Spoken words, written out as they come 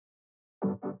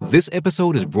This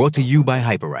episode is brought to you by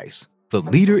Hyperice, the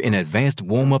leader in advanced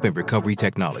warm-up and recovery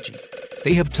technology.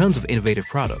 They have tons of innovative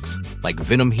products, like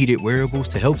Venom-heated wearables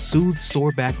to help soothe sore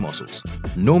back muscles,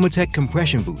 Normatec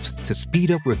compression boots to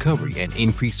speed up recovery and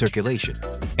increase circulation,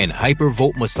 and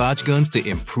Hypervolt massage guns to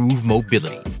improve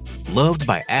mobility. Loved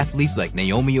by athletes like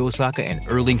Naomi Osaka and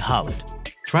Erling Haaland.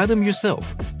 Try them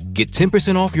yourself. Get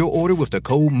 10% off your order with the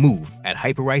code MOVE at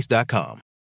Hyperice.com.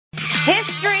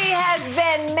 History has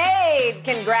been made.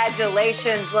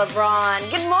 Congratulations, LeBron.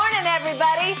 Good morning,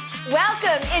 everybody.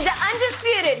 Welcome into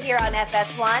Undisputed here on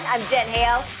FS1. I'm Jen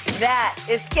Hale. That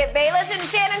is Skip Bayless and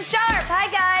Shannon Sharp.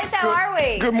 Hi, guys. How are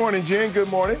we? Good morning, Jen. Good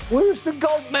morning. Where's the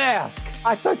goat mask?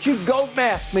 I thought you'd goat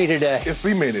mask me today. It's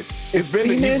cemented. You've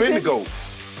been the goat.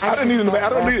 I don't need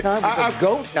a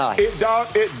goat night.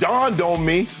 It dawned on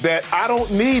me that I don't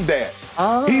need that.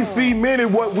 He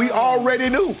cemented what we already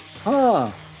knew.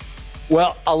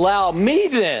 Well, allow me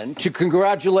then to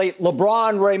congratulate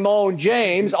LeBron Raymond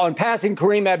James on passing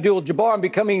Kareem Abdul-Jabbar and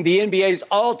becoming the NBA's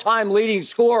all-time leading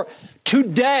scorer.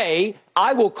 Today,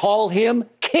 I will call him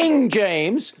King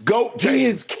James. Goat James. He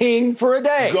is king for a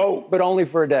day. Goat. But only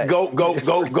for a day. Goat.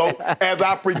 As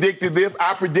I predicted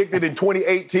in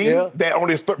 2018 that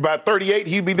on by 38,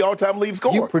 he'd be the all-time leading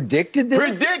scorer. You predicted this?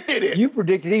 Predicted it. You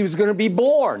predicted he was going to be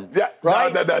born,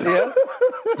 right? No. Yeah.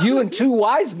 You and two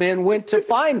wise men went to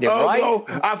find him, right?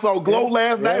 I saw Glow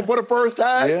last night for the first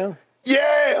time.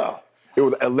 Yeah. It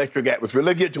was an electric atmosphere.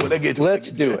 Let's get to it.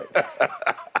 Let's do it.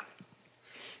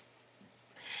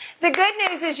 The good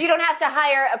news is you don't have to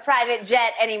hire a private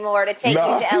jet anymore to take you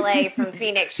to L.A. from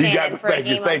Phoenix, Shannon, for a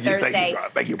game on Thursday.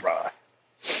 Thank you, Brian.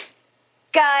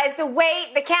 Guys,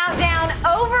 the countdown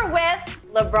over with.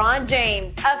 LeBron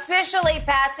James officially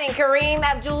passing Kareem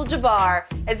Abdul-Jabbar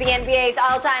as the NBA's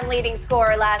all-time leading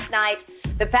scorer last night.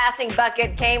 The passing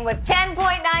bucket came with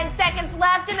 10.9 seconds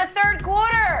left in the third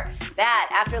quarter. That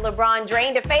after LeBron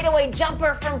drained a fadeaway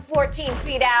jumper from 14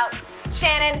 feet out.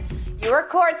 Shannon, you were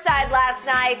courtside last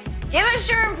night. Give us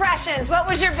your impressions. What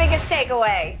was your biggest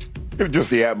takeaway? It was just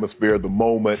the atmosphere, the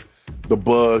moment, the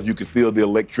buzz. You could feel the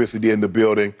electricity in the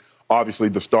building. Obviously,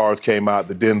 the stars came out,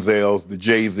 the Denzels, the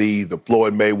Jay-Z, the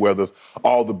Floyd Mayweathers,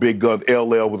 all the big guns.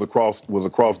 LL was across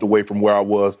the way from where I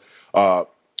was. The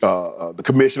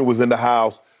commissioner was in the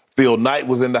house. Phil Knight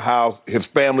was in the house. His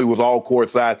family was all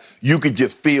courtside. You could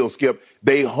just feel, Skip,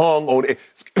 they hung on it.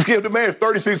 Skip, the man is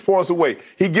 36 points away.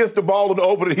 He gets the ball in the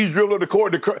opening. He's dribbling the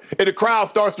court, and the crowd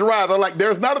starts to rise. I'm like,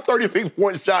 there's not a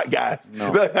 36-point shot, guys.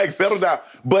 No. Like, settle down.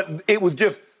 But it was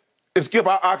just, and Skip,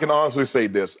 I can honestly say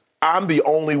this. I'm the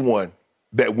only one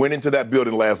that went into that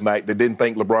building last night that didn't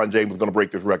think LeBron James was going to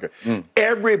break this record.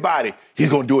 Everybody, he's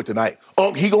going to do it tonight.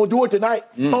 He going to do it tonight.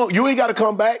 You ain't got to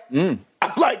come back. I'm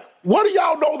like, what do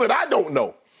y'all know that I don't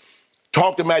know?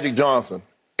 Talked to Magic Johnson,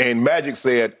 and Magic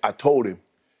said, I told him,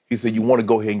 he said, you want to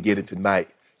go ahead and get it tonight.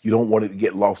 You don't want it to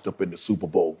get lost up in the Super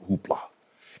Bowl hoopla.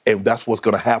 And that's what's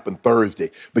going to happen Thursday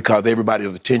because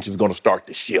everybody's attention is going to start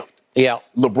to shift. Yeah.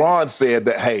 LeBron said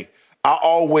that, hey, I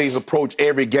always approach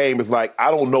every game as like,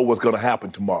 I don't know what's going to happen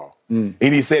tomorrow. And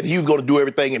he said he was going to do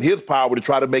everything in his power to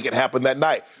try to make it happen that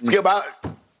night. Skip, I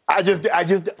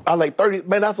like 30,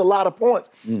 man, that's a lot of points.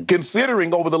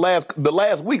 Considering over the last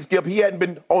week, Skip, he hadn't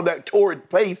been on that torrid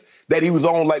pace that he was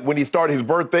on like when he started his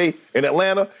birthday in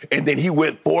Atlanta, and then he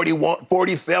went 41,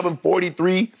 47,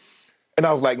 43. And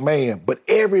I was like, man, but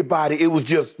everybody, it was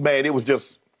just,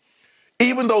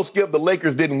 even though, Skip, the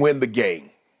Lakers didn't win the game,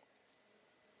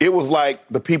 it was like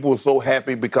the people were so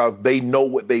happy because they know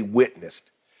what they witnessed.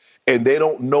 And they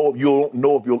don't know if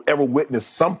you'll ever witness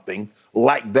something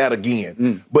like that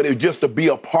again. But it just to be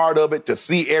a part of it, to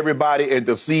see everybody and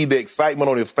to see the excitement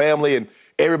on his family and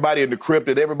everybody in the crypt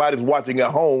and everybody's watching at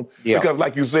home. Yeah. Because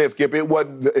like you said, Skip, it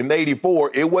wasn't in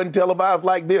 '84, it wasn't televised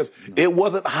like this. It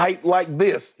wasn't hyped like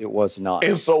this. It was not.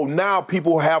 And so now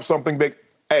people have something that,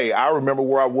 hey, I remember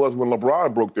where I was when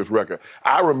LeBron broke this record.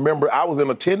 I remember I was in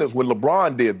attendance when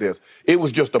LeBron did this. It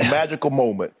was just a magical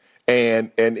moment.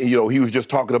 And you know, he was just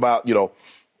talking about, you know,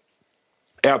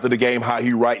 after the game, how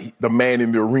he the man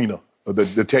in the arena,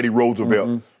 the Teddy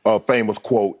Roosevelt famous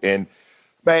quote. And,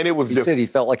 man, it was he said he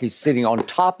felt like he's sitting on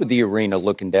top of the arena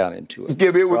looking down into it.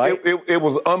 It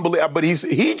was unbelievable. But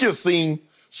he just seemed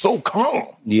so calm.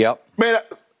 Yep. Man,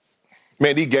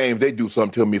 these games, they do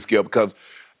something to me, Skip, because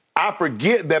I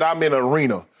forget that I'm in an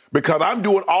arena because I'm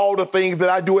doing all the things that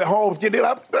I do at home. Come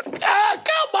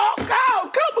on,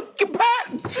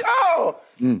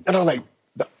 And I'm like,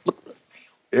 look,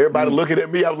 everybody looking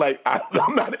at me. I was like,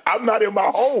 I'm not in my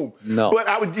home. No.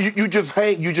 But you just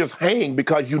hang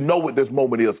because you know what this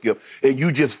moment is, Skip, and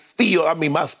you just feel. I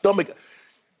mean, my stomach.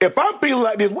 if I'm feeling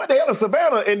like this, what the hell is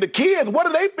Savannah and the kids? What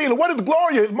are they feeling? What is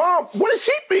Gloria, his mom? What is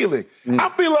she feeling? I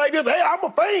feel like this. Hey, I'm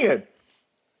a fan.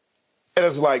 And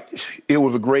it's like, it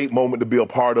was a great moment to be a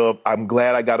part of. I'm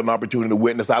glad I got an opportunity to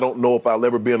witness. I don't know if I'll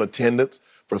ever be in attendance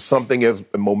for something as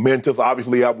momentous.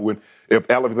 Obviously, if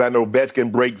Alexander Ovechkin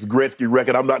breaks Gretzky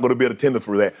record, I'm not going to be in attendance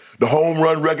for that. The home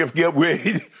run record, Skip, we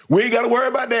ain't got to worry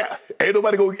about that. Ain't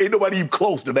nobody even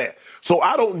close to that. So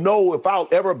I don't know if I'll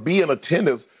ever be in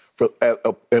attendance for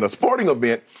in a sporting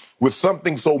event with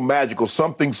something so magical,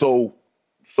 something so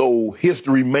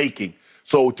history making.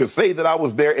 So to say that I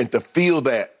was there and to feel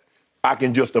that, I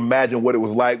can just imagine what it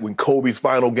was like when Kobe's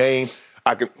final game.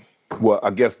 I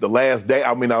guess the last day.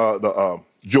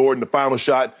 Jordan, the final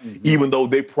shot. Even though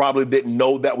they probably didn't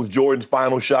know that was Jordan's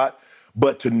final shot,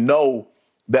 but to know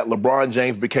that LeBron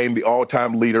James became the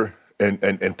all-time leader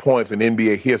in points in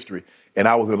NBA history, and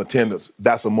I was in attendance.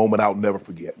 That's a moment I'll never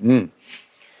forget.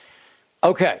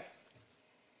 Okay.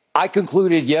 I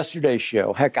concluded yesterday's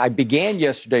show. Heck, I began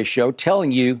yesterday's show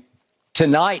telling you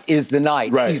tonight is the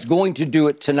night. Right. He's going to do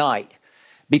it tonight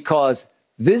because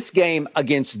this game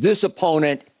against this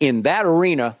opponent in that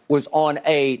arena was on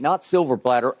a, not silver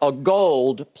platter, a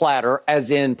gold platter,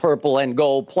 as in purple and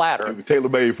gold platter. It was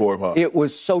tailor-made for him, huh? It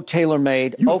was so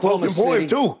tailor-made. You Oklahoma close in points,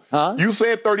 too. Huh? You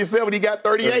said 37, he got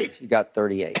 38. He got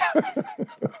 38.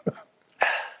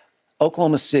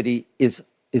 Oklahoma City is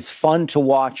fun to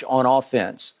watch on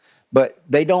offense, but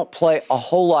they don't play a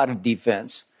whole lot of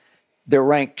defense. They're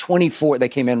ranked 24th. They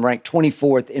came in ranked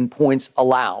 24th in points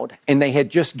allowed, and they had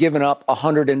just given up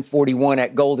 141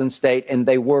 at Golden State, and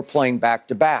they were playing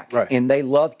back-to-back. Right. And they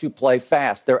love to play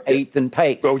fast. They're 8th in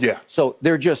pace. Oh, yeah. So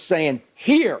they're just saying,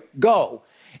 here, go.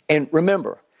 And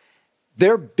remember,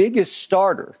 their biggest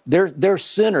starter, their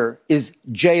center is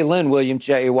Jalen Williams,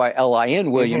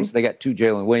 Jaylin Williams. They got two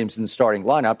Jalen Williams in the starting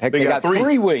lineup. Heck, they got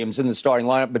three Williams in the starting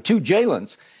lineup, but two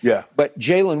Jalens. Yeah. But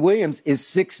Jalen Williams is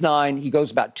 6'9". He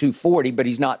goes about 240, but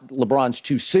he's not LeBron's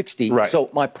 260. Right. So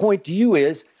my point to you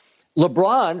is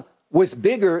LeBron was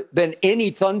bigger than any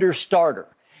Thunder starter.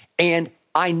 And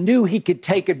I knew he could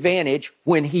take advantage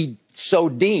when he so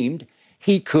deemed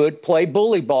he could play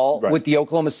bully ball with the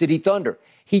Oklahoma City Thunder.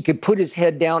 He could put his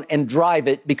head down and drive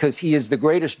it because he is the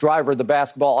greatest driver of the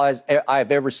basketball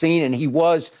I've ever seen. And he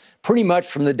was pretty much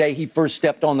from the day he first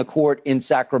stepped on the court in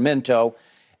Sacramento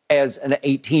as an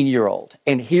 18-year-old.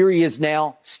 And here he is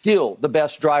now, still the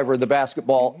best driver of the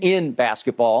basketball in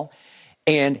basketball.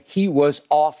 And he was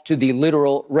off to the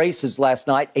literal races last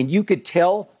night. And you could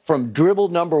tell from dribble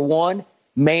number one,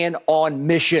 man on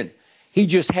mission. He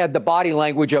just had the body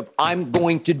language of, I'm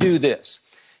going to do this.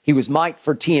 He was mic'd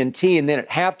for TNT, and then at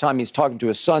halftime, he's talking to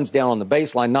his sons down on the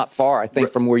baseline, not far, I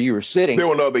think, from where you were sitting. They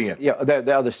were on the other end. Yeah,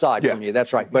 the other side from you.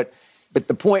 That's right. But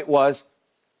the point was,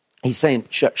 he's saying,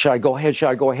 should I go ahead? Should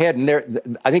I go ahead?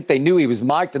 And I think they knew he was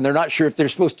mic'd, and they're not sure if they're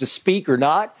supposed to speak or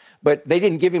not. But they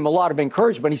didn't give him a lot of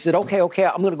encouragement. He said, okay,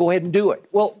 I'm going to go ahead and do it.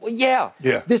 Well, yeah,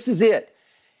 this is it.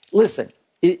 Listen.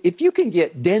 If you can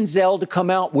get Denzel to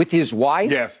come out with his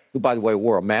wife, who, by the way,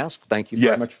 wore a mask. Thank you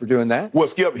very much for doing that. Well,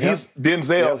 Skip,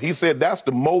 Denzel, he said that's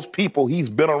the most people he's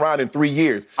been around in 3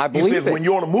 years. I believe he says when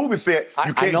you're on a movie set,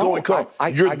 you can't go and come.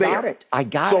 You're there. Got it. I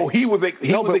got so it. He was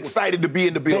excited to be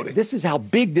in the building. This is how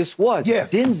big this was.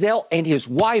 Yes. Denzel and his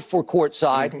wife were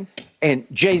courtside, and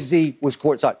Jay-Z was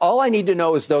courtside. All I need to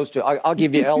know is those two. I'll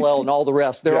give you LL and all the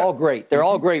rest. They're all great. They're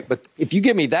all great. But if you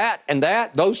give me that and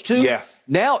that, those two,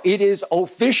 now it is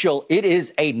official. It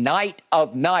is a night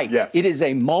of nights. Yes. It is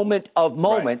a moment of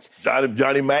moments. Right.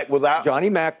 Johnny Mac was out. Johnny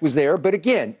Mac was there. But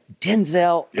again,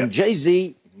 Denzel and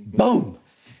Jay-Z, boom.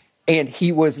 And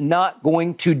he was not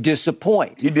going to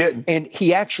disappoint. He didn't. And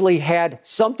he actually had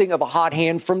something of a hot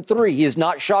hand from three. He has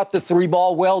not shot the three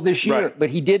ball well this year, but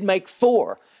he did make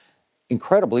four.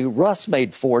 Incredibly, Russ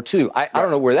made four, too. I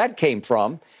don't know where that came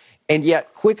from. And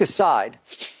yet, quick aside,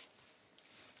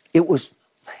 it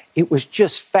was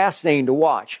just fascinating to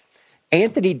watch.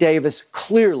 Anthony Davis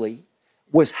clearly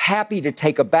was happy to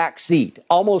take a back seat,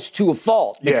 almost to a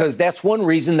fault, because that's one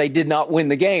reason they did not win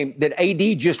the game, that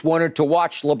AD just wanted to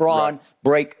watch LeBron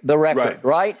break the record,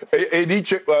 right?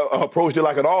 AD approached it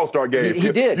like an all-star game.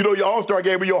 He did. You know, your all-star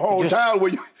game in your hometown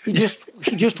where He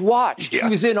just watched. He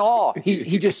was in awe.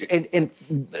 He just and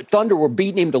Thunder were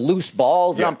beating him to loose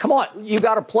balls. And come on, you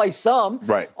got to play some.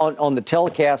 Right. On the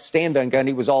telecast, Stan Van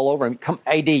Gundy was all over him. Come,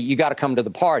 AD, you got to come to the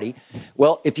party.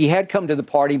 Well, if he had come to the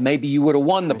party, maybe you would have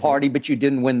won the party, but you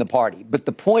didn't win the party. But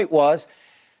the point was,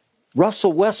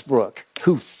 Russell Westbrook,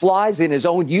 who flies in his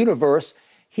own universe,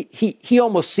 he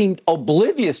almost seemed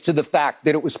oblivious to the fact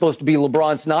that it was supposed to be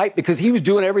LeBron's night because he was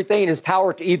doing everything in his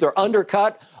power to either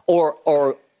undercut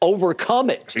or overcome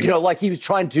it. You know, like he was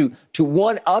trying to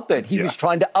one-up it. He was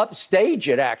trying to upstage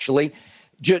it, actually,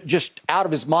 just out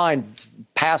of his mind,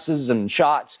 passes and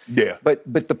shots. Yeah.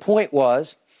 But the point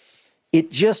was,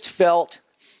 it just felt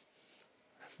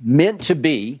meant to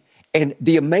be. And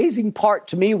the amazing part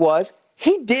to me was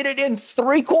he did it in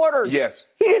 3 quarters. Yes.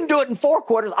 He didn't do it in 4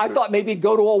 quarters. I thought maybe he'd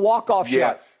go to a walk-off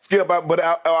shot. Skip, but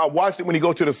I watched it when he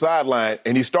go to the sideline,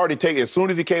 and he started taking, as soon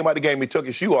as he came out of the game, he took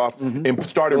his shoe off and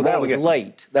started rolling. That was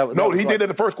late. He did it in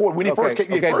the first quarter when he first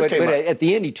came out. But at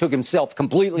the end, he took himself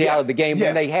completely out of the game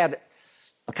when they had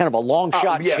a kind of a long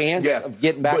shot chance of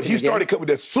getting back. But he started coming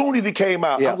as soon as he came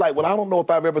out. I'm like, well, I don't know if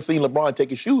I've ever seen LeBron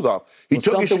take his shoes off. He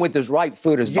took something with his right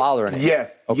foot is bothering him.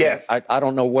 Yes. I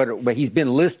don't know what, but he's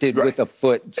been listed with a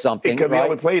foot something. Because he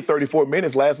only played 34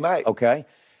 minutes last night. Okay,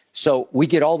 so we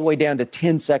get all the way down to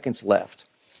 10 seconds left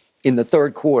in the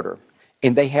third quarter,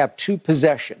 and they have 2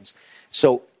 possessions.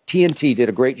 So TNT did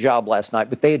a great job last night,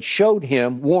 but they had showed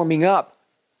him warming up,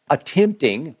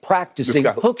 practicing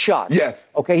hook shots. Yes.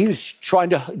 Okay, he was trying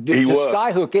to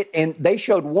skyhook it, and they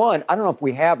showed one. I don't know if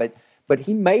we have it, but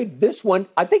he made this one.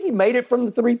 I think he made it from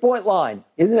the 3-point line.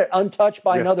 Isn't it untouched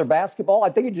by another basketball? I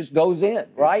think it just goes in,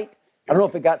 right? I don't know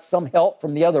if it got some help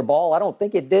from the other ball. I don't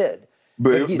think it did.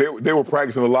 But they were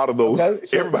practicing a lot of those. Okay,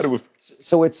 so, everybody was.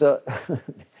 So it's a.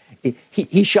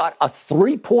 He shot a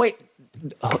 3-point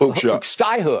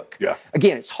sky hook. Yeah.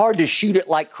 Again, it's hard to shoot it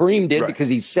like Kareem did because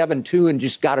he's 7'2" and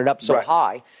just got it up so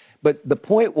high. But the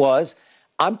point was,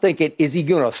 I'm thinking, is he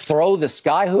going to throw the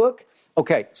sky hook?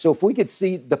 Okay, so if we could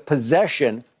see the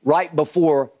possession right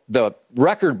before the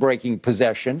record-breaking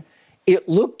possession, it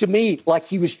looked to me like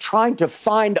he was trying to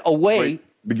find a way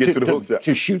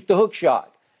to shoot the hook shot.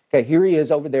 Okay, here he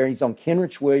is over there. He's on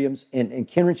Kenrich Williams, and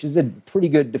Kenrich is a pretty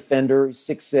good defender. He's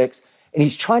 6'6", and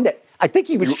he's trying to. I think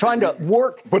he was trying to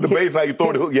work. Put the baseline, you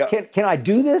throw the hook. Yeah. Can I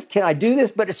do this? Can I do this?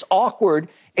 But it's awkward,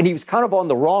 and he was kind of on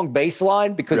the wrong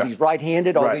baseline because he's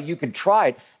right-handed. Although you could try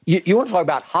it. You want to talk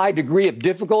about high degree of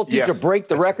difficulty to break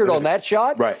the record on that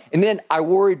shot? Right. And then I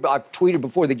tweeted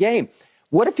before the game.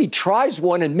 What if he tries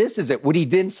one and misses it? Would he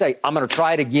then say, I'm going to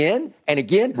try it again and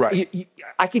again? Right.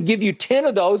 I could give you 10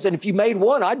 of those, and if you made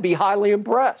one, I'd be highly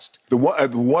impressed. The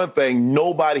one thing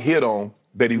nobody hit on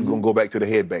that he was going to go back to the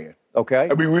headband. Okay.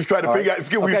 I mean, we was trying to figure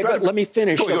out. Let me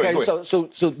finish. Go ahead. So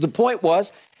the point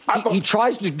was, he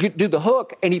tries to do the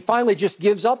hook, and he finally just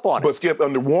gives up on it. But Skip,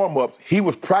 on the warm-ups, he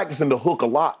was practicing the hook a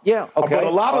lot. Yeah, okay. But a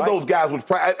lot of those guys was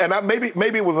practicing, and maybe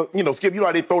it was, Skip,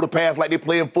 how they throw the pass like they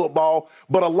play in football,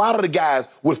 but a lot of the guys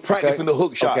was practicing the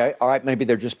hook shot. Okay, all right, maybe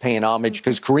they're just paying homage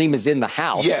because Kareem is in the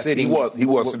house sitting. He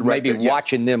was maybe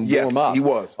watching them warm up. He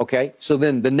was. Okay, so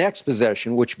then the next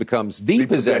possession, which becomes the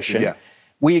possession,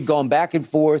 we had gone back and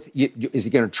forth. Is he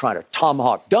going to try to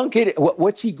tomahawk dunk it?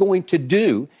 What's he going to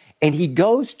do? And he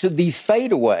goes to the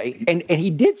fadeaway, and he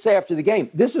did say after the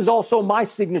game, this is also my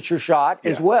signature shot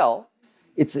as well.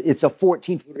 It's a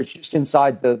 14-footer. It's just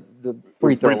inside the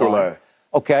free throw line.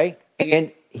 Okay,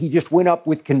 and he just went up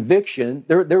with conviction.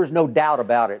 There was no doubt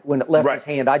about it. When it left his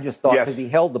hand, I just thought, because he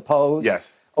held the pose.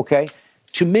 Yes. Okay,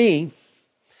 to me,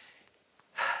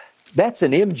 that's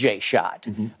an MJ shot.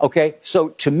 Mm-hmm. Okay, so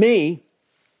to me,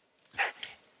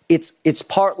 it's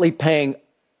partly paying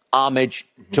homage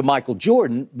to Michael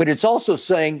Jordan, but it's also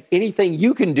saying anything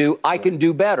you can do, I can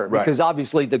do better. Because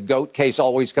obviously the GOAT case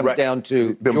always comes down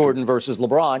to Jordan versus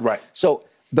LeBron. Right. So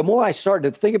the more I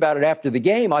started to think about it after the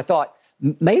game, I thought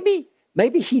maybe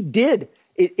he did.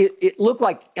 It looked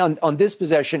like on this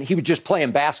possession, he was just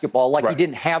playing basketball, like he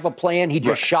didn't have a plan. He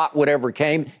just shot whatever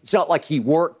came. It's not like he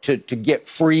worked to get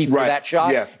free for that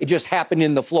shot. Yes. It just happened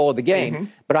in the flow of the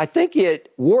game. But I think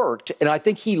it worked, and I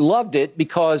think he loved it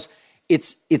because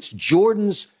it's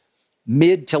Jordan's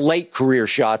mid to late career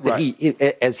shot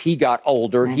that as he got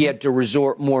older, he had to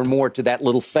resort more and more to that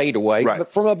little fadeaway,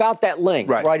 but from about that length,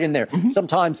 right in there.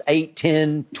 Sometimes 8,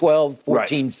 10, 12,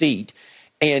 14 feet.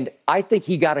 And I think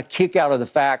he got a kick out of the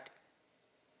fact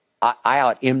I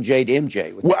out MJ'd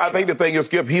MJ. With I think the thing is,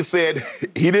 Skip, he said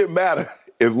he didn't matter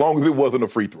as long as it wasn't a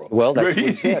free throw. Well, that's what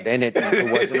he said, and it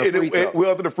wasn't a free throw. It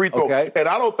wasn't a free throw. Okay. And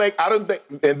I don't think,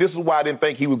 and this is why I didn't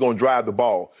think he was going to drive the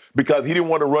ball, because he didn't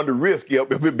want to run the risk,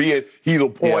 Skip, of it being he's a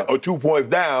point or 2 points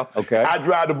down. Okay. I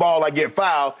drive the ball, I get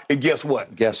fouled, and guess what?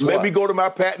 Let me go to my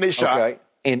patented shot. Okay.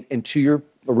 And to your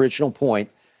original point,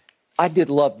 I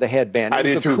did love the headband.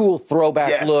 It was a cool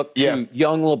throwback look to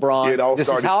young LeBron. This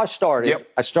is how I started. Yep.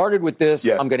 I started with this.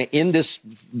 I'm going to end this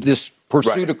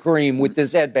pursuit of Kareem with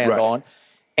this headband on.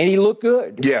 And he looked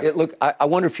good. Yes. I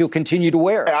wonder if he'll continue to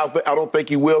wear it. I don't think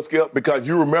he will, Skip, because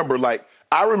you remember, like,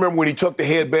 I remember when he took the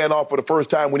headband off for the first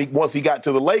time once he got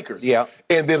to the Lakers. Yeah.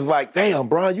 And then it's like, damn,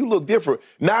 Bron, you look different.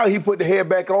 Now he put the head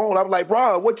back on. I'm like,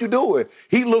 Bron, what you doing?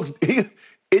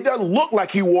 It doesn't look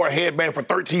like he wore a headband for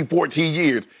 13, 14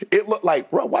 years. It looked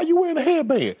like, bro, why you wearing a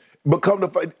headband?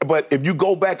 But if you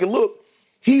go back and look,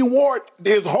 he wore it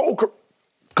his whole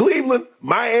Cleveland,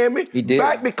 Miami, he did.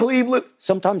 Back to Cleveland.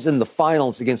 Sometimes in the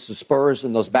finals against the Spurs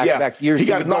in those back-to-back years, he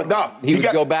got knocked off. He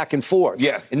would go back and forth.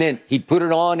 Yes. And then he'd put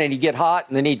it on and he'd get hot,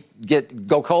 and then he'd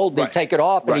go cold, and he'd take it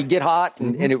off, and he'd get hot,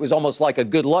 and it was almost like a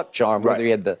good luck charm, whether he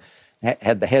had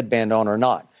the headband on or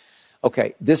not.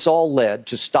 Okay, this all led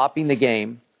to stopping the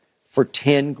game for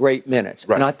 10 great minutes.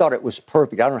 Right. And I thought it was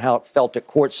perfect. I don't know how it felt at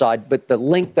courtside, but the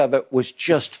length of it was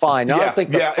just fine. I don't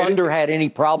think the Thunder had any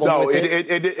problem with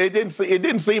it. It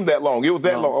didn't seem that long. It was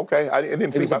that long. Okay.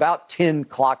 It was about 10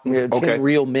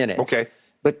 real minutes. Okay.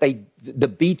 But the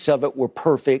beats of it were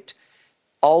perfect.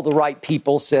 All the right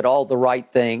people said all the right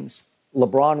things.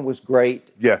 LeBron was great.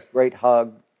 Yes. Great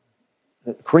hug.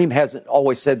 Kareem hasn't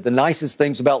always said the nicest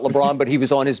things about LeBron, but he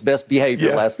was on his best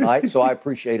behavior last night, so I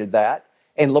appreciated that.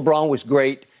 And LeBron was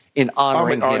great in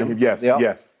honoring him. Yes,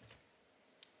 yes.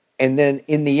 And then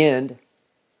in the end,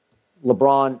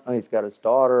 LeBron, he's got his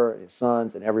daughter, his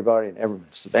sons, and everybody, and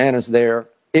Savannah's there.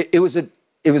 It was a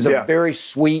very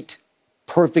sweet,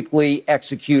 perfectly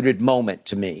executed moment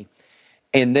to me.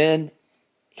 And then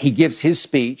he gives his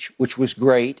speech, which was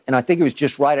great, and I think it was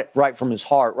just right from his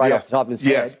heart, off the top of his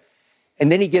head.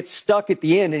 And then he gets stuck at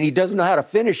the end, and he doesn't know how to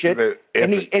finish it,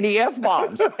 and he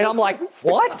F-bombs. And I'm like,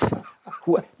 what?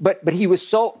 But he was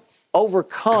so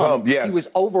overcome. He was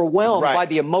overwhelmed by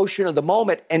the emotion of the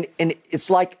moment. And it's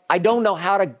like, I don't know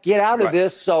how to get out of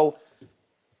this, so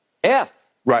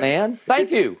man.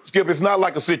 Thank you. Skip, it's not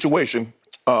like a situation.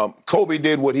 Kobe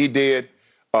did what he did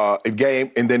in game,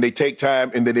 and then they take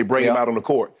time, and then they bring him out on the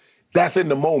court. That's in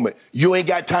the moment. You ain't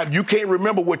got time. You can't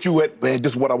remember what you had. Man,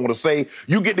 this is what I want to say.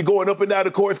 You get to going up and down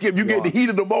the court, Skip. You get the heat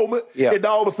of the moment. And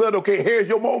all of a sudden, okay, here's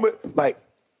your moment. Like,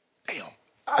 damn,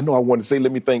 I know I want to say,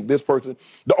 let me thank this person.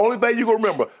 The only thing you can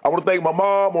remember, I want to thank my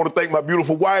mom. I want to thank my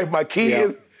beautiful wife, my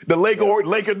kids, the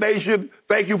Laker Nation.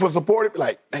 Thank you for supporting.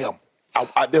 Like, damn,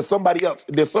 there's somebody else.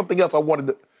 There's something else I wanted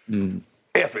to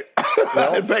F it.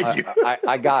 Well, thank you.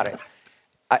 I got it.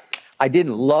 I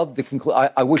didn't love the conclusion.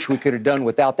 I wish we could have done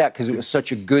without that because it was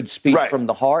such a good speech from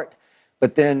the heart.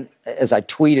 But then, as I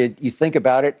tweeted, you think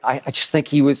about it, I just think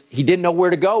he didn't know where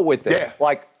to go with it. Yeah.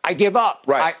 Like, I give up.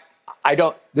 Right. I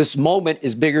don't. This moment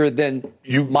is bigger than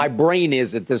my brain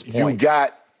is at this point.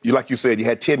 Like you said, you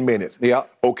had 10 minutes. Yeah.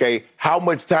 Okay. How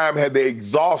much time had they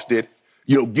exhausted,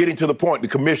 getting to the point? The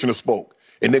commissioner spoke.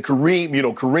 And then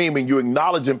Kareem, and you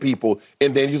acknowledging people,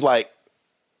 and then he's like,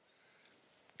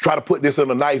 try to put this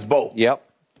in a nice bow. Yep.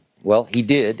 Well, he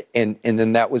did, and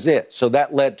then that was it. So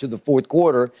that led to the fourth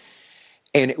quarter,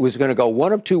 and it was going to go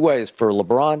one of two ways for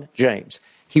LeBron James.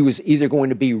 He was either going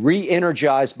to be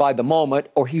re-energized by the moment,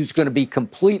 or he was going to be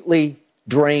completely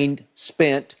drained,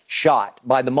 spent, shot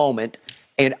by the moment.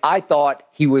 And I thought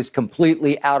he was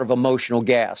completely out of emotional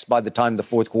gas by the time the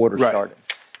fourth quarter started.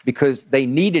 Because they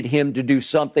needed him to do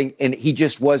something, and he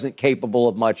just wasn't capable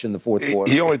of much in the fourth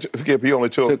quarter. He only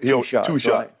took two shots.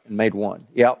 Right, and made one.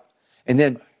 Yep. And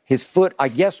then his foot, I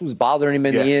guess, was bothering him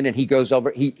in the end, and he goes over.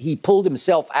 He pulled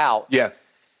himself out. Yes.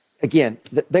 Again,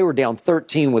 they were down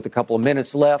 13 with a couple of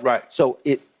minutes left. Right. So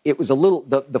it was a little.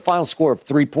 The final score of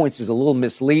 3 points is a little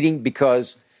misleading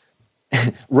because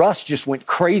Russ just went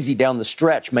crazy down the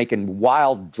stretch, making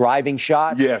wild driving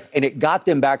shots. Yes. And it got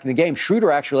them back in the game.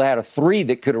 Schroeder actually had a three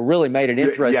that could have really made it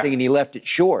interesting, and he left it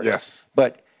short. Yes.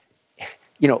 But,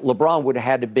 LeBron would have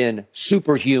had to have been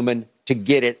superhuman to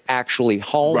get it actually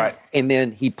home. Right. And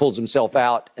then he pulls himself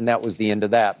out, and that was the end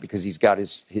of that because he's got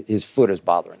his foot is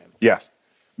bothering him. Yes.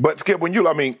 But, Skip, we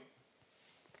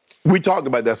talked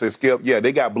about that, said Skip,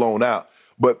 they got blown out.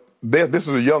 But this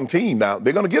is a young team now.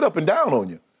 They're going to get up and down on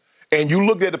you. And you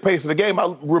looked at the pace of the game.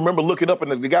 I remember looking up,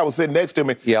 and the guy was sitting next to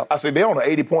me. Yep. I said, they're on an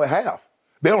 80-point half.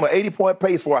 They're on an 80-point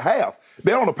pace for a half.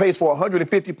 They're on a pace for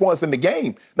 150 points in the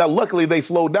game. Now, luckily, they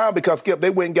slowed down because, Skip, they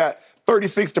went and got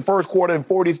 36 the first quarter and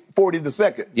 40 the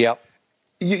second. Yep.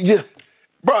 Getting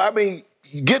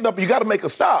up, you got to make a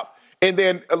stop. And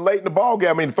then late in the ball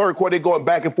game, the third quarter, they're going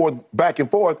back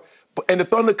and forth. And the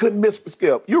Thunder couldn't miss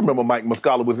Skip. You remember Mike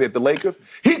Muscala was at the Lakers.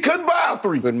 He couldn't buy a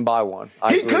three. Couldn't buy one.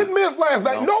 He couldn't miss last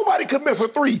night. No. Nobody could miss a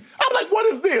three. I'm like, what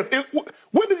is this?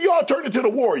 When did y'all turn into the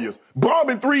Warriors?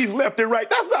 Bombing threes left and right.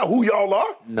 That's not who y'all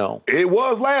are. No. It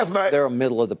was last night. They're a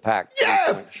middle of the pack.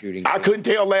 Yes. Shooting. I couldn't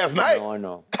tell last night. No, I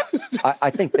know. I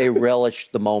think they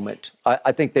relished the moment.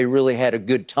 I think they really had a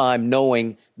good time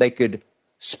knowing they could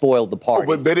spoiled the party.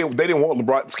 But they didn't want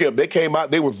LeBron. Skip, they came out,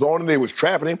 they were zoning, they was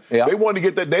trapping him. Yeah. They wanted to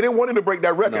get that. They didn't want him to break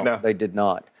that record now. They did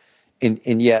not.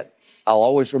 And yet, I'll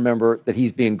always remember that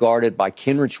he's being guarded by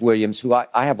Kenrich Williams, who I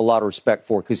have a lot of respect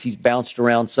for because he's bounced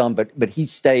around some, but he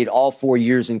stayed all 4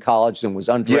 years in college and was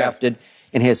undrafted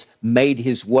and has made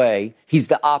his way. He's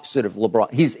the opposite of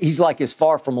LeBron. He's like as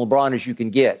far from LeBron as you can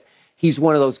get. He's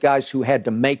one of those guys who had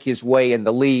to make his way in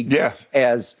the league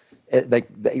as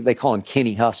they call him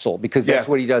Kenny Hustle because that's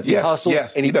what he does. He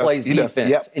hustles and he plays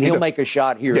defense, and he'll make a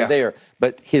shot here or there.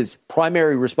 But his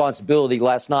primary responsibility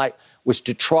last night was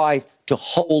to try to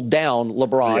hold down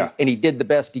LeBron, and he did the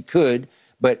best he could.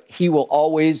 But he will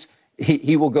always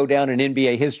he will go down in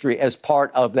NBA history as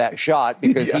part of that shot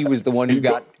because he was the one who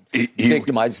got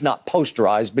victimized. It's not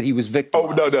posterized, but he was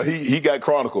victimized. Oh, no, he got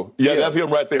chronicled. Yeah, that's him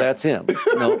right there. That's him.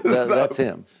 No, that's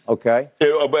him. Okay.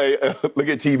 Look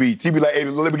at TB. TB like, hey,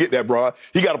 let me get that, bro.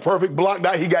 He got a perfect block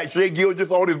now. He got Shea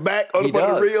Gilgeous on his back, on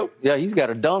the reel. Yeah, he's got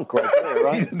a dunk right there,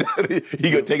 right? He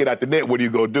gonna take it out the net. What are you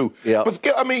gonna do? Yeah. But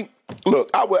I mean,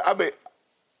 look,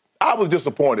 I was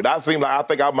disappointed. I think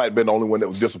I might have been the only one that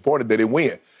was disappointed that they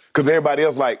win because everybody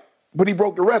else but he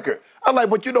broke the record. I'm like,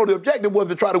 but the objective was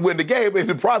to try to win the game in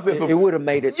the process. It would have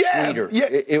made it sweeter. Yeah.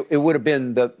 It would have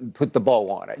been put the bow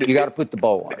on it. You got to put the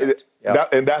bow on it.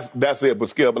 And that's it. But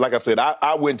Skip, like I said,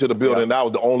 I went to the building and I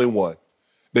was the only one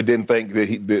that didn't think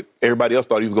that everybody else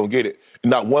thought he was going to get it.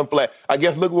 Not one flash. I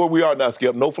guess look where we are now,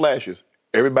 Skip. No flashes.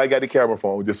 Everybody got the camera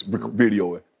phone, just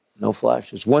video it. No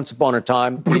flashes. Once upon a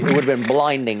time, it would have been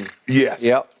blinding. Yes.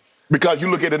 Yep. Because you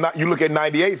look at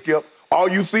 98, Skip. All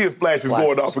you see is flashes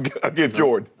going off against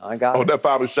Jordan. I got it. On that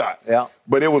final shot. Yeah.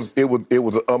 But it was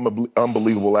an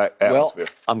unbelievable atmosphere. Well,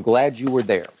 I'm glad you were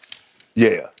there.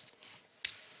 Yeah.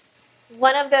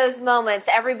 One of those moments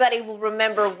everybody will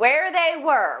remember where they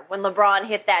were when LeBron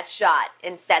hit that shot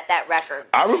and set that record.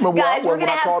 I remember where I was when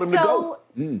I called him the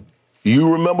GOAT. You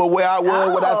remember where I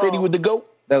was when I said he was the GOAT?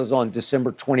 That was on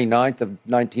December 29th of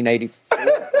 1984.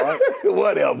 Right?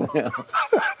 Whatever. Yeah.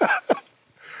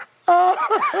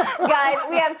 Guys,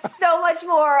 we have so much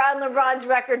more on LeBron's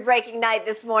record-breaking night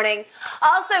this morning.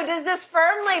 Also, does this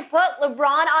firmly put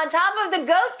LeBron on top of the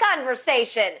GOAT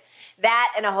conversation?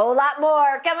 That and a whole lot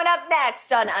more coming up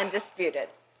next on Undisputed.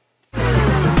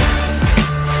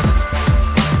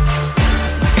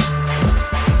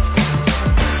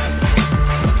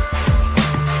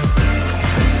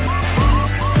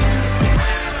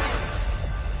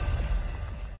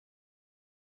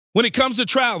 When it comes to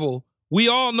travel, we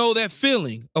all know that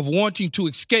feeling of wanting to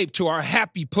escape to our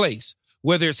happy place,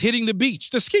 whether it's hitting the beach,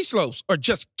 the ski slopes, or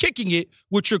just kicking it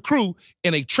with your crew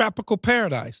in a tropical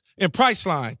paradise. And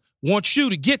Priceline wants you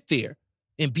to get there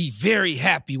and be very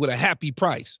happy with a happy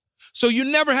price. So you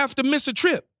never have to miss a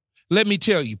trip. Let me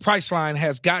tell you, Priceline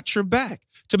has got your back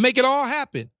to make it all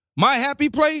happen. My happy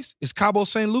place is Cabo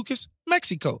San Lucas,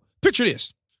 Mexico. Picture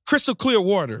this: crystal clear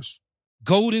waters,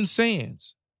 golden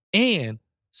sands, and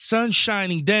sun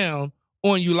shining down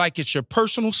on you like it's your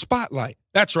personal spotlight.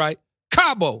 That's right.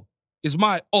 Cabo is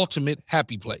my ultimate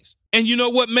happy place. And you know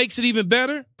what makes it even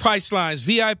better? Priceline's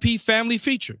VIP family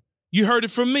feature. You heard it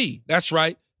from me. That's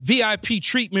right. VIP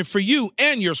treatment for you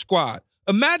and your squad.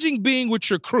 Imagine being with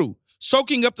your crew,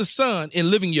 soaking up the sun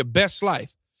and living your best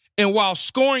life. And while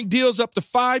scoring deals up to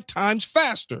 5 times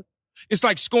faster, it's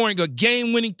like scoring a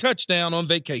game-winning touchdown on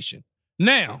vacation.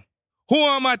 Now, who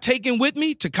am I taking with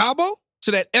me to Cabo?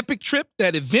 To that epic trip,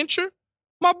 that adventure?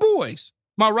 My boys,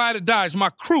 my ride or dies, my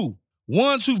crew,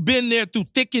 ones who've been there through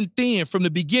thick and thin from the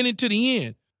beginning to the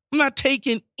end. I'm not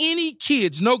taking any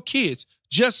kids, no kids,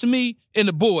 just me and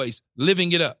the boys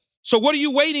living it up. So what are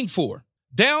you waiting for?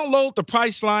 Download the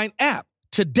Priceline app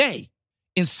today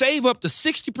and save up to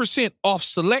 60% off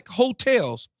select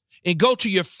hotels and go to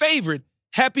your favorite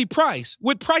happy price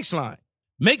with Priceline.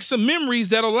 Make some memories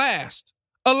that'll last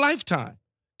a lifetime.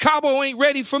 Cabo ain't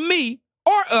ready for me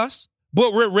or us,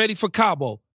 but we're ready for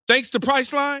Cabo. Thanks to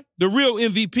Priceline, the real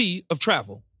MVP of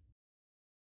travel.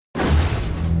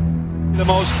 The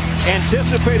most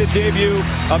anticipated debut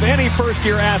of any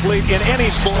first-year athlete in any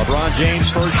sport. LeBron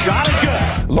James' first shot is good.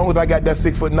 As long as I got that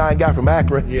 6'9" guy from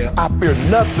Akron, I fear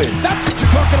nothing. That's what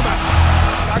you're talking about.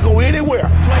 I go anywhere.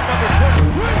 Flight number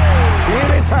 23.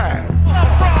 Anytime.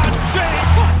 LeBron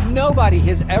James. Nobody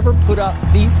has ever put up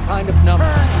these kind of numbers.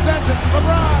 Sends it.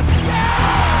 LeBron.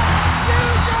 Yeah!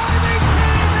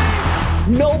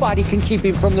 Nobody can keep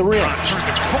him from the rim. Turns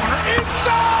the corner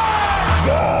inside.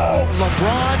 Go!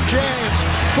 LeBron James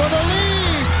for the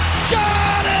lead.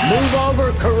 Got it! Move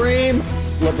over, Kareem.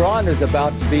 LeBron is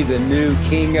about to be the new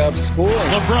king of scoring.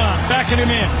 LeBron backing him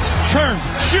in. Turns,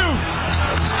 shoots,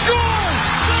 scores!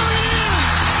 There he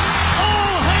is!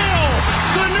 All hail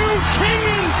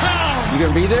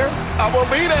going to be there? I will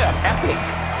be there. Epic.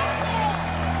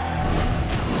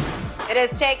 It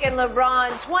has taken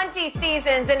LeBron 20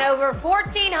 seasons and over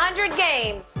 1,400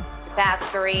 games to pass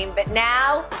Kareem, but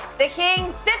now the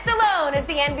King sits alone as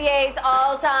the NBA's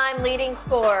all-time leading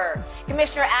scorer.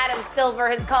 Commissioner Adam Silver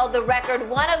has called the record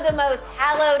one of the most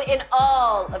hallowed in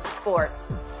all of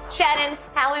sports. Shannon,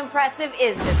 how impressive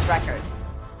is this record?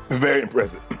 It's very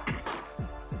impressive.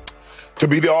 To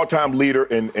be the all-time leader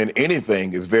in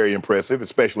anything is very impressive,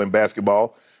 especially in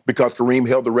basketball, because Kareem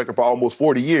held the record for almost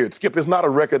 40 years. Skip, it's not a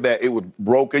record that it was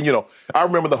broken. You know, I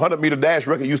remember the 100-meter dash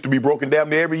record used to be broken damn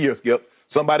near every year, Skip.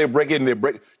 Somebody would break it and they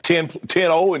break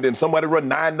 10-0, and then somebody run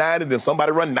 9-9, and then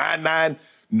somebody run 9-9,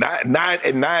 9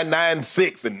 and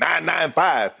 9-9-6 and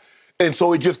 9-9-5. And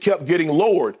so it just kept getting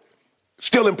lowered.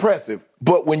 Still impressive.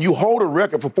 But when you hold a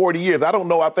record for 40 years, I don't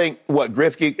know, I think,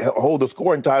 Gretzky hold the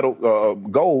scoring title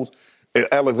goals.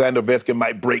 Alexander Ovechkin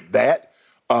might break that.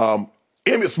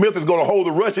 Emmitt Smith is going to hold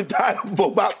the rushing title for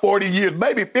about 40 years,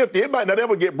 maybe 50. It might not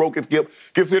ever get broken, Skip.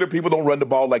 Consider people don't run the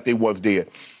ball like they once did.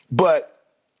 But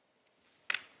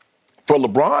for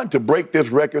LeBron to break this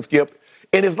record, Skip,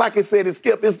 and it's like I said,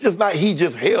 Skip, it's just not he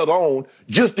just held on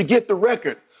just to get the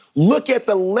record. Look at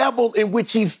the level in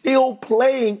which he's still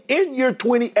playing in year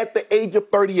 20 at the age of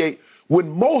 38, when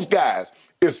most guys,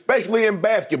 especially in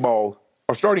basketball,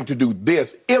 are starting to do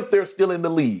this if they're still in the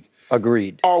league.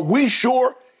 Agreed. Are we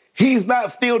sure he's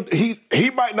not still, he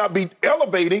might not be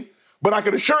elevating, but I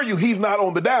can assure you he's not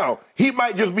on the down. He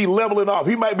might just be leveling off.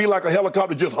 He might be like a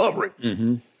helicopter just hovering.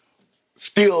 Mm-hmm.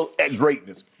 Still at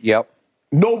greatness. Yep.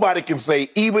 Nobody can say,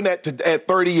 even at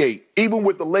 38, even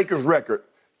with the Lakers record,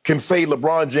 can say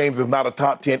LeBron James is not a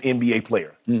top 10 NBA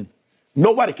player. Mm.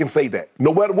 Nobody can say that.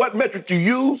 No matter what metric you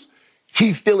use,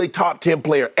 he's still a top 10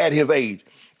 player at his age.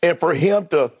 And for him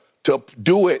to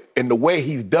do it in the way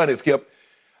he's done it, Skip,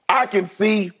 I can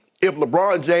see if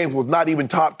LeBron James was not even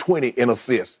top 20 in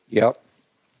assists. Yep.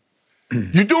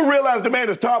 You do realize the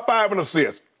man is top 5 in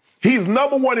assists. He's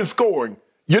number 1 in scoring.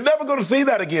 You're never going to see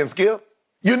that again, Skip.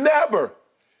 You never.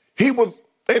 He was,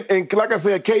 and like I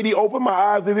said, KD opened my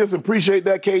eyes to this. Appreciate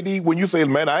that, KD. When you say,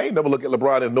 man, I ain't never look at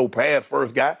LeBron as no pass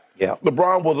first guy. Yeah.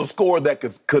 LeBron was a scorer that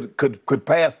could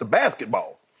pass the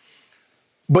basketball.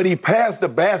 But he passed the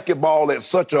basketball at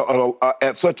such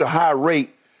a high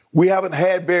rate. We haven't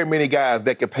had very many guys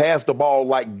that could pass the ball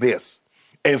like this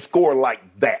and score like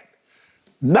that.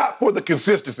 Not for the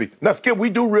consistency. Now, Skip, we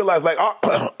do realize, like,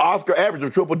 Oscar averaged a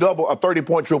triple-double, a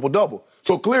 30-point triple-double.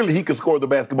 So clearly he could score the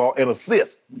basketball and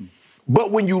assist.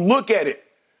 But when you look at it,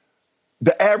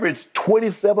 the average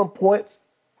 27 points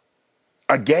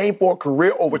a game for a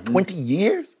career over 20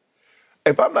 years?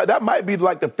 If I'm not, that might be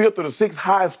like the 5th or the 6th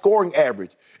highest scoring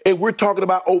average. And we're talking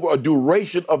about over a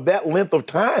duration of that length of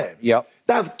time. Yep.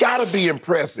 That's got to be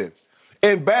impressive.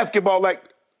 In basketball, like,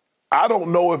 I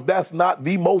don't know if that's not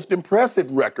the most impressive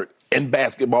record in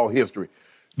basketball history.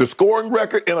 The scoring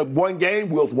record in one game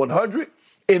was 100,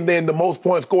 and then the most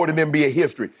points scored in NBA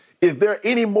history. Is there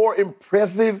any more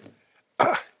impressive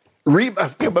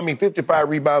rebounds? I mean, 55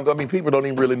 rebounds. I mean, people don't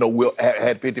even really know Wilt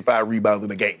had 55 rebounds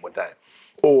in a game one time.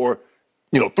 Or,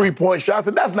 3-point shots.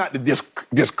 And that's not to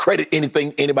discredit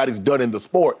anything anybody's done in the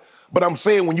sport. But I'm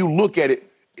saying when you look at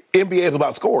it, NBA is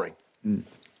about scoring.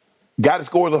 Guy that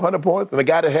scores 100 points and the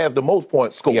guy that has the most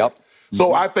points scores. Yep.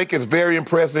 So I think it's very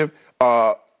impressive.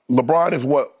 LeBron is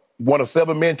one of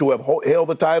 7 men to have held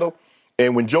the title.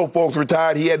 And when Joe Folks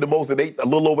retired, he had the most at a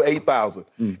little over 8,000.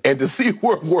 And to see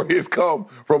where it's come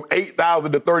from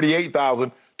 8,000 to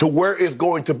 38,000 to where it's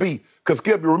going to be. Because,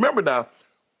 Skip, you remember now,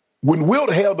 when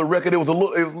Wilt held the record, it was a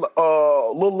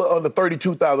little under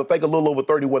 32,000, I think a little over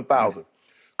 31,000.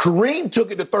 Kareem took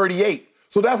it to 38.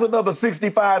 So that's another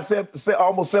 65,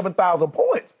 almost 7,000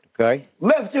 points. Okay.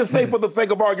 Let's just say, for the sake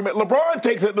of argument, LeBron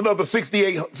takes it another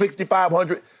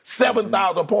 6,500,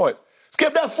 7,000 points.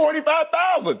 Skip, that's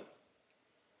 45,000.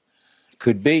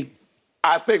 Could be.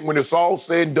 I think when it's all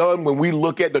said and done, when we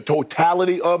look at the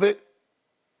totality of it,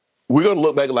 we're going to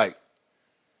look back like,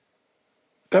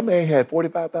 that man had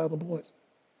 45,000 points.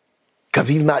 Because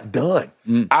he's not done.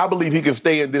 I believe he can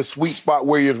stay in this sweet spot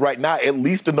where he is right now at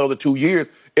least another 2 years,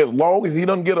 as long as he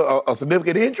doesn't get a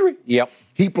significant injury. Yep.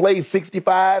 He plays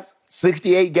 65,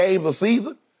 68 games a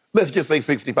season. Let's just say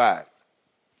 65.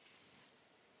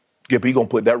 Skip, he's going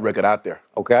to put that record out there.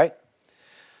 Okay.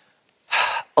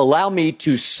 Allow me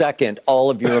to second all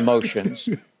of your emotions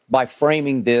by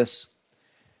framing this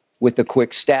with a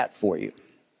quick stat for you.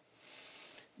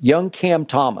 Young Cam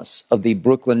Thomas of the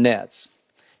Brooklyn Nets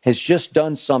has just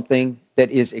done something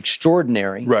that is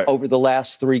extraordinary over the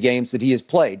last 3 games that he has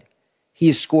played. he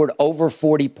has scored over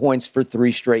 40 points for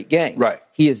 3 straight games. Right.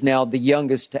 He is now the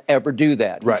youngest to ever do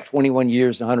that. Right. He's 21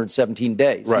 years and 117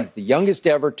 days. Right. He's the youngest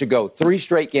ever to go 3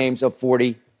 straight games of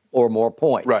 40 or more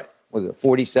points. Right. Was it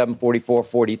 47, 44,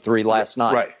 43 last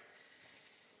night? Right.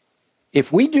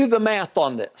 If we do the math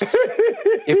on this,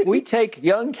 if we take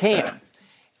young Cam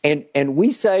and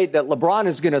we say that LeBron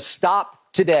is going to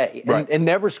stop today and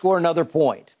never score another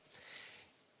point,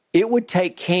 it would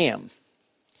take Cam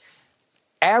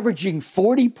averaging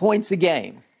 40 points a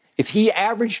game. If he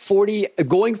averaged 40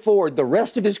 going forward the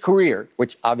rest of his career,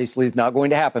 which obviously is not going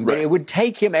to happen, but it would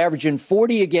take him averaging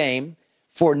 40 a game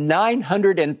for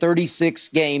 936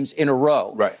 games in a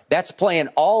row. Right. That's playing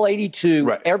all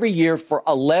 82 every year for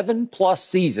 11-plus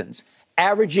seasons,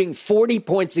 averaging 40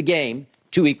 points a game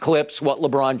to eclipse what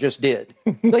LeBron just did.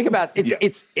 Think about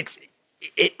it.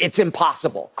 It's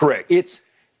impossible. Correct.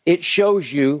 It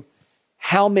shows you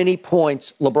how many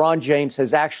points LeBron James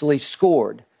has actually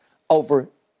scored over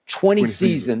 20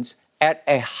 seasons at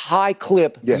a high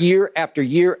clip year after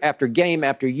year after game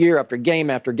after year after game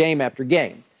after game after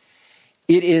game.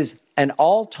 It is an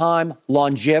all-time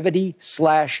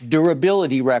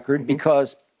longevity/durability record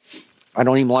because I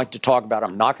don't even like to talk about it.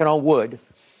 I'm knocking on wood.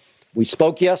 We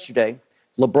spoke yesterday.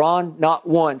 LeBron not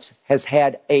once has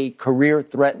had a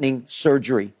career-threatening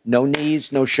surgery. No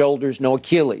knees, no shoulders, no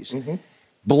Achilles.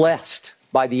 Blessed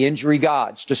by the injury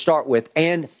gods to start with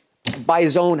and by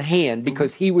his own hand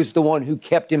because he was the one who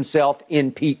kept himself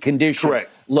in peak condition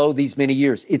low these many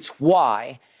years. It's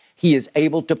why he is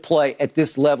able to play at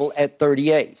this level at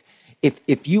 38.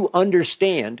 If you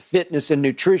understand fitness and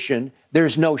nutrition,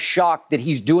 there's no shock that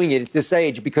he's doing it at this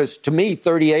age because to me,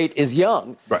 38 is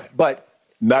young. But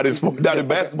not in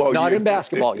basketball years. Not in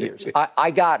basketball years. I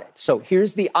got it. So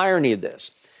here's the irony of this.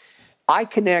 I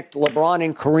connect LeBron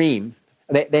and Kareem.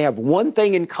 They have one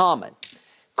thing in common.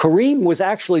 Kareem was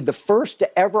actually the first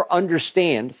to ever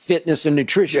understand fitness and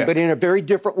nutrition, but in a very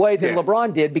different way than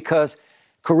LeBron did because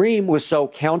Kareem was so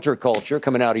counterculture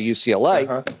coming out of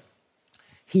UCLA.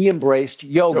 He embraced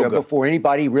yoga before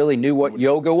anybody really knew what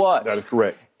yoga was. That is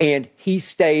correct. And he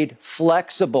stayed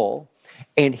flexible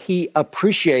and he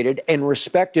appreciated and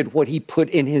respected what he put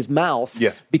in his mouth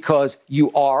because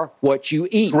you are what you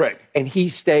eat. Correct. And he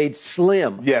stayed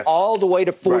slim all the way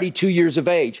to 42 years of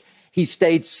age. He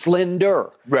stayed slender.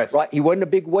 Right. He wasn't a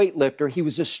big weightlifter. He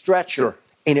was a stretcher.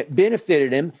 And it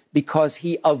benefited him because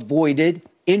he avoided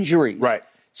injuries. Right.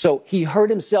 So he hurt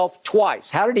himself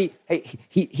twice. How did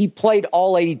he played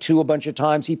all 82 a bunch of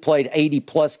times. He played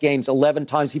 80-plus games 11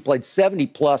 times. He played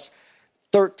 70-plus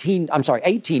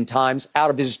 18 times out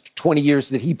of his 20 years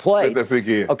that he played.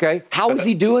 Okay? How was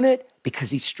he doing it? Because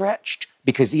he stretched,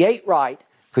 because he ate right,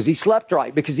 because he slept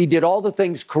right, because he did all the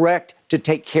things correct to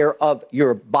take care of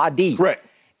your body. Correct.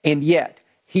 And yet,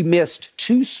 he missed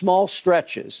 2 small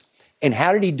stretches. And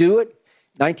how did he do it?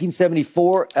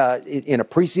 1974, in a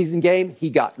preseason game, he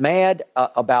got mad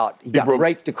he got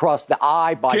raked across the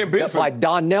eye by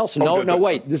Don Nelson.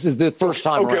 Wait. This is the first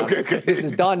time around. This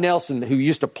is Don Nelson, who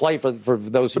used to play for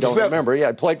those who don't remember. Yeah,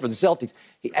 he played for the Celtics.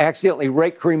 He accidentally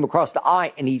raked Kareem across the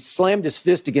eye, and he slammed his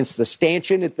fist against the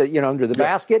stanchion at under the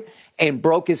basket and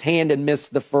broke his hand and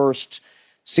missed the first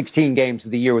 16 games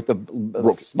of the year with a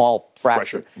small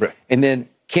fracture. Right. And then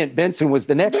Kent Benson was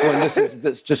the next one. This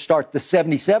is to start the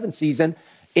 77 season.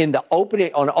 On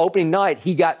opening night,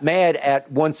 he got mad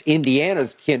at once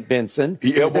Indiana's Kent Benson.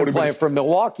 He elbowed him playing from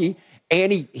Milwaukee,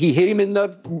 and he hit him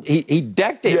he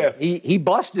decked him. Yes. He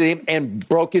busted him and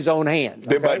broke his own hand.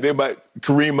 Okay?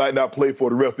 Kareem might not play for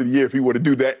the rest of the year if he were to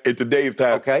do that in today's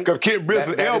time. Okay. Because Kent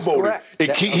Benson elbowed him.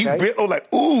 And he bent on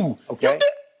ooh. Okay.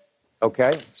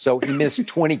 Okay. So he missed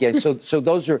 20 games. So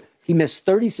he missed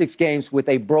 36 games with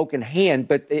a broken hand,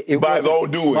 but it was by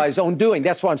his own doing.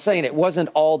 That's what I'm saying. It wasn't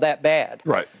all that bad.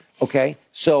 Right. Okay.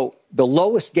 So the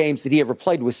lowest games that he ever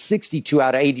played was 62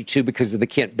 out of 82 because of the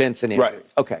Kent Benson injury. Right.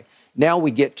 Okay. Now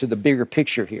we get to the bigger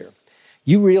picture here.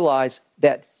 You realize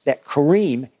that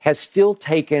Kareem has still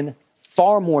taken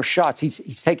far more shots.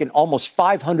 He's taken almost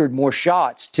 500 more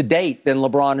shots to date than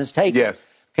LeBron has taken. Yes.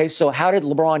 Okay. So how did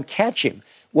LeBron catch him?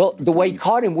 Well, the way he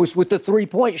caught him was with the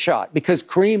three-point shot because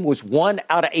Kareem was 1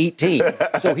 out of 18.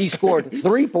 So he scored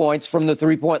 3 points from the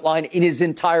three-point line in his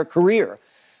entire career.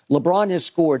 LeBron has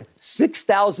scored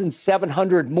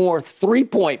 6,700 more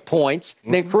three-point points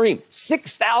than Kareem.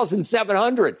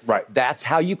 6,700. Right. That's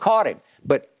how you caught him.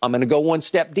 But I'm going to go one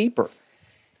step deeper.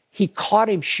 He caught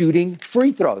him shooting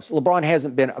free throws. LeBron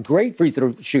hasn't been a great free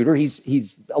throw shooter.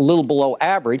 He's a little below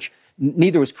average.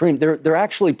 Neither was Kareem. They're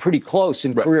actually pretty close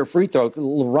in career free throw.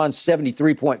 LeBron's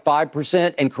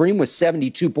 73.5%, and Kareem was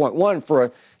 72.1 for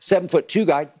a 7'2"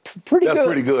 guy. Pretty good. That's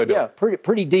pretty good, though. Yeah,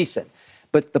 pretty decent.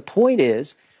 But the point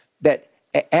is that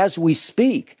as we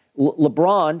speak,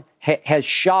 LeBron has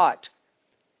shot,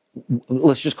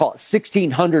 let's just call it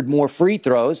 1,600 more free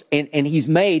throws, and he's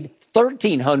made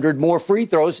 1,300 more free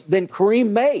throws than Kareem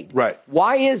made. Right.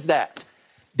 Why is that?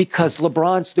 Because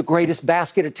LeBron's the greatest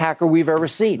basket attacker we've ever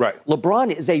seen. Right.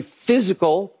 LeBron is a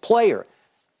physical player.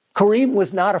 Kareem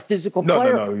was not a physical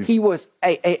player. No. He was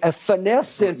a finesse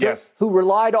center who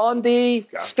relied on the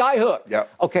skyhook. Yep.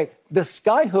 Okay, the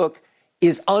skyhook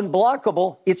is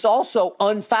unblockable. It's also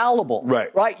unfoulable.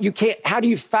 Right? You can't. How do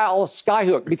you foul a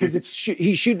skyhook? Because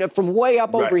he's shooting it from way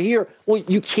up over here. Well,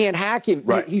 you can't hack him.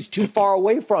 Right. He's too far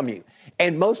away from you.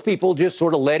 And most people just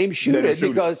sort of let him shoot it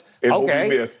because,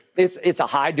 it's a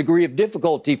high degree of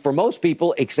difficulty for most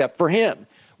people except for him.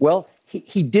 Well,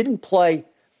 he didn't play.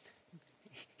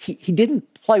 He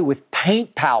didn't play with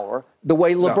paint power the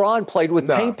way LeBron played with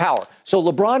paint power. So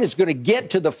LeBron is going to get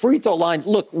to the free throw line,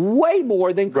 look, way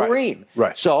more than Kareem.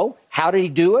 Right. So how did he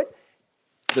do it?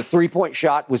 The three-point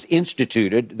shot was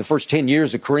instituted. The first 10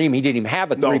 years of Kareem, he didn't even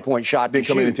have a three-point shot to didn't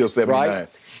come in until 79. Right?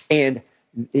 And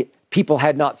people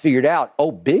had not figured out,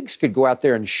 bigs could go out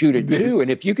there and shoot it too. And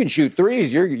if you can shoot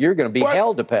threes, you're going to be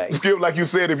held to pay. Skip, like you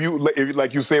said,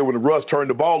 like you said, when the Russ turned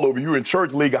the ball over, you were in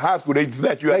church league or high school, they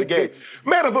snatched you out of the game.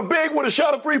 Man, if a big would have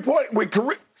shot a 3-point with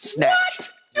Kareem,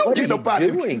 snatched. What are you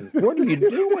doing? What are you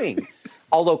doing?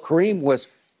 Although Kareem was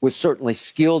certainly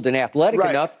skilled and athletic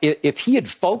enough, if he had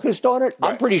focused on it,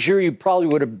 I'm pretty sure he probably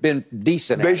would have been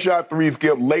decent. They shot threes,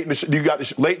 Skip, late in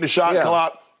the shot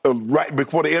clock. Right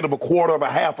before the end of a quarter of a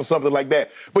half or something like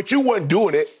that. But you weren't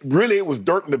doing it. Really, it was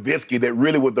Dirk Nowitzki that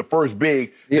really was the first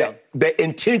big that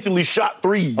intentionally shot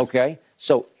threes. Okay,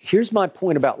 so here's my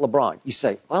point about LeBron. You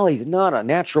say, well, he's not a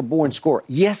natural-born scorer.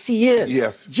 Yes, he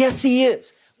is. Yes, he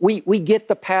is. We get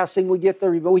the passing, we get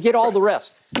all the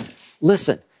rest.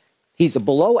 Listen, he's a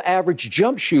below-average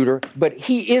jump shooter, but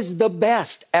he is the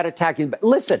best at attacking.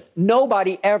 Listen,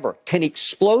 nobody ever can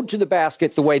explode to the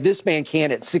basket the way this man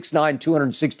can at 6'9",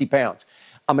 260 pounds.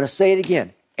 I'm going to say it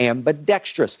again.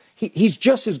 Ambidextrous. He's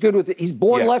just as good with it. He's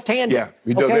born left-handed. Yeah,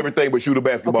 he does everything but shoot a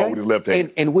basketball with his left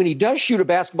hand. And when he does shoot a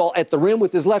basketball at the rim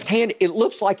with his left hand, it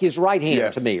looks like his right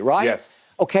hand to me, right? Yes.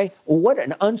 Okay, well, what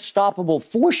an unstoppable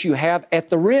force you have at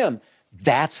the rim.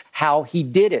 That's how he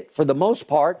did it. For the most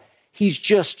part, he's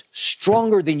just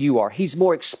stronger than you are. He's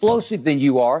more explosive than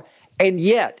you are. And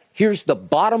yet, here's the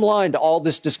bottom line to all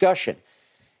this discussion.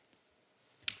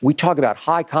 We talk about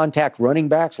high-contact running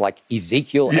backs like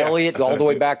Ezekiel Elliott, all the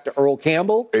way back to Earl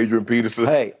Campbell. Adrian Peterson.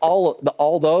 Hey,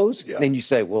 all those. Yeah. Then you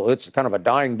say, well, it's kind of a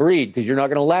dying breed because you're not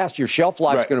going to last. Your shelf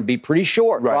life is going to be pretty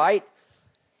short, right?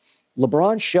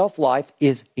 LeBron's shelf life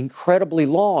is incredibly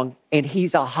long, and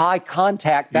he's a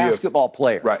high-contact basketball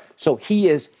player. Right. So he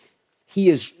is,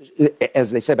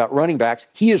 as they say about running backs,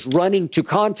 he is running to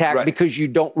contact because you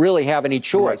don't really have any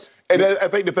choice. Right. And I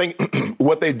think the thing,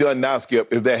 what they've done now,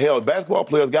 Skip, is that, basketball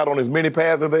players got on as many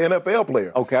pads as the NFL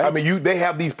player. Okay. I mean, they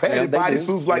have these padded body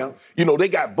suits they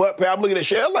got butt pads. I'm looking at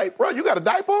Shell like, bro, you got a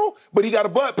diaper on? But he got a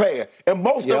butt pad. And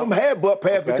most of them have butt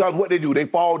pads because what they do, they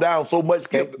fall down so much,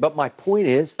 Skip. But my point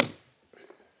is,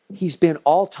 he's been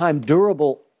all-time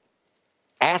durable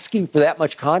asking for that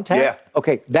much contact? Yeah.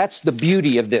 Okay, that's the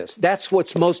beauty of this. That's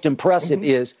what's most impressive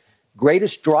is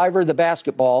greatest driver of the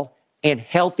basketball and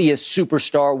healthiest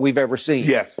superstar we've ever seen.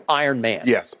 Yes. Iron Man.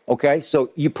 Yes. Okay,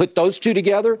 so you put those two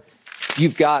together,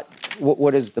 you've got,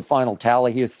 what is the final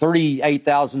tally here?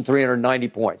 38,390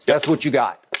 points. That's what you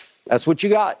got. That's what you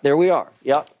got. There we are.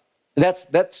 Yep.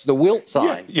 That's the Wilt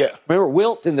sign. Yeah. Remember,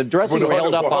 Wilt in the dressing room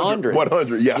held up 100.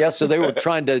 100, yeah. Yeah, so they were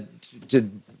trying to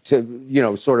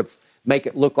sort of make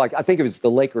it look like, I think it was the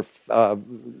Laker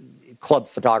club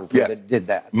photographer that did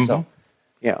that. Mm-hmm. So,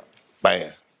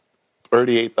 Man,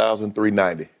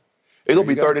 38,390. It's going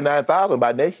to be 39,000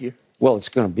 by next year. Well, it's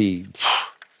going to be,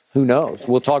 who knows?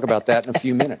 We'll talk about that in a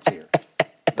few minutes here.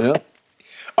 Yeah.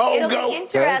 It'll be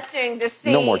interesting to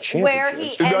see where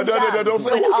he ends up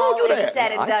when all is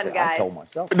said and done, guys. I told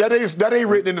myself. That ain't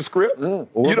written in the script. Well,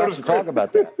 we're about to talk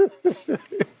about that.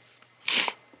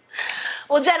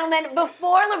 Well, gentlemen,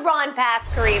 before LeBron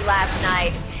passed Kareem last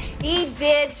night, he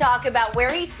did talk about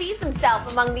where he sees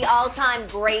himself among the all-time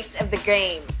greats of the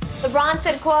game. LeBron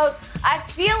said, quote, "I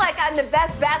feel like I'm the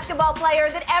best basketball player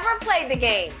that ever played the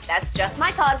game. That's just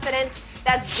my confidence.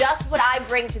 That's just what I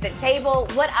bring to the table,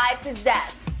 what I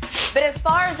possess. But as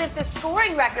far as if the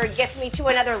scoring record gets me to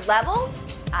another level,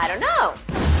 I don't know."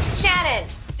 Shannon,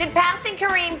 did passing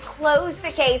Kareem close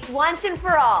the case once and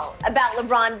for all about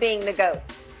LeBron being the GOAT?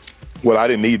 Well, I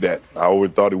didn't need that. I always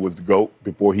thought he was the GOAT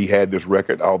before he had this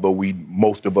record, although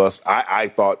most of us, I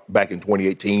thought back in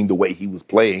 2018, the way he was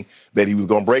playing, that he was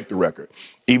going to break the record.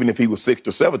 Even if he was 6th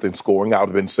or 7th in scoring, I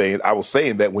was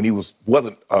saying that when he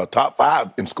wasn't top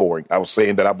 5 in scoring, I was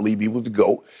saying that I believe he was the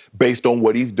GOAT based on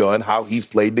what he's done, how he's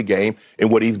played the game, and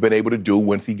what he's been able to do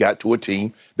once he got to a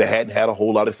team that hadn't had a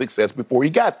whole lot of success before he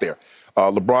got there.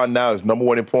 LeBron now is number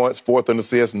 1 in points, 4th in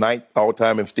assists, 9th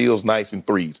all-time in steals, 9th in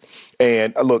threes.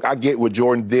 And look, I get what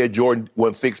Jordan did. Jordan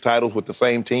won 6 titles with the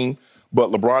same team,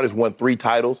 but LeBron has won 3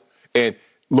 titles. And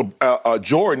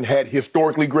Jordan had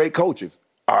historically great coaches,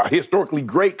 historically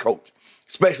great coach,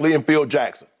 especially in Phil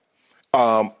Jackson.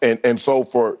 And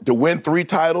so to win 3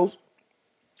 titles,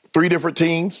 3 different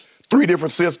teams, 3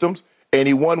 different systems, and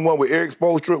he won one with Eric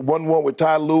Spoelstra, won one with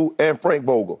Ty Lue and Frank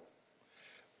Vogel.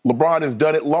 LeBron has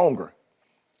done it longer,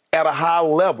 at a high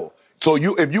level. So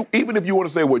even if you want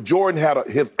to say, well, Jordan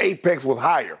his apex was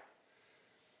higher.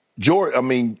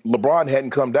 LeBron hadn't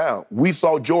come down. We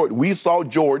saw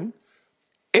Jordan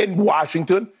in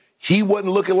Washington. He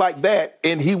wasn't looking like that,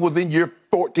 and he was in year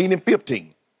 14 and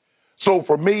 15. So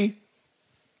for me,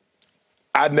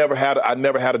 I never had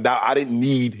a doubt. I didn't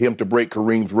need him to break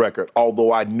Kareem's record,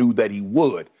 although I knew that he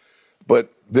would.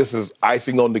 But this is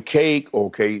icing on the cake.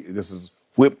 Okay, this is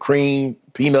whipped cream,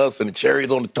 peanuts, and the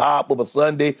cherries on the top of a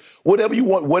sundae. Whatever you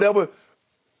want, whatever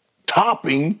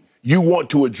topping you want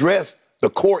to address the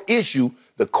core issue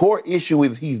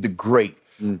is he's the great.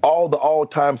 All the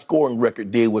all-time scoring record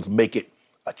did was make it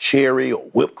a cherry or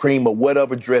whipped cream or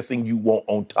whatever dressing you want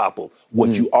on top of what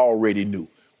you already knew.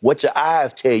 What your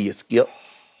eyes tell you, Skip?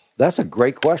 That's a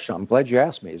great question. I'm glad you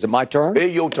asked me. Is it my turn?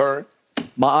 It's your turn.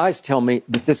 My eyes tell me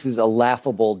that this is a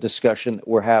laughable discussion that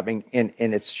we're having, and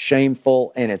it's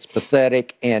shameful, and it's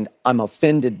pathetic, and I'm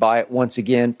offended by it once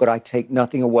again, but I take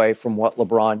nothing away from what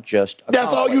LeBron just accomplished.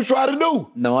 That's all you try to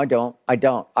do. No, I don't.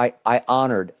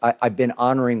 I've been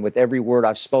honoring with every word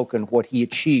I've spoken what he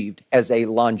achieved as a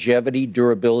longevity,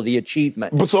 durability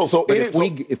achievement. But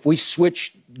if we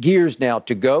switch gears now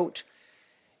to GOAT,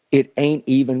 it ain't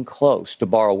even close, to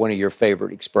borrow one of your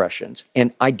favorite expressions.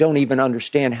 And I don't even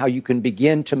understand how you can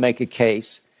begin to make a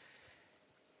case.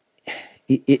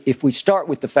 If we start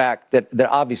with the fact that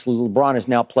obviously LeBron has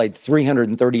now played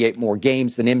 338 more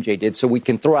games than MJ did, so we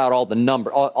can throw out all the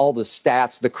all the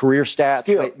stats, the career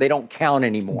stats, they don't count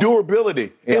anymore.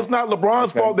 Durability. Yeah. It's not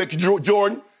LeBron's fault that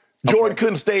Jordan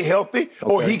couldn't stay healthy,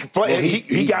 or he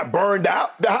got burned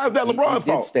out. How is that LeBron's fault?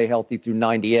 He did stay healthy through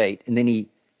 98, and then he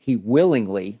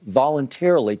willingly,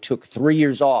 voluntarily took 3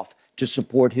 years off to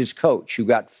support his coach, who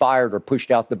got fired or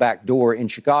pushed out the back door in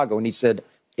Chicago. And he said,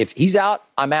 if he's out,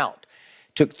 I'm out.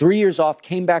 Took 3 years off,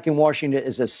 came back in Washington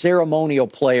as a ceremonial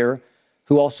player,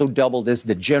 who also doubled as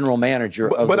the general manager of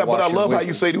the Washington But I love Wizards. how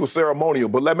you say he was ceremonial.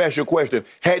 But let me ask you a question.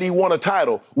 Had he won a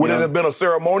title, would it have been a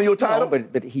ceremonial title? No,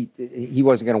 but he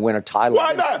wasn't going to win a title.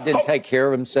 Why not? Didn't take care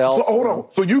of himself. So, hold on.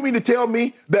 So you mean to tell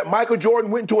me that Michael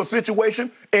Jordan went into a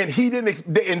situation and they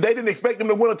didn't expect him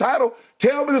to win a title?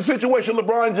 Tell me the situation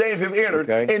LeBron James has entered,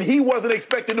 and he wasn't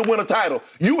expected to win a title.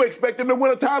 You expect him to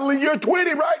win a title in year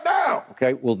 20 right now.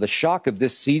 Okay, well, the shock of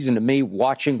this season to me,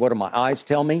 watching what do my eyes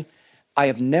tell me, I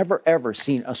have never, ever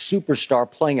seen a superstar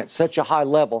playing at such a high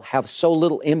level have so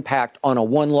little impact on a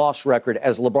one-loss record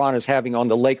as LeBron is having on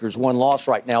the Lakers' one loss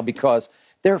right now, because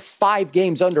they're 5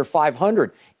 games under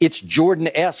 500. It's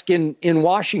Jordan-esque in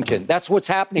Washington. That's what's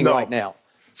happening right now.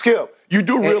 Skip, you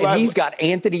do realize... And he's got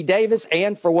Anthony Davis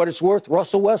and, for what it's worth,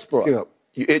 Russell Westbrook. Skip,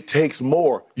 it takes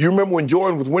more. You remember when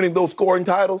Jordan was winning those scoring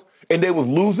titles and they was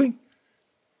losing?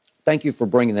 Thank you for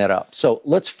bringing that up. So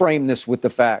let's frame this with the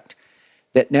fact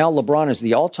that now LeBron is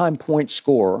the all-time point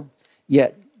scorer,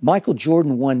 yet Michael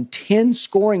Jordan won 10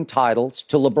 scoring titles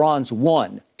to LeBron's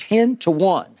 1,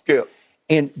 10-1. Yeah.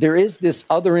 And there is this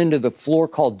other end of the floor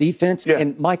called defense,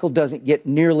 and Michael doesn't get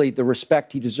nearly the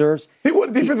respect he deserves. He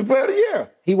won Defensive Player of the Year.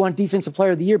 He won Defensive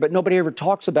Player of the Year, but nobody ever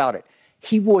talks about it.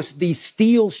 He was the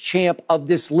steals champ of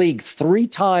this league 3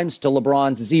 times to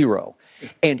LeBron's 0.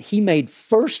 And he made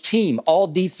first team all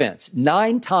defense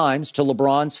 9 times to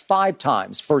LeBron's 5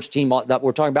 times. First team,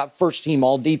 we're talking about first team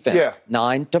all defense,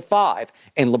 9-5.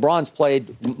 And LeBron's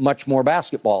played much more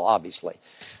basketball, obviously.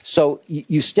 So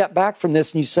you step back from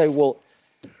this and you say, well,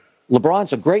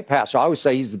 LeBron's a great passer. I always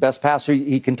say he's the best passer.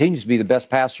 He continues to be the best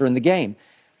passer in the game.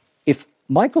 If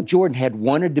Michael Jordan had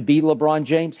wanted to be LeBron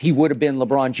James, he would have been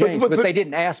LeBron James, but they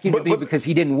didn't ask him to be because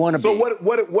he didn't want to be. So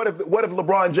what if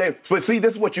LeBron James? But see,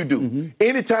 this is what you do. Mm-hmm.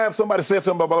 Anytime somebody said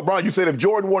something about LeBron, you said if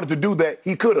Jordan wanted to do that,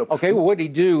 he could have. Okay, well, what did he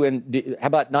do? And how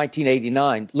about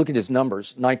 1989? Look at his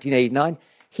numbers. 1989,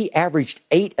 he averaged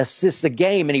 8 assists a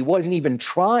game, and he wasn't even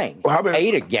trying. Well,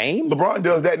 8 a game? LeBron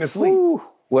does that in his sleep. Ooh.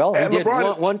 Well, he did.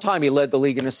 LeBron, One time he led the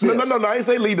league in assists. No, I ain't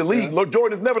say lead the league. Yeah.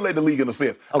 Jordan's never led the league in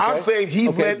assists. Okay. I'm saying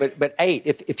he's led. But 8,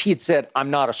 if he had said, I'm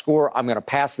not a scorer, I'm going to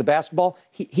pass the basketball,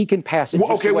 he can pass it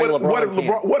just the way LeBron can.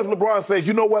 What if LeBron says,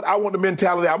 you know what, I want the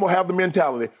mentality, I'm going to have the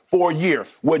mentality for a year,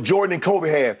 what Jordan and Kobe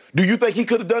had. Do you think he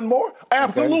could have done more?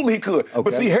 Absolutely he could. Okay.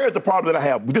 But see, here's the problem that I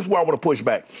have. This is where I want to push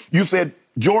back. You said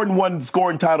Jordan won the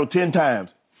scoring title 10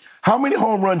 times. How many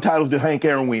home run titles did Hank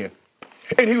Aaron win?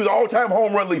 And he was all-time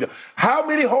home run leader. How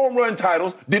many home run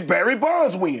titles did Barry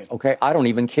Bonds win? Okay, I don't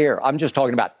even care. I'm just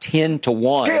talking about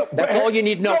 10-1. Skip, that's all you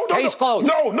need to know. Case closed.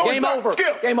 Game over.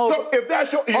 Skip. Game over. So if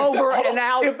that's your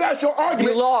out. If that's your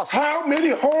argument, you lost. How many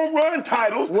home run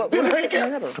titles did Hank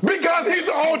Aaron? Because he's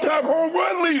the all-time home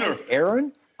run leader.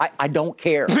 Aaron? I don't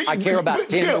care. I care about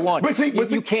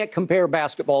 10-1. You can't compare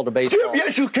basketball to baseball.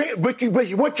 Yes, you can. But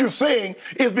what you're saying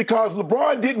is because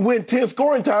LeBron didn't win 10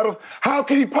 scoring titles, how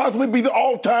can he possibly be the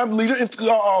all-time leader in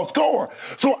scorer?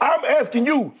 So I'm asking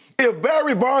you, if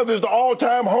Barry Bonds is the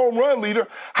all-time home run leader,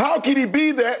 how can he be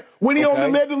that when he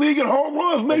only led the league in home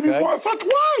runs maybe once or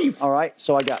twice? All right,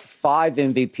 so I got 5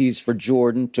 MVPs for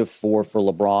Jordan to 4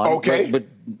 for LeBron. Okay. But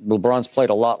LeBron's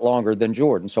played a lot longer than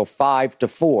Jordan, so 5 to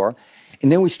 4.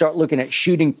 And then we start looking at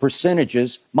shooting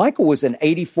percentages. Michael was an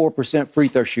 84% free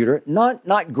throw shooter.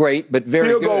 Not great, but very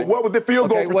good. Goal. What was the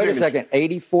field goal percentage? Wait a second.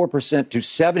 84% to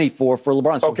 74 for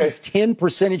LeBron. So he's 10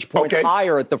 percentage points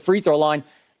higher at the free throw line.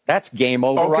 That's game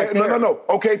over right there. No.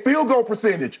 Okay, field goal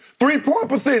percentage, 3-point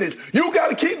percentage. You got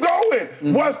to keep going.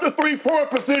 Mm-hmm. What's the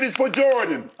 3-point percentage for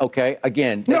Jordan? Okay,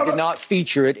 again, they did not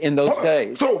feature it in those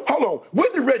days. So, hold on.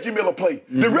 When did Reggie Miller play?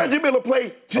 Mm-hmm. Did Reggie Miller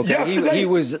play yesterday? He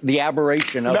was the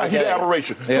aberration of the day. He's the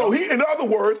aberration. Yeah. So, in other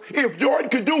words, if Jordan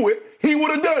could do it, he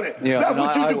would have done it. Yeah, that's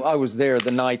what you do. I was there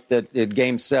the night that at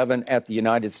Game 7 at the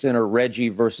United Center, Reggie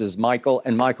versus Michael,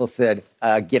 and Michael said,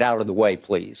 get out of the way,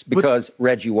 please, because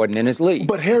Reggie wasn't in his league.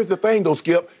 But here's the thing, though,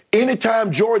 Skip.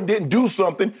 Anytime Jordan didn't do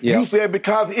something, you said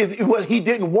because he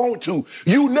didn't want to.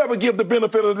 You never give the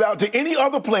benefit of the doubt to any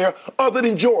other player other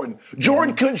than Jordan.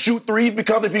 Jordan couldn't shoot threes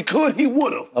because if he could, he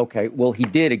would have. Okay, well, he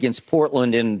did against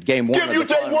Portland in Game 1. Skip, you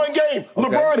take one game.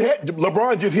 Okay.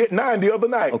 LeBron just hit 9 the other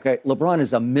night. Okay, LeBron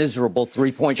is a miserable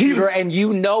three-point shooter, and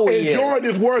you know he is. And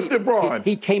Jordan is worse than Bron.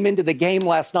 He came into the game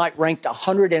last night ranked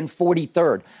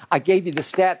 143rd. I gave you the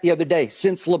stat the other day.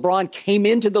 Since LeBron came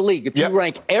into the league, if you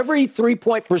rank every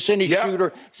three-point percentage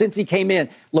shooter since he came in,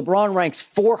 LeBron ranks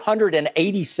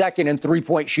 482nd in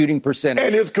three-point shooting percentage.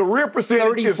 And his career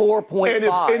percentage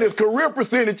 34.5. And his career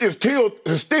percentage is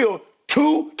still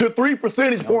 2 to 3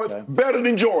 percentage points better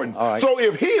than Jordan. Right. So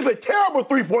if he's a terrible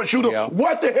three-point shooter,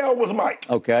 what the hell was Mike?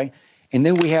 Okay. And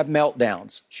then we have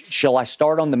meltdowns. Shall I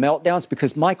start on the meltdowns?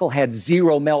 Because Michael had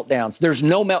 0 meltdowns. There's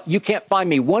no You can't find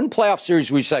me one playoff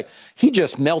series where you say, he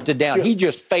just melted down. He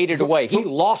just faded away. He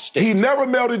lost it. He never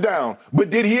melted down. But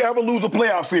did he ever lose a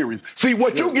playoff series? See,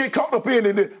 what you get caught up in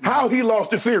is how he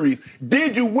lost the series.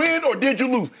 Did you win or did you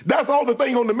lose? That's all the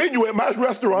thing on the menu at my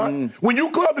restaurant. When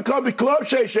you club to Club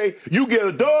Shay Shay, you get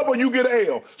a dub or you get an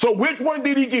L. So which one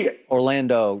did he get?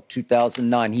 Orlando,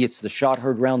 2009. He hits the shot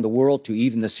heard around the world to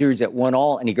even the series at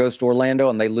 1-all, and he goes to Orlando,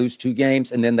 and they lose 2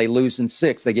 games, and then they lose in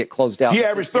 6. They get closed out. He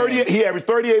averaged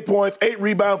 38 points, 8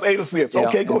 rebounds, 8 assists. Yeah,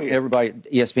 okay, go ahead. Everybody,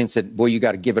 ESPN said, boy, you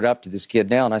got to give it up to this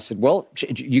kid now. And I said, well,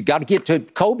 you got to get to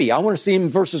Kobe. I want to see him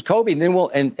versus Kobe. And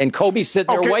then and Kobe's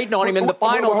sitting there waiting on him in the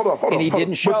finals, and he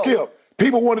didn't show. But Skip,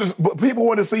 people want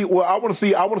to see. Well, I want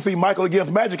to see Michael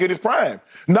against Magic in his prime.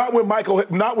 Not when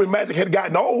Magic had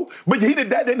gotten old. But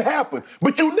that didn't happen.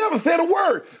 But you never said a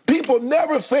word. People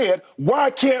never said,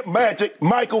 why can't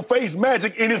Michael face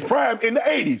Magic in his prime in the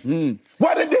 80s?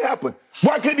 Why didn't it happen?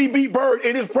 Why couldn't he beat Bird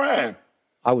in his prime?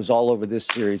 I was all over this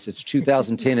series. It's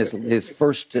 2010,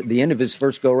 the end of his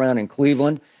first go-around in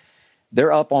Cleveland.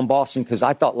 They're up on Boston because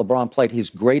I thought LeBron played his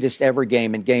greatest ever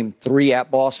game in Game 3 at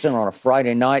Boston on a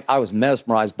Friday night. I was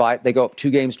mesmerized by it. They go up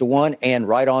 2-1, and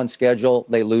right on schedule,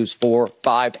 they lose 4,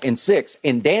 5, and 6.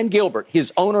 And Dan Gilbert,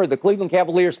 his owner of the Cleveland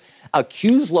Cavaliers,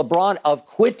 accused LeBron of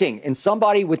quitting. And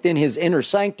somebody within his inner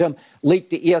sanctum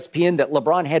leaked to ESPN that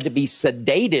LeBron had to be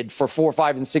sedated for 4,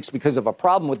 5, and 6 because of a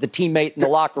problem with the teammate in the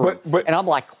locker room. And I'm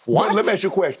like, what? But let me ask you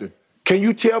a question. Can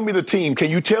you tell me the team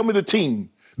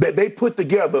that they put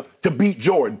together to beat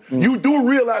Jordan? You do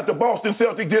realize the Boston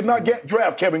Celtics did not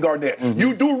draft Kevin Garnett.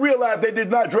 You do realize they did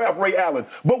not draft Ray Allen.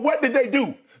 But what did they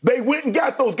do? They went and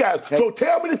got those guys. Okay. So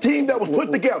tell me the team that was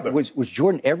put together. Was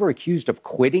Jordan ever accused of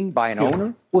quitting by an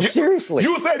owner? Well, seriously.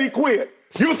 You said he quit.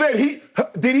 You said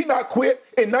did he not quit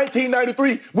in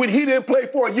 1993 when he didn't play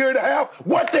for a year and a half?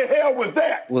 What the hell was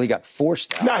that? Well, he got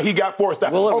forced out. Nah, he got forced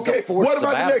out. Well, it was okay, a forced what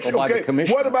about the next year? sabbatical by the Okay,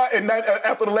 commissioner. what about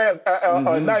after the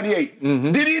last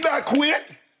 98? Did he not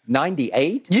quit?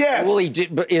 98? Yes. Well, he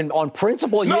did, but on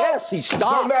principle, No. yes, he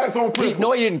stopped. No, that's on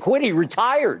principle. He didn't quit. He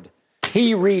retired.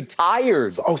 He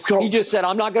retired. He just said,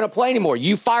 I'm not going to play anymore.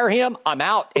 You fire him, I'm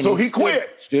out. And So he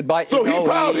quit. Stood by. So he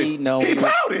pouted. He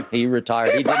pouted. He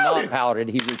retired. He did not pouted.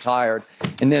 He retired.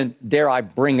 And then, dare I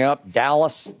bring up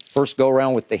Dallas, first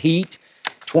go-around with the Heat,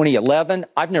 2011.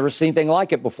 I've never seen anything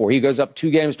like it before. He goes up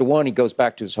 2-1. He goes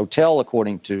back to his hotel,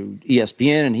 according to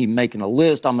ESPN, and he's making a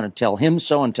list. I'm going to tell him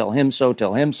so and tell him so,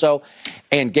 tell him so.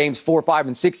 And games 4, 5,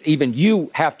 and 6, even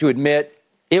you have to admit,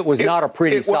 it was not a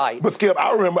pretty sight. But Skip,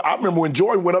 I remember when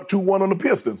Jordan went up 2-1 on the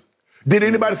Pistons. Did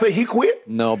anybody say he quit?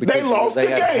 No, because they lost they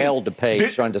the had game. hell to pay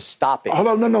trying to stop it. Oh,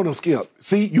 no, Skip.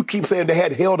 See, you keep saying they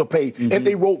had hell to pay, and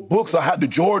they wrote books on how the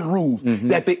Jordan rules.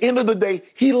 At the end of the day,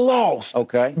 he lost.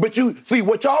 Okay. But you see,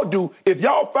 what y'all do is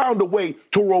y'all found a way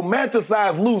to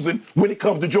romanticize losing when it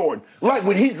comes to Jordan. Like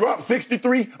when he dropped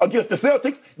 63 against the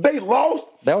Celtics, they lost.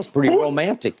 That was pretty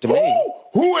romantic to me.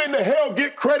 Who in the hell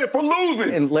get credit for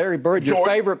losing? And Larry Bird, your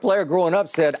favorite player growing up,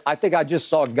 said, I think I just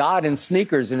saw God in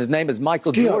sneakers, and his name is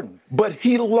Michael Jordan. But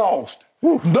he lost.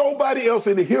 Nobody else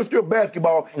in the history of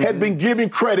basketball had been given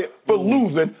credit for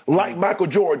losing like Michael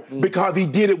Jordan because he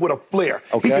did it with a flair.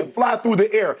 Okay. He could fly through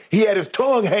the air. He had his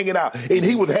tongue hanging out, and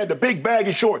he had the big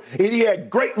baggy short, and he had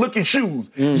great-looking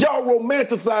shoes. Y'all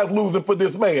romanticize losing for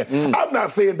this man. I'm not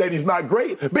saying that he's not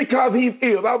great because he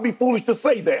is. I'll be foolish to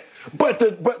say that. But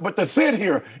to sit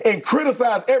here and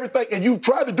criticize everything, and you've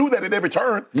tried to do that at every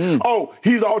turn. Oh,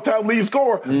 he's all-time leading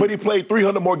scorer, but he played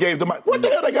 300 more games than Mike. What the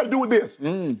hell they got to do with this?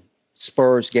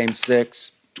 Spurs, Game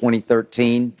 6,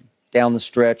 2013, down the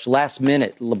stretch. Last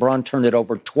minute, LeBron turned it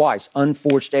over twice.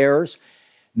 Unforced errors,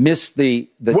 missed the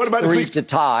threes to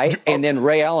tie, and then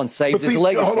Ray Allen saved his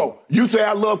legacy. Hold on. You say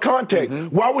I love context.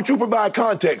 Why would you provide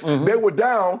context? They were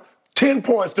down 10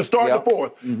 points to start the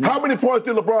fourth. How many points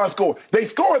did LeBron score? They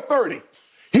scored 30.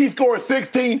 He scored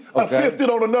 16, assisted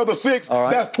on another 6. Right.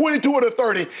 That's 22 of the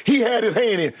 30 he had his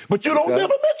hand in. But you don't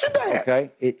never mention that. Okay.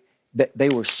 They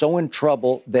were so in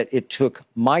trouble that it took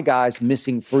my guys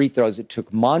missing free throws. It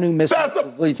took Manu missing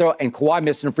a free throw and Kawhi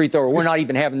missing a free throw. We're not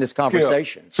even having this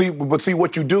conversation. See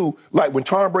what you do, like when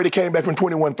Tom Brady came back from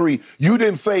 21-3, you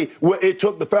didn't say, well, it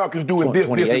took the Falcons doing this,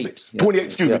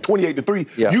 28-3.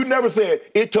 Yeah. You never said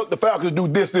it took the Falcons do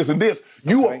this, and this.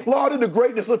 You applauded the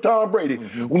greatness of Tom Brady.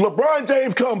 When LeBron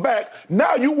James come back,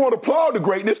 now you want to applaud the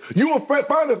greatness. You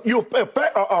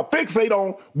fixate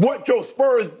on what your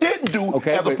Spurs didn't do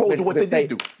as opposed to what they did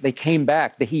do. They came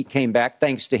back. The Heat came back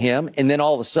thanks to him. And then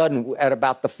all of a sudden, at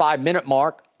about the 5-minute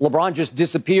mark, LeBron just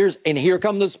disappears, and here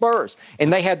come the Spurs.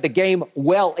 And they had the game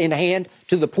well in hand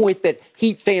to the point that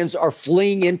Heat fans are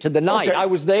fleeing into the night. I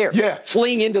was there. Yeah.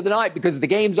 Fleeing into the night because the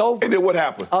game's over. And then what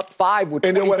happened? Up 5 with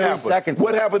 23 seconds.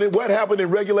 What happened in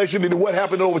regulation, and what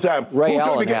happened in overtime? Ray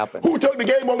Allen happened. Who took the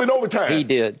game over in overtime? He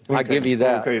did. Okay. I give you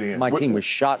that. Okay, my team was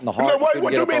shot in the heart.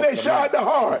 What do you mean they shot in the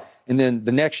heart? And then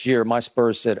the next year, my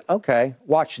Spurs said, okay,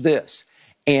 watch this.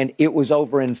 And it was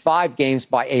over in 5 games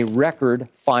by a record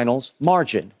finals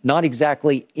margin. Not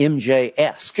exactly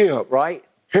MJ-esque. Skip, right?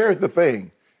 Here's the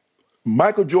thing.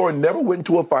 Michael Jordan never went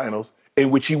to a finals in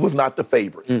which he was not the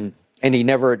favorite. And he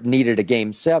never needed a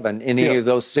Game 7 in any of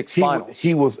those 6 finals.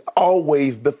 He was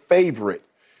always the favorite.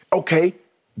 Okay,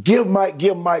 give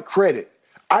Mike credit.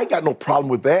 I got no problem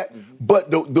with that. But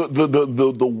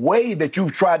the way that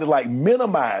you've tried to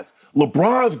minimize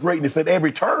LeBron's greatness at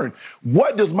every turn.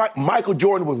 What does Michael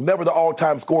Jordan was never the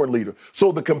all-time scoring leader.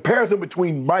 So the comparison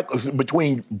between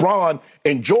Bron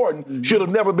and Jordan should have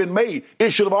never been made.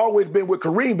 It should have always been with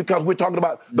Kareem because we're talking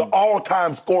about the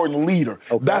all-time scoring leader.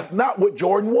 Okay. That's not what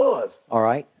Jordan was. All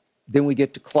right. Then we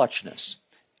get to clutchness.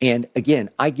 And again,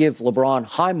 I give LeBron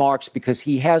high marks because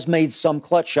he has made some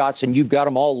clutch shots, and you've got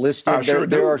them all listed.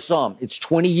 There are some. It's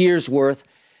 20 years worth.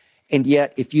 And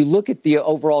yet, if you look at the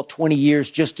overall 20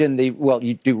 years just in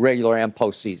you do regular and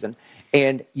postseason,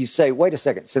 and you say, wait a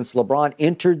second, since LeBron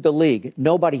entered the league,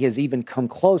 nobody has even come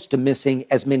close to missing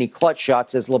as many clutch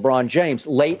shots as LeBron James.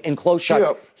 Late and close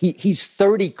shots. He's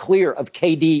 30 clear of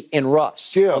KD and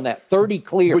Russ on that. 30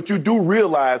 clear. But you do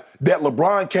realize that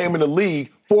LeBron came in the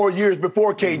league 4 years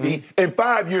before KD and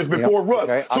 5 years before Russ.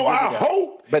 Okay, so I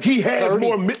hope he has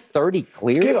more 30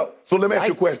 clear. Skip. So let me ask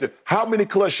you a question. How many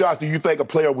clutch shots do you think a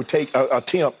player would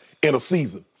attempt in a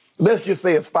season? Let's just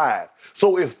say it's 5.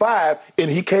 So it's 5, and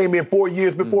he came in 4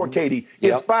 years before KD.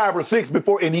 It's 5 or 6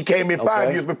 before, and he came in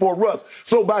 5 years before Russ.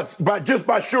 So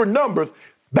by sheer numbers,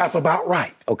 That's about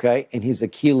right. Okay, and his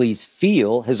Achilles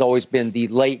heel has always been the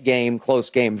late game, close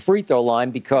game free throw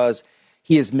line because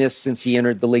he has missed since he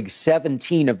entered the league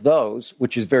 17 of those,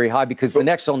 which is very high because the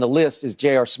next on the list is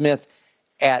J.R. Smith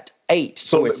at 8.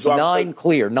 So it's nine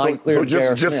clear to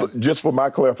J.R. Smith. Just for my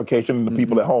clarification and the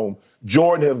people at home,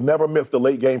 Jordan has never missed a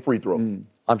late game free throw.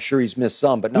 I'm sure he's missed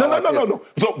some, but not No.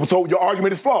 So your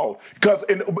argument is flawed because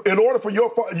in order for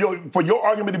your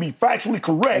argument to be factually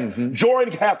correct,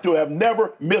 Jordan has to have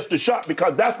never missed a shot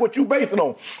because that's what you base it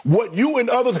on. What you and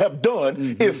others have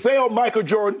done is sell Michael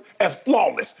Jordan as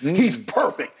flawless. He's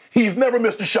perfect. He's never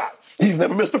missed a shot. He's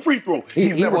never missed a free throw.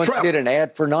 He once did an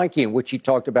ad for Nike in which he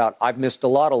talked about, I've missed a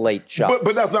lot of late shots.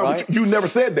 But that's not what you never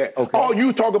said that. Okay. All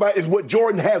you talk about is what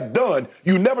Jordan has done.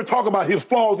 You never talk about his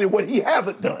flaws and what he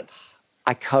hasn't done.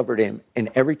 I covered him,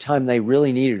 and every time they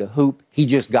really needed a hoop, he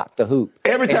just got the hoop.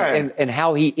 Every time. And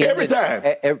how he ended, every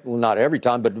time. Well, not every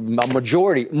time, but a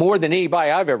majority, more than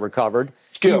anybody I've ever covered,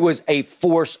 Skip. He was a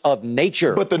force of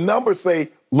nature. But the numbers say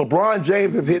LeBron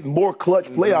James has hit more clutch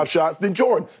playoff shots than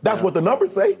Jordan. That's what the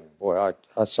numbers say. Boy,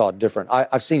 I saw it different.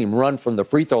 I've seen him run from the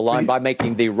free throw line by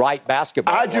making the right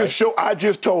basketball play. I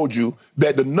just told you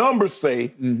that the numbers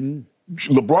say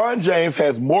LeBron James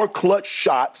has more clutch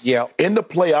shots in the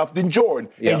playoffs than Jordan.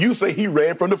 And you say he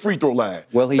ran from the free throw line.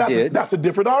 Well, he did. That's a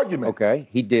different argument. Okay,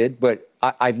 he did. But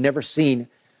I've never seen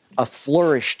a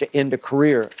flourish to end a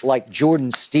career like Jordan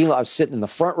stealing. I was sitting in the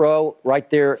front row right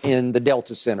there in the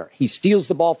Delta Center. He steals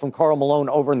the ball from Karl Malone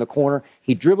over in the corner.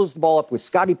 He dribbles the ball up with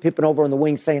Scottie Pippen over in the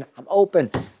wing saying, I'm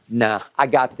open. Nah, I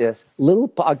got this.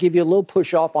 I'll give you a little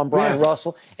push off on Brian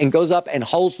Russell and goes up and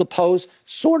holds the pose.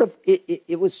 Sort of,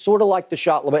 it was sort of like the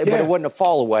shot, but it wasn't a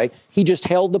fall away. He just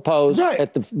held the pose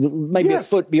at maybe a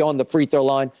foot beyond the free throw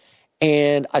line.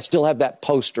 And I still have that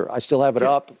poster. I still have it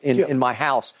up in my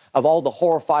house of all the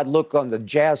horrified look on the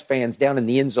Jazz fans down in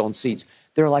the end zone seats.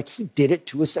 They're like, he did it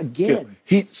to us again.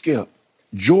 Skip,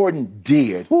 Jordan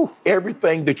did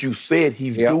everything that you said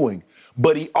he's doing.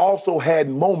 But he also had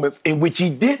moments in which he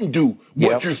didn't do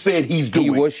what you said he's doing. He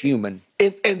was human.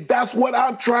 And that's what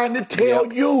I'm trying to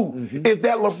tell you, is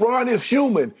that LeBron is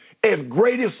human. As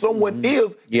great as someone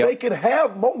is, they can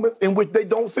have moments in which they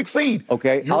don't succeed.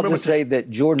 Okay, I'll just say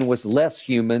that Jordan was less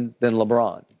human than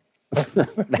LeBron.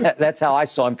 That's how I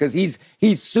saw him, because he's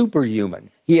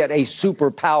superhuman. He had a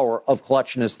superpower of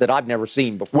clutchness that I've never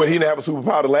seen before. Well, he didn't have a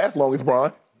superpower to last long as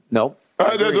LeBron. No.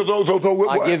 I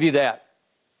give you that.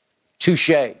 Touche.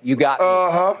 You got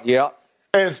me. Yeah.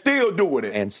 And still doing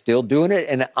it.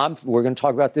 And we're going to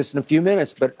talk about this in a few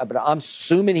minutes, but I'm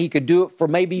assuming he could do it for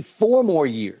maybe 4 more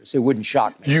years. It wouldn't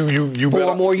shock me. You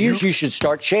 4 more years, you should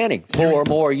start chanting. 4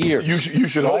 more years. You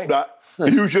should hope not.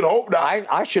 You should hope not.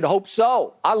 I should hope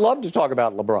so. I love to talk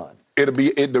about LeBron.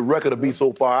 The record will be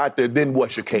so far out there, then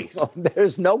what's your case? Well,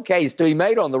 there's no case to be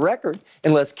made on the record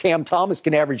unless Cam Thomas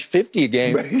can average 50 a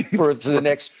game for the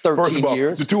next 13 First of all,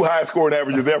 years. The 2 highest scoring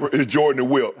averages ever is Jordan and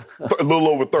Wilt, a little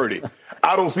over 30.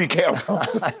 I don't see Cam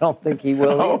Thomas. I don't think he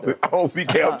will either. I don't see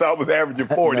Cam Thomas averaging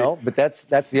 40. No, but that's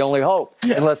the only hope.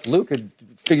 Yeah. Unless Luka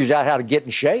figures out how to get in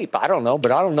shape. I don't know,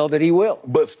 but I don't know that he will.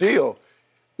 But still,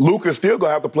 Luka's still going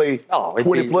to have to play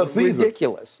 20-plus seasons.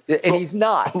 Ridiculous. And he's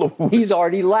not. He's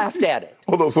already laughed at it.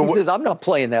 He says, I'm not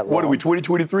playing that long. What are we,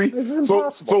 2023? This is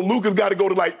impossible. So Luka's got to go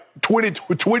to like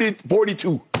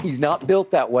 42. He's not built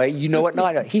that way. You know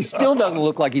what? He still doesn't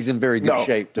look like he's in very good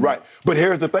shape to me. But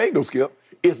here's the thing, though, Skip.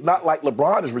 It's not like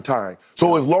LeBron is retiring.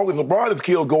 So as long as LeBron is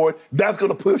still going, that's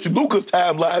going to push Luka's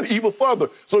timeline even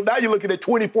further. So now you're looking at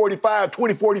 2045,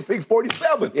 2046,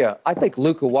 47. Yeah, I think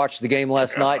Luka watched the game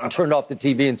last night and turned off the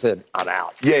TV and said, I'm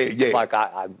out. Yeah. Like,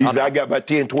 I got about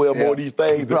 10, 12 more of these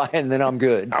things. Right, and then I'm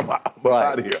good. I'm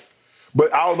out of here.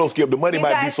 But I don't know, Skip. The money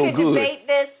might be so good. You guys could debate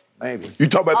this maybe. You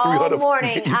talk about 300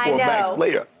 morning, for a max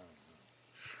player.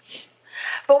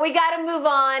 But we got to move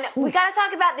on. We got to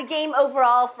talk about the game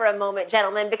overall for a moment,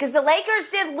 gentlemen, because the Lakers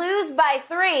did lose by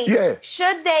 3. Yeah.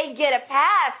 Should they get a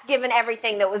pass given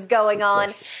everything that was going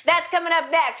on? That's coming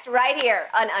up next right here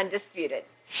on Undisputed.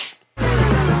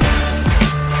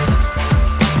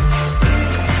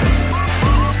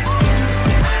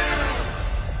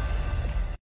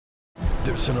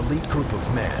 There's an elite group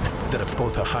of men that have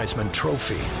both a Heisman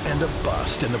Trophy and a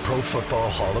bust in the Pro Football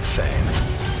Hall of Fame.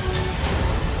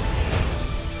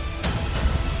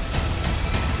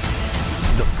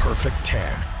 The Perfect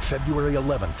 10, February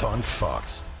 11th on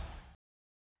Fox.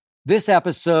 This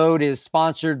episode is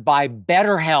sponsored by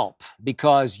BetterHelp,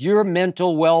 because your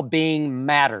mental well-being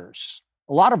matters.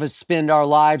 A lot of us spend our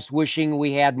lives wishing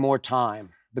we had more time.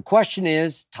 The question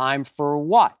is, time for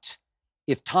what?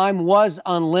 If time was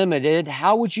unlimited,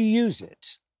 how would you use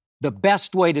it? The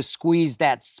best way to squeeze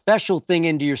that special thing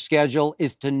into your schedule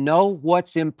is to know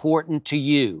what's important to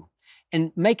you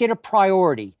and make it a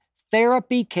priority.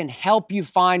 Therapy can help you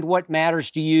find what matters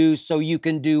to you so you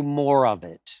can do more of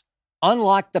it.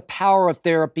 Unlock the power of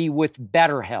therapy with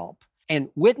BetterHelp and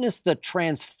witness the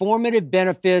transformative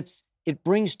benefits it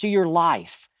brings to your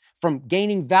life, from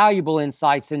gaining valuable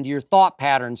insights into your thought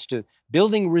patterns to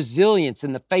building resilience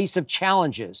in the face of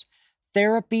challenges.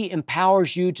 Therapy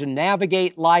empowers you to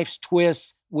navigate life's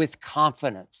twists with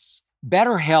confidence.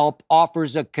 BetterHelp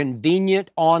offers a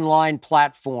convenient online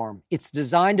platform. It's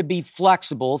designed to be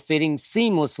flexible, fitting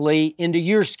seamlessly into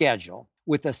your schedule.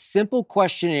 With a simple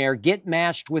questionnaire, get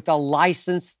matched with a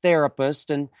licensed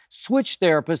therapist and switch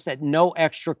therapists at no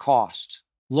extra cost.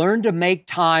 Learn to make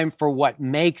time for what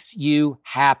makes you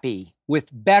happy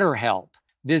with BetterHelp.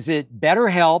 Visit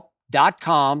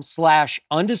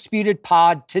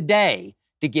BetterHelp.com/UndisputedPod today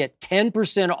to get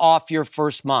 10% off your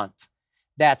first month.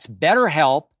 That's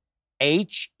BetterHelp,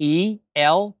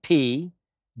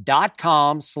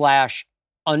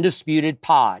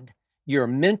 HELP.com/UndisputedPod. Your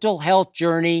mental health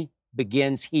journey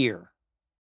begins here.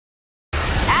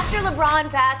 After LeBron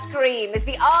passed Kareem as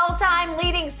the all-time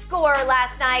leading scorer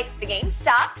last night, the game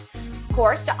stopped. Of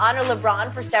course, to honor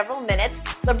LeBron for several minutes.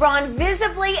 LeBron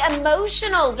visibly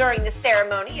emotional during the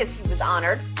ceremony as he was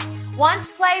honored. Once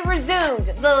play resumed,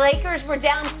 the Lakers were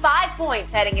down 5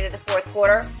 points heading into the fourth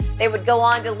quarter. They would go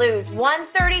on to lose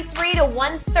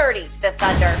 133-130 to the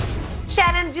Thunder.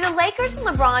 Shannon, do the Lakers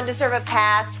and LeBron deserve a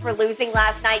pass for losing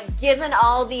last night, given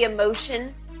all the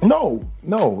emotion? No.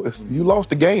 You lost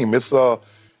the game. It's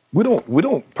we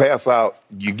don't pass out.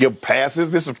 You give passes.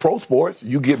 This is pro sports.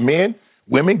 You get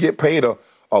women get paid a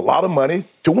lot of money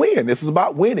to win. This is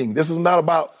about winning. This is not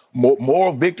about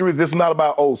moral victories. This is not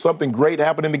about, something great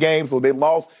happened in the game, so they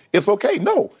lost. It's okay.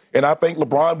 No. And I think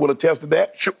LeBron will attest to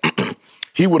that.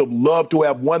 He would have loved to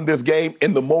have won this game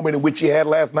in the moment in which he had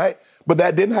last night, but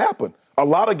that didn't happen. A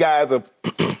lot of guys have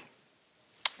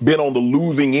been on the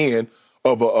losing end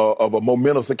of a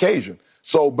momentous occasion.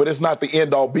 So, but it's not the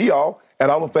end-all, be-all,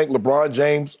 and I don't think LeBron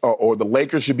James or the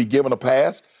Lakers should be given a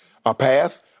pass. I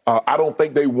don't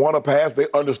think they want a pass. They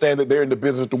understand that they're in the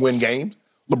business to win games.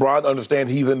 LeBron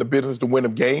understands he's in the business to win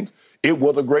games. It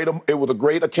was a great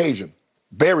occasion.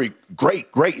 Very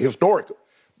great, historic.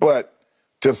 But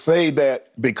to say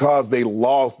that because they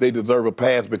lost, they deserve a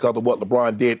pass because of what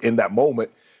LeBron did in that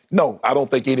moment, no, I don't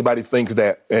think anybody thinks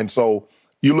that. And so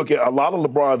you look at a lot of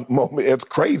LeBron's moments, it's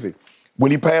crazy.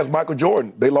 When he passed Michael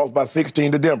Jordan, they lost by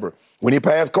 16 to Denver. When he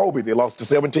passed Kobe, they lost by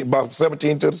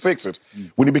 17 to the Sixers.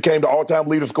 When he became the all-time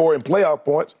leader scorer in playoff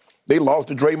points, they lost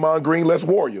to Draymond Green-less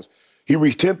Warriors. He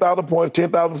reached 10,000 points,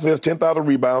 10,000 assists, 10,000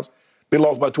 rebounds. They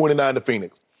lost by 29 to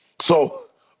Phoenix. So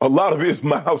a lot of his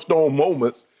milestone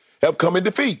moments have come in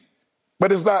defeat.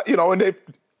 But it's not, and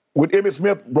when Emmitt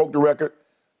Smith broke the record,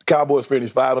 the Cowboys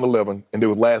finished 5-11, and they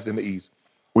were last in the East.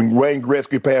 When Wayne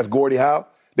Gretzky passed Gordie Howe,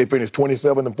 they finished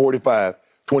 27-45,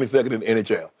 22nd in the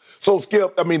NHL. So,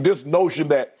 Skip, this notion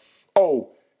that,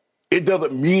 it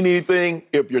doesn't mean anything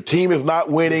if your team is not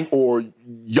winning or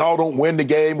y'all don't win the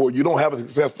game or you don't have a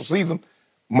successful season,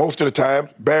 most of the time,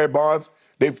 Barry Bonds,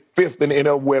 they're fifth in the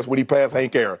NL West when he passed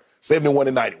Hank Aaron,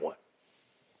 71-91.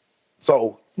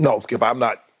 So, no, Skip, I'm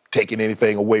not taking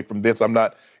anything away from this.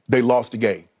 They lost the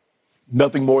game.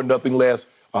 Nothing more, nothing less.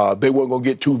 They weren't going to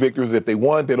get 2 victories if they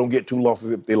won. They don't get 2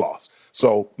 losses if they lost.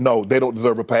 So, no, they don't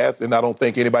deserve a pass, and I don't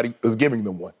think anybody is giving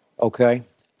them one. Okay.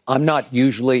 I'm not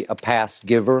usually a pass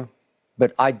giver,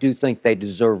 but I do think they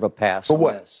deserve a pass. For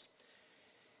what?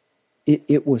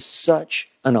 It was such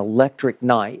an electric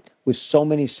night with so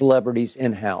many celebrities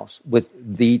in-house, with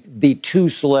the 2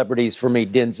 celebrities for me,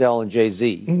 Denzel and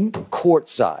Jay-Z,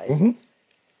 courtside. Mm-hmm.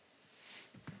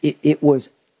 It was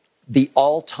the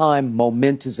all-time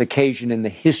momentous occasion in the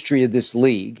history of this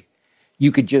league.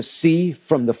 You could just see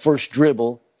from the first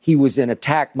dribble, he was in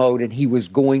attack mode and he was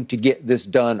going to get this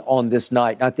done on this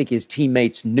night. And I think his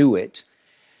teammates knew it,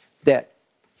 that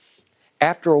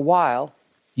after a while,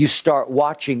 you start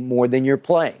watching more than you're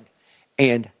playing.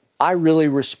 And I really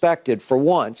respected, for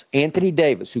once, Anthony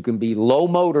Davis, who can be low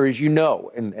motor, as you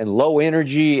know, and low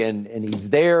energy, and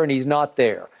he's there and he's not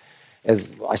there.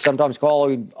 As I sometimes call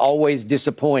him, always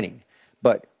disappointing.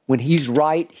 But when he's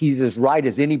right, he's as right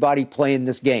as anybody playing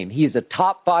this game. He is a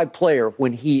top 5 player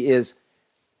when he is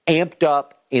amped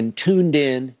up and tuned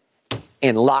in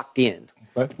and locked in.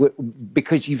 Right.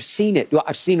 Because you've seen it.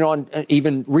 I've seen it on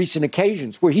even recent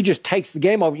occasions where he just takes the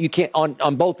game over. You can't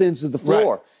on both ends of the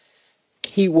floor.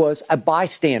 Right. He was a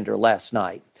bystander last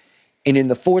night. And in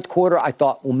the fourth quarter, I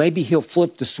thought, well, maybe he'll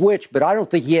flip the switch, but I don't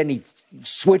think he had any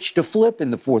switched to flip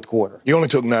in the fourth quarter. He only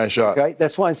took 9 shots. Okay,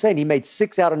 that's why I'm saying he made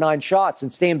 6 out of 9 shots.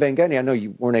 And Stan Van Gundy, I know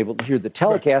you weren't able to hear the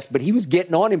telecast, but he was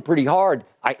getting on him pretty hard.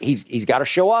 He's got to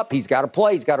show up. He's got to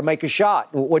play. He's got to make a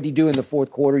shot. What did he do in the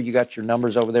fourth quarter? You got your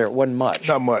numbers over there. It wasn't much.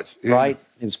 Not much. Right?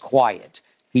 It was quiet.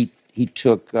 He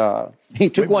took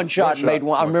one shot and made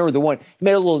one. I remember the one. He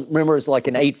made a little, remember, it was like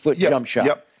an 8-foot jump shot.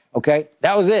 Yep. Okay?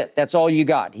 That was it. That's all you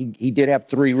got. He did have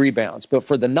 3 rebounds. But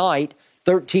for the night,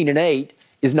 13 and 8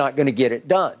 is not going to get it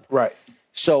done. Right.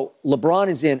 So LeBron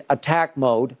is in attack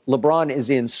mode. LeBron is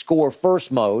in score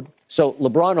first mode. So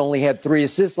LeBron only had 3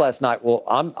 assists last night. Well,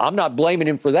 I'm not blaming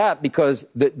him for that because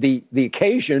the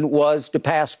occasion was to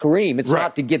pass Kareem. It's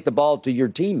not to get the ball to your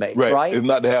teammates, right? It's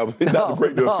not to have not to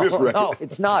break the assist rate. No,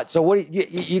 it's not. So what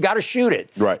you got to shoot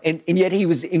it. Right. And yet he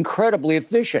was incredibly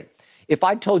efficient. If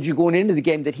I told you going into the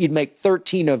game that he'd make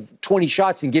 13 of 20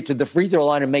 shots and get to the free throw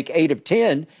line and make 8 of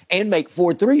 10 and make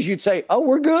 4 threes, you'd say, oh,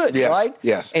 we're good, right?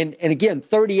 Yes. And again,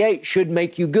 38 should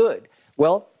make you good.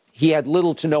 Well, he had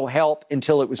little to no help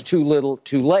until it was too little,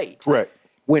 too late. Right.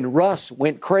 When Russ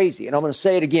went crazy, and I'm going to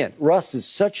say it again, Russ is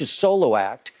such a solo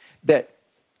act that,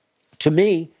 to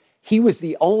me, he was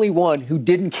the only one who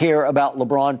didn't care about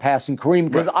LeBron passing Kareem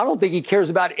because I don't think he cares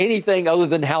about anything other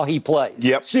than how he plays.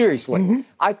 Yep. Seriously.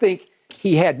 I think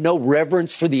he had no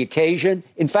reverence for the occasion.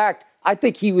 In fact, I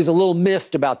think he was a little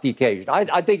miffed about the occasion.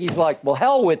 I think he's like, well,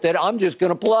 hell with it. I'm just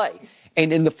going to play.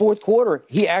 And in the fourth quarter,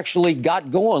 he actually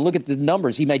got going. Look at the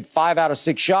numbers. He made 5 out of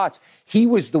 6 shots. He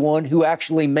was the one who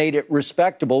actually made it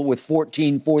respectable with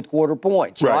 14 fourth quarter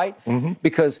points, right?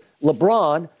 Because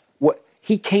LeBron,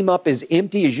 he came up as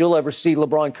empty as you'll ever see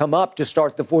LeBron come up to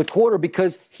start the fourth quarter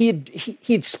because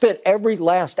he'd spent every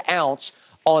last ounce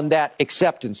on that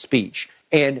acceptance speech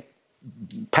and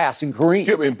passing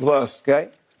Kareem. And plus, okay,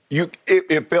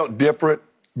 it felt different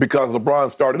because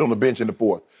LeBron started on the bench in the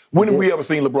fourth. When have we ever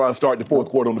seen LeBron start the fourth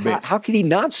quarter on the bench? How could he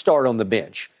not start on the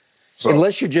bench?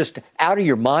 Unless you're just out of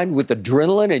your mind with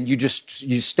adrenaline and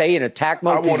you stay in attack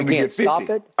mode because you can't stop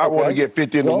it? I want to get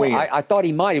 50 in the win. I thought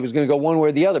he might. He was going to go one way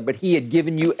or the other, but he had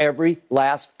given you every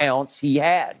last ounce he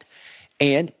had.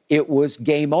 And it was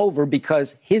game over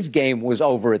because his game was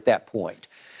over at that point.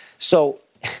 So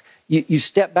you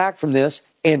step back from this,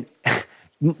 and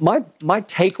my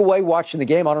takeaway watching the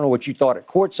game, I don't know what you thought at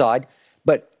courtside,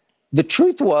 but the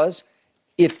truth was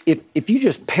if you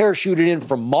just parachuted in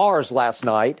from Mars last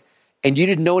night and you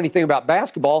didn't know anything about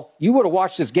basketball, you would have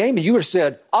watched this game and you would have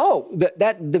said, oh,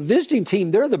 the visiting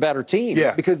team, they're the better team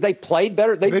because they played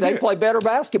better. They play better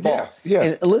basketball.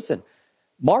 Yes. And listen,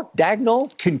 Mark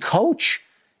Daigneault can coach.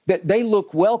 That they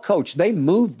look well coached. They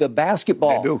move the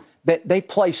basketball. They do. That they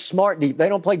play smart. They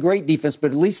don't play great defense, but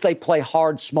at least they play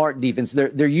hard, smart defense.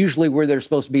 They're usually where they're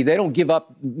supposed to be. They don't give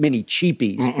up many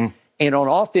cheapies. And on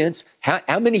offense,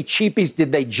 how many cheapies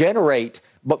did they generate?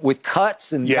 But with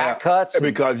cuts and back cuts.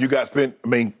 Because you got spent. I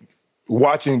mean,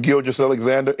 watching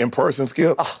Gilgeous-Alexander in person,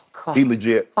 Skip. Oh, God. He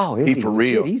legit. Oh, he's for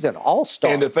real. He's an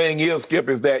all-star. And the thing is, Skip,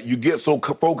 is that you get so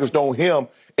focused on him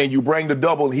and you bring the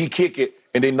double and he kick it.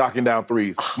 And they knocking down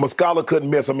threes. Muscala couldn't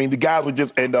miss. I mean, the guys were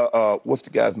just, and what's the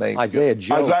guy's name? Isaiah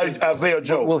Joe. Isaiah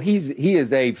Joe. Well, he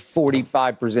is a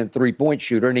 45% three-point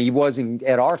shooter, and he was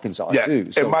at Arkansas,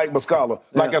 too. So. And Mike Muscala.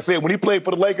 Like I said, when he played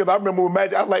for the Lakers, I remember with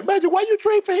Magic, I was like, Magic, why you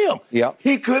trade for him? Yeah.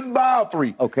 He couldn't buy a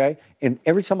 3. Okay. And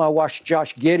every time I watch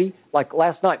Josh Giddey, like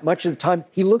last night, much of the time,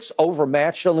 he looks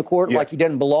overmatched on the court, like he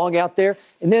doesn't belong out there.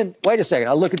 And then, wait a second,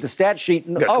 I look at the stat sheet,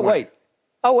 and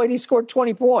Oh, wait, he scored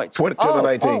 20 points. 20 to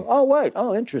 19. Wait.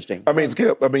 Oh, interesting. I mean,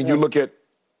 Skip, you look at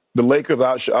the Lakers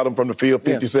outshot them from the field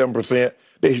 57%.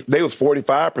 They was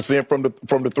 45%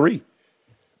 from the 3.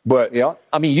 But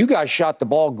I mean, you guys shot the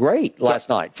ball great last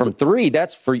night from 3.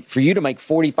 That's for you to make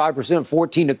 45%,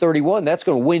 14 to 31. That's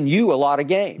going to win you a lot of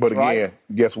games. But again,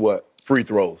 guess what? Free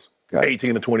throws,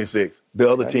 18 to 26. The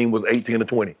other team was 18 to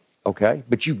 20. Okay,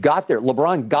 but you got there.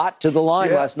 LeBron got to the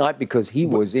line last night because he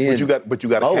was in. But you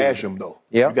got to cash him though.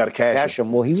 Yeah, you got to cash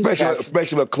him. Well, he was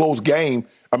especially a close game.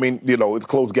 I mean, it's a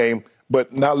close game.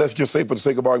 But now let's just say, for the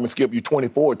sake of argument, Skip, you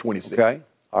 24 or 26. Okay,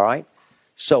 all right.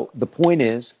 So the point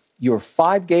is, you're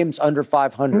 5 games under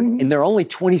 500, and there are only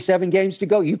 27 games to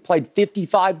go. You've played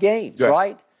 55 games,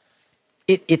 right?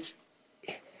 It's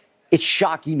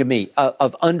shocking to me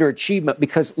of underachievement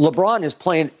because LeBron is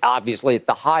playing obviously at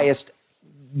the highest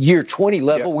year 20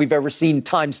 level we've ever seen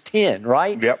times 10,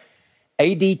 right? Yep.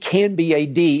 AD can be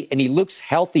AD, and he looks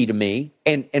healthy to me.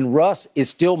 And Russ is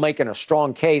still making a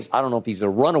strong case. I don't know if he's a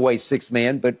runaway 6th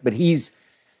man, but he's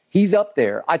up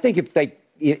there. I think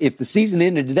if the season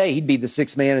ended today, he'd be the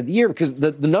 6th man of the year because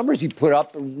the numbers he put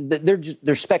up,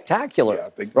 they're spectacular. Yeah, I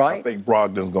think right? I think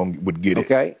Brogdon's would get it.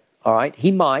 Okay, all right,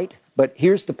 he might. But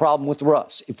here's the problem with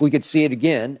Russ. If we could see it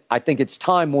again, I think it's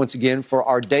time once again for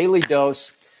our daily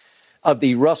dose of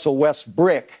the Russell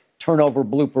Westbrook turnover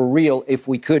blooper reel, if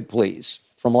we could, please,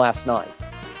 from last night.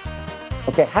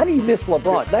 Okay, how do you miss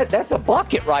LeBron? That's a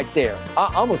bucket right there.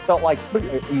 I almost felt like...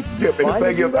 Skip, and the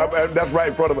thing is, that's right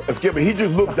in front of him. Skip, he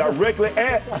just looked directly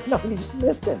at... No, he just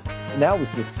missed him. And that was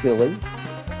just silly.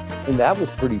 And that was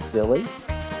pretty silly.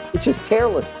 It's just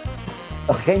careless.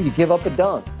 Okay, you give up a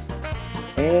dunk.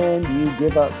 And you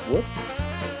give up... Whoops.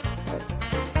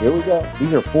 Okay. Here we go.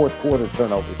 These are fourth quarter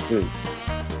turnovers, too.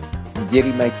 And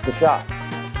Giddey makes the shot.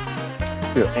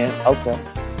 And, okay.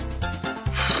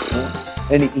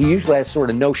 And he usually has sort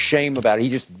of no shame about it. He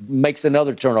just makes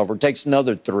another turnover, takes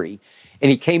another three. And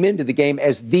he came into the game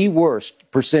as the worst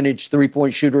percentage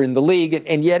three-point shooter in the league,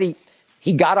 and yet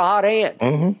he got a hot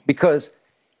hand because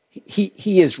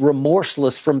he is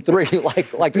remorseless from three.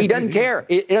 like he doesn't care.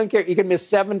 He doesn't care. He can miss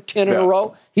 7, 10 in a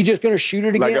row. He's just going to shoot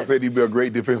it again. Like I said, he'd be a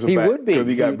great defensive back. He would be. Because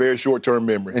he got very short-term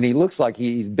memory. And he looks like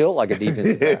he's built like a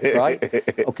defensive back,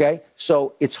 right? Okay?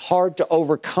 So it's hard to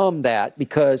overcome that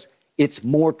because it's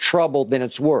more trouble than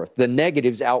it's worth. The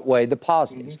negatives outweigh the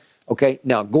positives. Okay?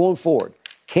 Now, going forward,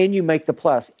 can you make the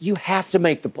playoffs? You have to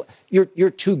make the playoffs. You're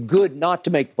too good not to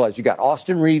make the playoffs. You got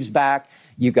Austin Reeves back.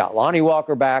 You got Lonnie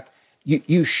Walker back.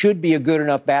 You should be a good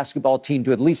enough basketball team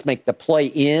to at least make the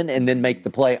play-in and then make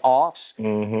the playoffs.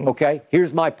 Okay?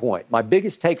 Here's my point. My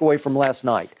biggest takeaway from last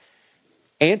night.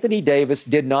 Anthony Davis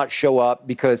did not show up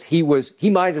because he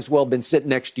might as well have been sitting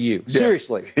next to you. Yeah.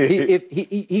 Seriously.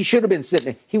 He should have been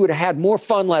sitting. He would have had more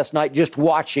fun last night just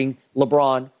watching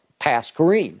LeBron pass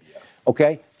Kareem.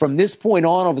 Okay? From this point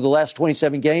on, over the last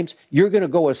 27 games, you're going to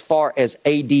go as far as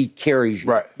AD carries you.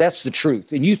 Right. That's the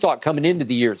truth. And you thought coming into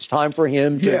the year, it's time for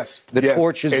him to, the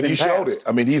torch has been passed. And he showed it.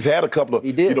 I mean, he's had a couple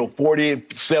of, 40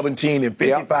 and 17 and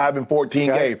 55 and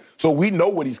 14 games. So we know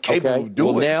what he's capable of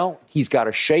doing. Well, now he's got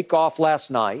a shake off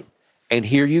last night, and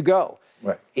here you go.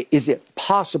 Right. Is it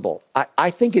possible?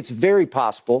 I think it's very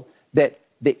possible that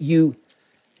you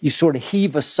sort of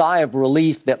heave a sigh of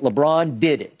relief that LeBron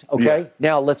did it, okay? Yeah.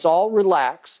 Now, let's all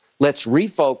relax. Let's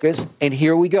refocus, and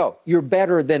here we go. You're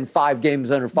better than 5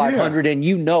 games under 500, and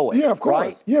you know it, yeah, of course.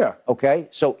 Right? Yeah. Okay?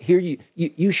 So here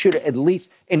you should at least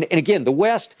 – and again, the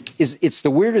West it's the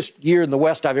weirdest year in the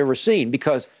West I've ever seen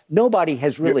because nobody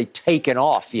has really taken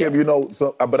off yet.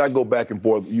 Yeah, but I go back and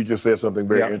forth. You just said something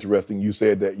very interesting. You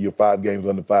said that you're 5 games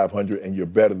under 500, and you're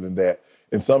better than that.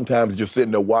 And sometimes just sitting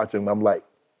there watching, I'm like,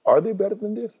 are they better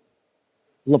than this?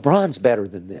 LeBron's better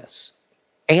than this.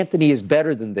 Anthony is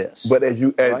better than this. But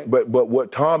but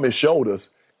what Tom has showed us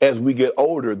as we get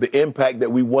older, the impact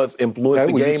that we once influenced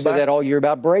the game. You said that all year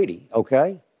about Brady,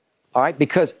 okay? All right,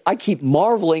 because I keep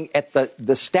marveling at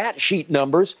the stat sheet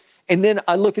numbers, and then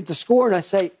I look at the score and I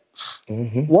say,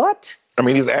 what? I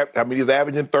mean, he's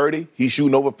averaging 30. He's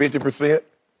shooting over 50%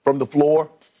 from the floor.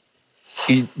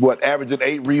 He averaging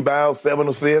 8 rebounds, 7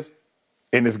 assists.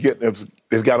 And it's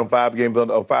got him 5 games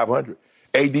under 500.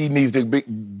 AD needs to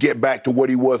get back to what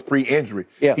he was pre-injury.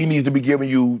 Yeah. He needs to be giving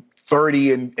you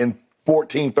 30 and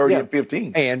 14, 30 and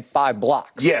 15. And 5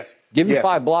 blocks. Yes. Give him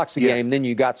 5 blocks a game, then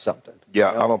you got something. Yeah,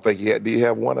 I don't think he had. Did he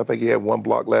have one? I think he had 1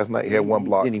 block last night. He had 1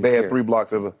 block. They had 3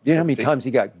 blocks as a. You know how many times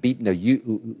he got beaten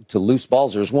to loose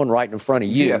balls? There's one right in front of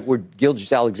you where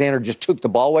Gilgeous-Alexander just took the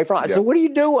ball away from him. I said, what are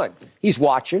you doing? He's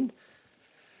watching.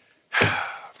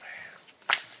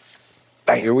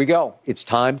 Here we go. It's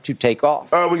time to take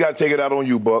off. We got to take it out on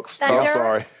you, Bucks. I'm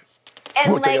sorry.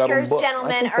 And Lakers,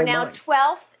 gentlemen, are now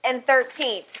 12th and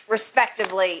 13th,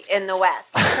 respectively, in the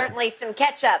West. Certainly some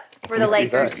catch-up for the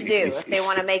Lakers to do if they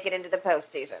want to make it into the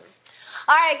postseason.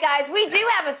 All right, guys, we do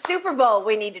have a Super Bowl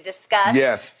we need to discuss.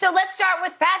 Yes. So let's start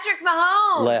with Patrick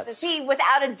Mahomes. Is he,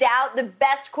 without a doubt, the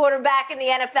best quarterback in the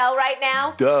NFL right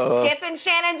now? Duh. Skip and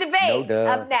Shannon debate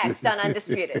up next on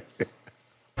Undisputed.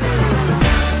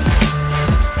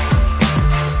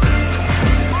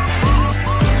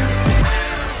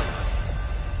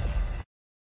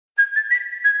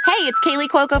 Hey, it's Kaylee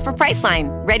Cuoco for Priceline.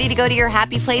 Ready to go to your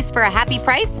happy place for a happy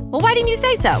price? Well, why didn't you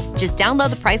say so? Just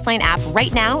download the Priceline app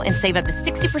right now and save up to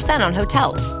 60% on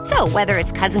hotels. So whether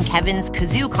it's Cousin Kevin's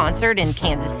Kazoo Concert in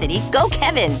Kansas City, go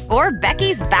Kevin, or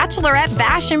Becky's Bachelorette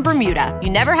Bash in Bermuda,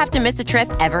 you never have to miss a trip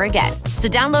ever again. So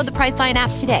download the Priceline app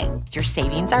today. Your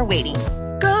savings are waiting.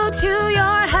 Go to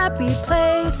your happy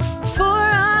place for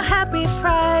a happy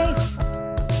price.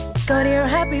 Go to your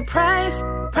happy price,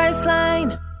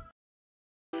 Priceline.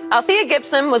 Althea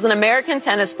Gibson was an American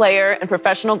tennis player and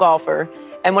professional golfer,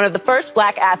 and one of the first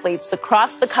black athletes to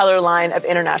cross the color line of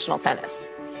international tennis.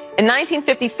 In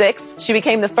 1956, she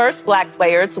became the first black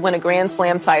player to win a Grand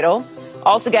Slam title,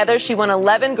 Altogether, she won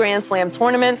 11 Grand Slam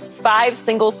tournaments, 5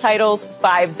 singles titles,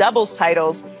 5 doubles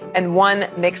titles, and 1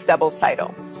 mixed doubles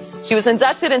title. She was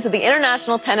inducted into the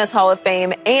International Tennis Hall of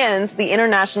Fame and the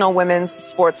International Women's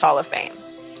Sports Hall of Fame.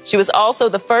 She was also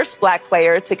the first black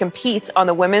player to compete on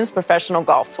the Women's Professional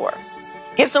Golf Tour.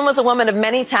 Gibson was a woman of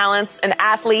many talents, an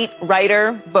athlete,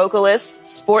 writer, vocalist,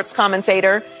 sports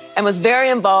commentator, and was very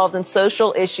involved in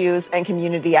social issues and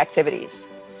community activities.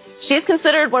 She's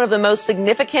considered one of the most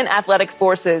significant athletic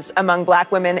forces among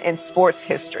black women in sports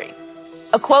history.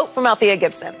 A quote from Althea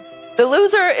Gibson: "The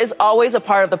loser is always a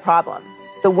part of the problem.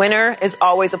 The winner is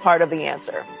always a part of the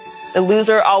answer. The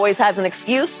loser always has an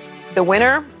excuse. The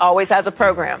winner always has a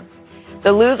program.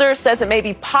 The loser says it may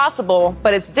be possible,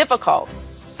 but it's difficult.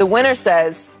 The winner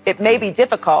says it may be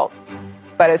difficult,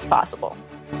 but it's possible."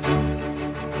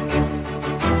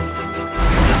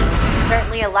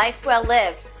 Certainly a life well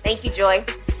lived. Thank you, Joy.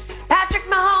 Patrick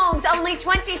Mahomes, only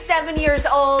 27 years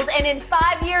old, and in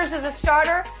 5 years as a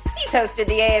starter, he's hosted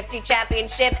the AFC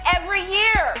Championship every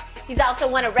year. He's also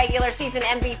won a regular season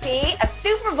MVP, a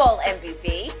Super Bowl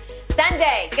MVP.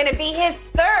 Sunday, going to be his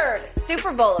 3rd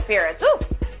Super Bowl appearance. Woo!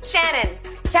 Shannon,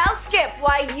 tell Skip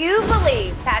why you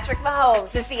believe Patrick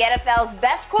Mahomes is the NFL's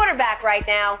best quarterback right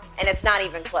now, and it's not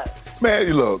even close.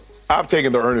 Man, look, I've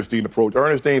taken the Ernestine approach.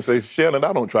 Ernestine says, Shannon,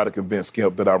 I don't try to convince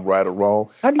Skip that I'm right or wrong.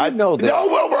 How do you know this? Don't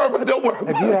worry about it. Don't worry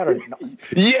about Have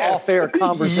you had an off-air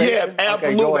conversation? Yes,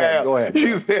 absolutely. Okay, go ahead.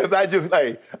 She says,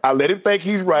 I let him think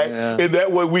he's right, and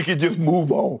that way we can just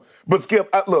move on. But Skip,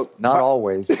 look. Not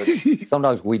always, but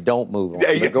sometimes we don't move on.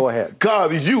 But go ahead.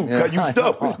 Cause you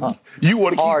stuck. You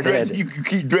want to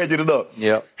keep dredging it up.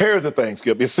 Yep. Here's the thing,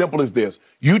 Skip. It's simple as this.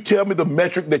 You tell me the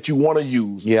metric that you want to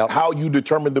use, how you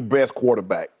determine the best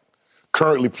quarterback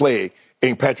currently playing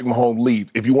in Patrick Mahomes' league.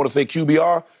 If you want to say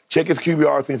QBR, check his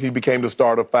QBR since he became the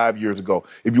starter 5 years ago.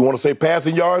 If you want to say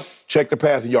passing yards, check the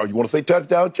passing yards. You want to say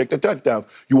touchdown, check the touchdowns.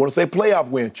 You want to say playoff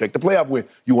win, check the playoff win.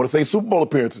 You want to say Super Bowl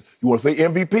appearances. You want to say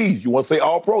MVPs. You want to say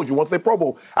All-Pros. You want to say Pro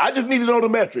Bowl. I just need to know the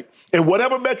metric. And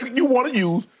whatever metric you want to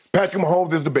use, Patrick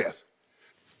Mahomes is the best.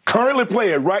 Currently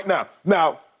playing right now.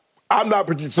 Now, I'm not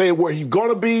saying where he's going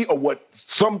to be or what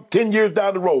some 10 years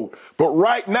down the road. But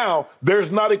right now,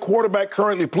 there's not a quarterback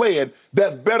currently playing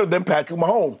that's better than Patrick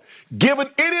Mahomes. Given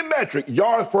any metric,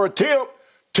 yards per attempt,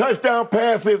 touchdown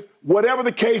passes, whatever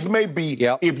the case may be,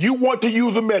 if you want to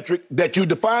use a metric that you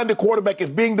define the quarterback as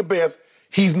being the best,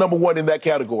 he's number one in that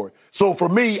category. So for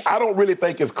me, I don't really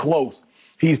think it's close.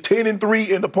 He's 10-3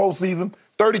 in the postseason,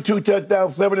 32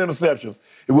 touchdowns, 7 interceptions.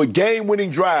 With game-winning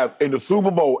drives in the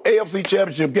Super Bowl, AFC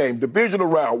Championship game, divisional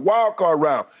round, wild card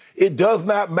round, it does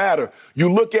not matter.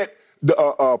 You look at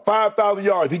the 5,000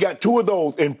 yards. He got 2 of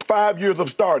those in 5 years of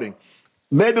starting.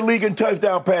 Led the league in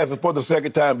touchdown passes for the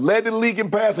second time. Led the league in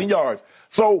passing yards.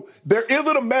 So there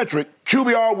isn't a metric,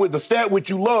 QBR with the stat which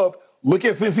you love. Look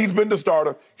at since he's been the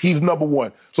starter, he's number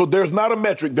one. So there's not a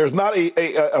metric. There's not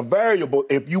a variable.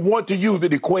 If you want to use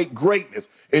it, equate greatness.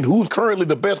 And who's currently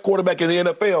the best quarterback in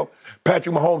the NFL?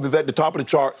 Patrick Mahomes is at the top of the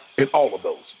chart in all of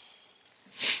those.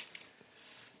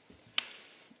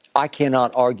 I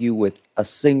cannot argue with a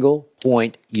single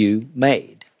point you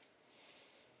made.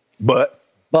 But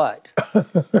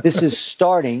this is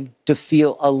starting to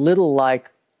feel a little like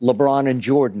LeBron and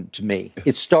Jordan to me.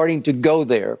 It's starting to go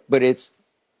there, but it's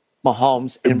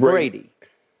Mahomes and Brady.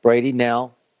 Brady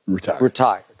now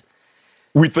retired.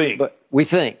 We think. But we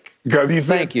think.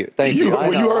 Thank you. You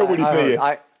heard what he said.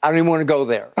 I don't even want to go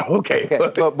there. Okay.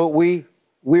 But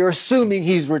we're assuming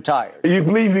he's retired. You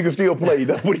believe he can still play.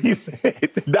 That's what he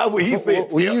said. That's what he said.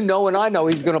 Well, you know and I know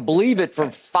he's going to believe it for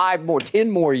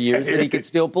 10 more years that he could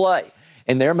still play.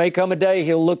 And there may come a day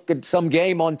he'll look at some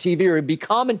game on TV or he'll be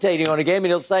commentating on a game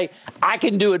and he'll say, I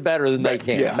can do it better than they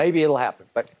can. Yeah. Maybe it'll happen.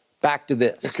 But back to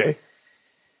this. Okay.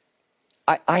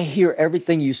 I hear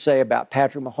everything you say about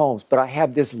Patrick Mahomes, but I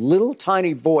have this little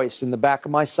tiny voice in the back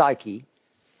of my psyche.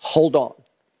 Hold on.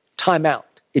 Time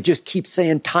out. It just keeps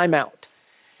saying time out.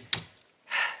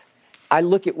 I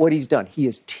look at what he's done. He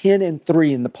is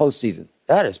 10-3 in the postseason.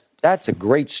 That's a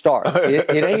great start.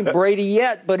 It ain't Brady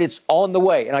yet, but it's on the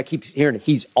way. And I keep hearing it.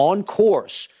 He's on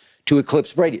course to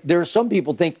eclipse Brady. There are some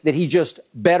people think that he's just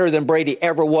better than Brady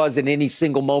ever was in any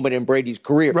single moment in Brady's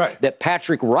career. Right. That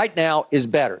Patrick right now is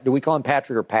better. Do we call him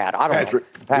Patrick or Pat? I don't know. Patrick.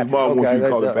 His mom wants you to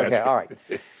call him Patrick. Okay, all right.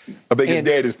 I think his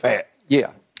dad is Pat.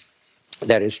 Yeah,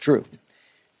 that is true.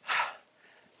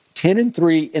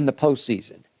 10-3 in the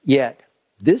postseason. Yet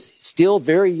this still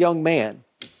very young man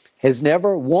has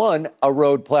never won a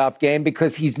road playoff game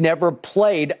because he's never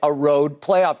played a road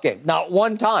playoff game. Not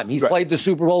one time. He's played the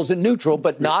Super Bowls in neutral,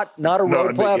 but not a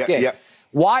road playoff game. Yeah.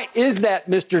 Why is that,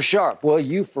 Mr. Sharp? Well,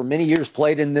 you for many years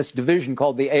played in this division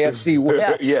called the AFC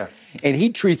West. Yeah. And he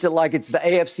treats it like it's the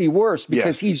AFC worst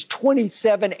because he's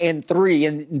 27-3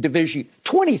 in division.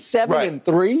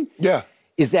 27-3? Yeah.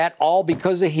 Is that all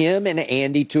because of him and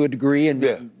Andy to a degree? And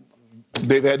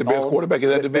they've had the best quarterback in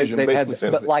that division,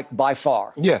 but like by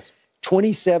far. Yes.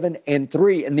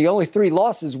 27-3, and the only 3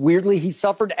 losses, weirdly, he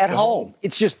suffered at home.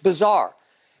 It's just bizarre.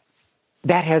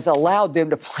 That has allowed them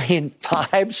to play in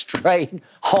 5 straight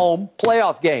home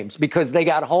playoff games because they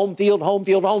got home field,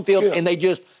 and they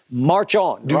just march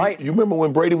on, right? You remember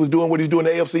when Brady was doing what he's doing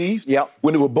in the AFC East? Yep.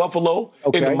 When it was Buffalo,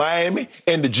 and the Miami,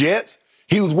 and the Jets?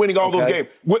 He was winning all those games.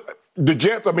 The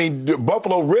Jets,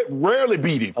 Buffalo rarely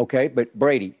beat him. Okay, but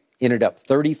Brady ended up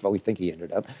 35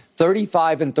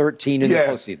 and13 in the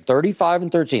postseason.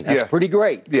 35-13. That's pretty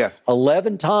great. Yes.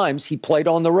 11 times he played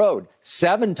on the road.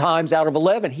 7 times out of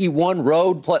 11 he won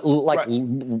road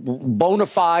bona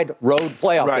fide road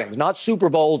playoff games, not Super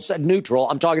Bowls neutral.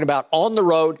 I'm talking about on the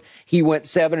road. He went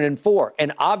 7-4,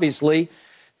 and obviously,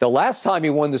 the last time he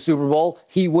won the Super Bowl,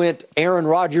 he went Aaron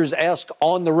Rodgers-esque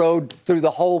on the road through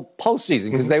the whole postseason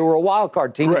because they were a wild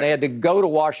card team and they had to go to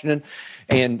Washington.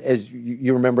 And as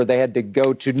you remember, they had to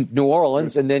go to New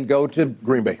Orleans and then go to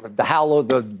Green Bay,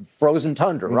 the frozen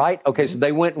tundra, right? Okay, so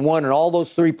they went and won in all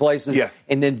those 3 places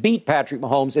and then beat Patrick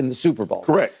Mahomes in the Super Bowl.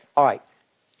 Correct. All right.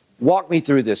 Walk me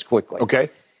through this quickly.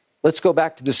 Okay. Let's go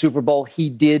back to the Super Bowl. He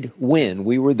did win.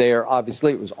 We were there,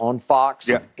 obviously. It was on Fox.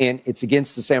 Yeah. And it's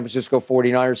against the San Francisco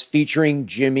 49ers featuring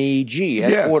Jimmy G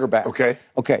at quarterback.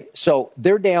 Okay. So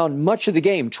they're down much of the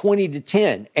game,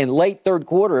 20-10. And late third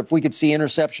quarter, if we could see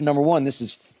interception number 1, this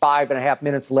is 5.5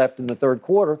 minutes left in the third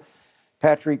quarter.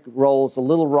 Patrick rolls a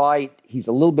little right. He's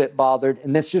a little bit bothered.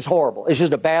 And that's just horrible. It's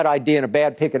just a bad idea and a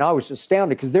bad pick. And I was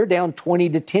astounded because they're down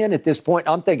 20-10 at this point.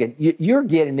 I'm thinking, you're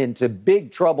getting into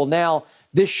big trouble now.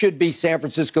 This should be San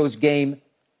Francisco's game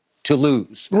to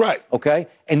lose. Right. Okay?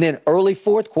 And then early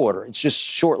fourth quarter, it's just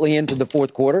shortly into the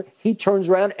fourth quarter, he turns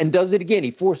around and does it again.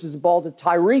 He forces the ball to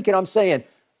Tyreek, and I'm saying,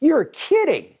 you're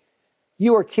kidding.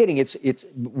 You are kidding. It's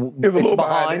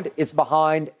behind. It's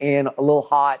behind and a little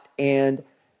hot, and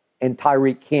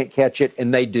Tyreek can't catch it,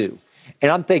 and they do. And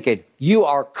I'm thinking, you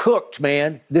are cooked,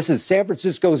 man. This is San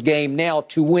Francisco's game now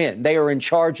to win. They are in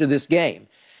charge of this game.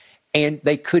 And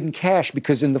they couldn't cash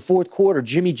because in the fourth quarter,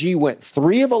 Jimmy G went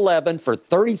 3 of 11 for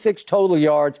 36 total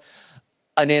yards,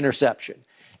 an interception.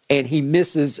 And he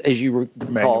misses, as you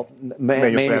recall,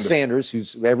 Emmanuel Sanders,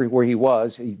 who's everywhere he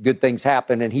was. Good things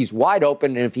happen, and he's wide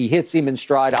open. And if he hits him in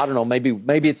stride, I don't know,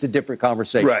 maybe it's a different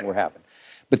conversation we're having.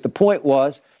 But the point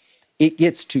was, it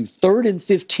gets to 3rd and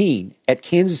 15 at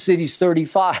Kansas City's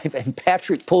 35, and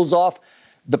Patrick pulls off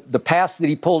the pass that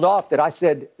he pulled off that I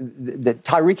said that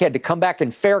Tyreek had to come back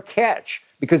and fair catch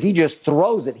because he just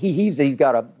throws it. He heaves it. He's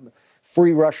got a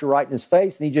free rusher right in his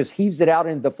face, and he just heaves it out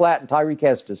into the flat, and Tyreek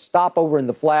has to stop over in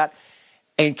the flat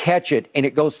and catch it, and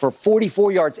it goes for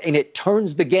 44 yards, and it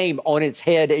turns the game on its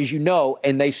head, as you know,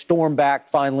 and they storm back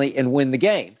finally and win the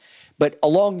game. But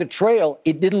along the trail,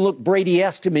 it didn't look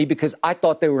Brady-esque to me because I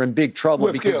thought they were in big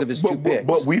trouble because of his 2 picks.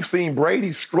 But we've seen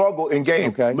Brady struggle in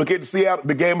games. Okay. Look at Seattle,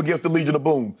 the game against the Legion of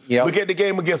Boom. Yep. Look at the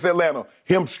game against Atlanta.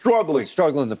 Him struggling.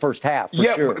 Struggling in the first half, for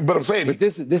sure. But I'm saying... But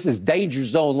this is danger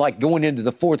zone, like going into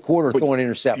the fourth quarter throwing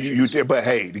interceptions. But,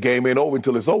 hey, the game ain't over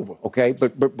until it's over. Okay,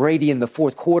 but Brady in the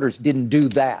fourth quarters didn't do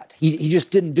that. He just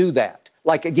didn't do that.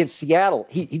 Like against Seattle,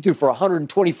 he threw for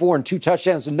 124 and 2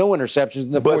 touchdowns and no interceptions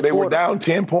in the fourth quarter. But they were down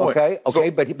 10 points. Okay,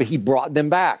 but he brought them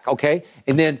back, okay?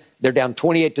 And then they're down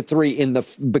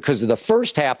 28-3 because of the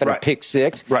first half and a pick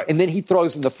 6. Right. And then he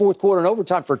throws in the fourth quarter and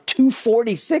overtime for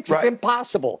 246. It's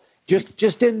impossible.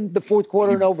 Just in the fourth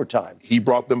quarter and overtime. He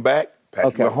brought them back.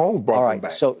 Patrick Mahomes brought them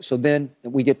back. So then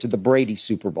we get to the Brady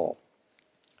Super Bowl.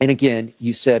 And again,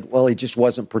 you said, well, he just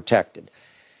wasn't protected.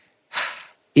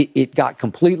 It got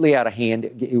completely out of hand.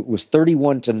 It was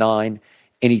 31-9,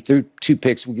 and he threw 2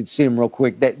 picks. We could see them real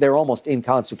quick. They're almost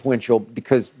inconsequential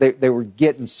because they were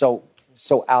getting so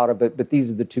out of it. But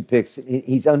these are the 2 picks.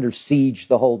 He's under siege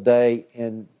the whole day,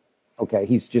 and, okay,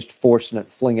 he's just forcing it,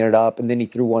 flinging it up. And then he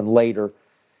threw one later.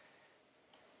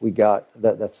 We got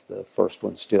that's the first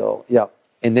one still. Yep.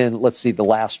 And then let's see the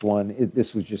last one.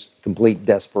 This was just complete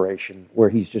desperation where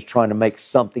he's just trying to make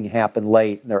something happen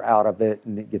late, and they're out of it,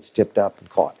 and it gets tipped up and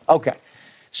caught. Okay.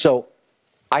 So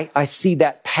I see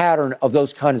that pattern of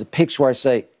those kinds of picks where I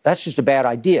say, that's just a bad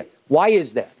idea. Why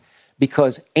is that?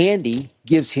 Because Andy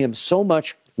gives him so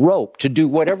much rope to do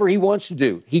whatever he wants to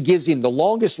do. He gives him the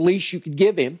longest leash you could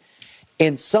give him,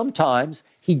 and sometimes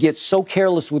he gets so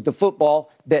careless with the football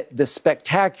that the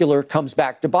spectacular comes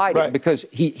back to bite him because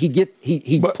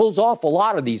he pulls off a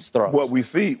lot of these throws. What we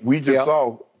just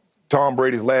saw Tom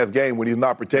Brady's last game when he's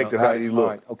not protected. How did he look?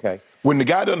 Right, okay. When the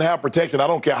guy doesn't have protection, I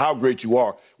don't care how great you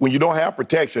are. When you don't have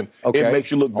protection, it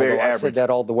makes you look very average. I said that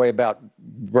all the way about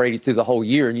Brady through the whole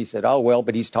year, and you said, oh, well,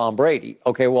 but he's Tom Brady.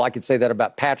 Okay, well, I could say that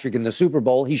about Patrick in the Super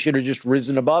Bowl. He should have just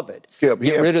risen above it. Get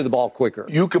rid of the ball quicker.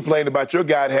 You complained about your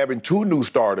guy having 2 new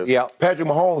starters. Yeah. Patrick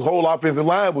Mahomes' whole offensive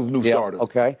line was new starters.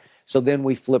 Okay, so then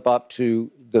we flip up to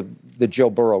the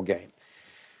Joe Burrow game.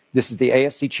 This is the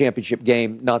AFC Championship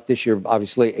game, not this year,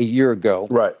 obviously, a year ago.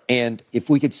 Right. And if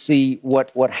we could see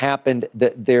what happened,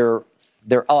 that they're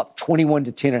up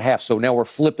 21-10 at half. So now we're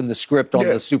flipping the script on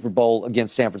the Super Bowl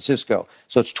against San Francisco.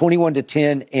 So it's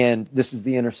 21-10, and this is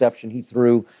the interception he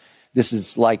threw. This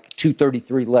is like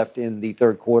 2:33 left in the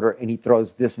third quarter, and he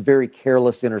throws this very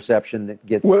careless interception that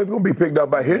gets... Well, it's going to be picked up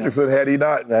by Henderson had he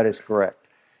not. That is correct.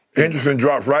 Henderson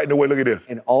drops right in the way. Look at this.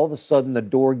 And all of a sudden, the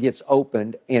door gets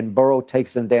opened, and Burrow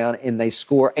takes them down, and they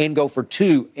score and go for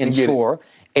 2 and score.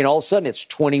 And all of a sudden, it's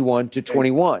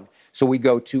 21-21. So we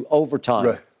go to overtime.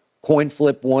 Right. Coin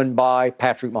flip won by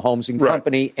Patrick Mahomes and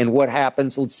company. And what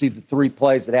happens? Let's see the 3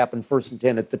 plays that happen 1st and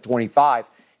 10 at the 25.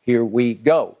 Here we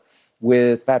go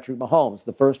with Patrick Mahomes.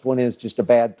 The first one is just a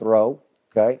bad throw,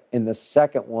 okay? And the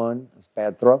second one is a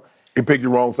bad throw. He picked the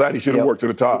wrong side. He should have worked to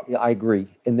the top. Yeah, I agree.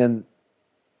 And then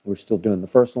we're still doing the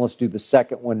first one. Let's do the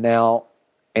second one now.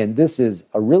 And this is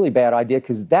a really bad idea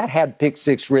because that had pick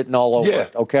 6 written all over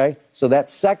it, okay? So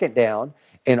that's second down.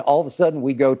 And all of a sudden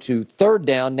we go to third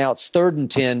down. Now it's 3rd and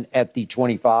 10 at the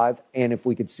 25. And if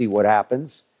we could see what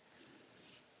happens.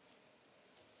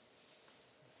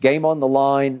 Game on the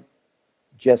line.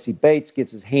 Jesse Bates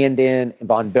gets his hand in, and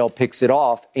Von Bell picks it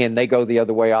off, and they go the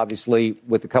other way, obviously,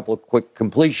 with a couple of quick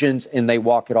completions, and they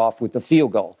walk it off with a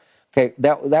field goal. Okay,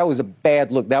 that was a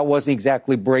bad look. That wasn't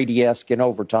exactly Brady-esque in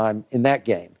overtime in that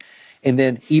game. And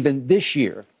then even this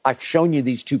year, I've shown you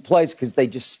these 2 plays because they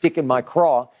just stick in my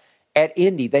craw. At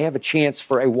Indy, they have a chance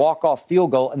for a walk-off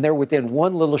field goal, and they're within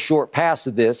one little short pass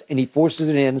of this, and he forces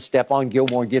it in, and Stephon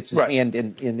Gilmore gets his hand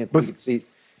in if we can see,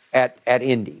 at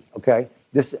Indy, okay?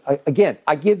 This again,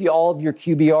 I give you all of your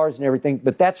QBRs and everything,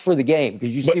 but that's for the game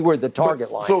because you see where the target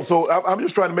line is. So I'm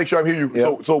just trying to make sure I'm hearing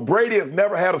you. So Brady has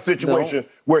never had a situation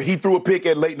where he threw a pick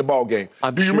at late in the ball game.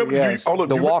 Do you remember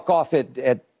the walk-off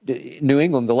at New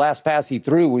England? The last pass he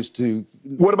threw was to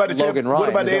Logan Ryan. What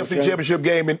about the AFC Championship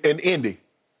game in Indy?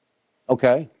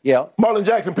 Okay, yeah. Marlon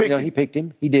Jackson picked him. He picked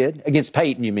him. He did. Against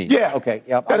Peyton, you mean? Yeah. Okay,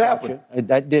 yeah. That happened.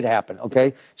 That did happen,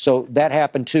 okay? So that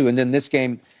happened, too. And then this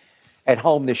game at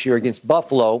home this year against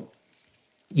Buffalo,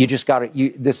 you just got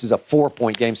to – this is a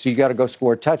 4-point game, so you got to go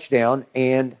score a touchdown.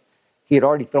 And he had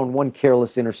already thrown 1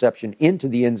 careless interception into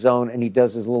the end zone, and he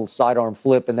does his little sidearm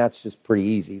flip, and that's just pretty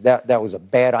easy. That was a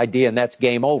bad idea, and that's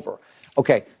game over.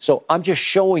 Okay, so I'm just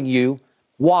showing you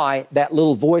why that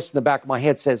little voice in the back of my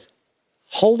head says,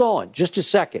 hold on just a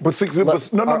second.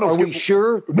 Are we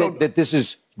sure that this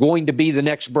is going to be the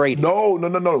next Brady? No.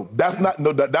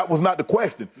 That was not the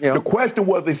question. Yeah. The question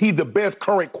was, is he the best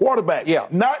current quarterback? Yeah.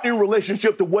 Not in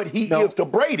relationship to what he is to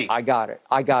Brady. I got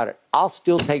it. I'll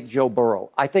still take Joe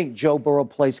Burrow. I think Joe Burrow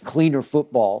plays cleaner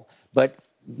football, but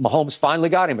Mahomes finally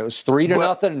got him. It was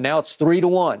 3-0, and now it's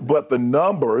 3-1. But the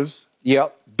numbers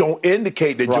don't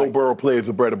indicate that Joe Burrow plays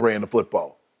a better brand of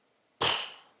football.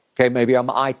 Okay, maybe I'm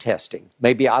eye testing.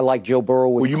 Maybe I like Joe Burrow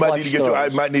with you might need to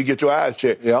get your eyes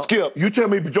checked. Yeah. Skip, you tell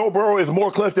me Joe Burrow is more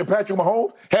clutch than Patrick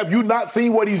Mahomes? Have you not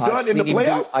seen what he's done in the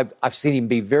playoffs? I've seen him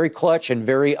be very clutch and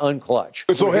very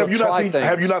unclutch. So have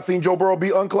you not seen Joe Burrow be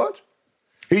unclutch?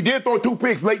 He did throw 2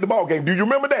 picks late in the ball game. Do you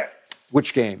remember that?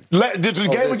 Which game? The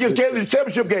game against Kansas, the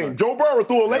championship game. Joe Burrow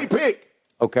threw a late pick.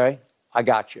 Okay, I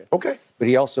got you. Okay. But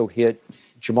he also hit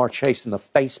Jamar Chase in the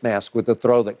face mask with a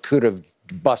throw that could have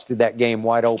busted that game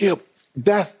wide open. Skip,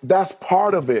 that's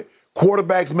part of it.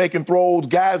 Quarterbacks making throws,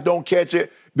 guys don't catch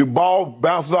it. The ball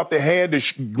bounces off their hand,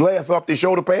 the glass off their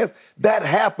shoulder pads. That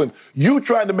happens. You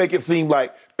trying to make it seem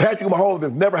like Patrick Mahomes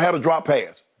has never had a drop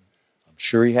pass. I'm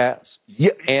sure he has.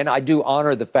 Yeah. And I do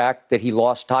honor the fact that he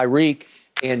lost Tyreek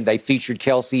and they featured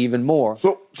Kelsey even more.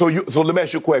 So let me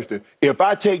ask you a question. If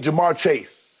I take Jamar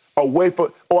Chase away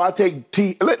or I take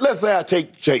let's say I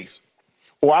take Chase,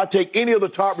 or I take any of the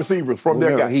top receivers from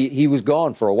their guy. He was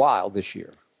gone for a while this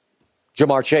year.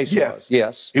 Jamar Chase was,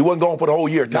 yes. He wasn't gone for the whole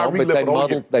year. Tyreek left for the whole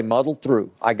year. They muddled through.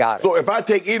 I got it. So if I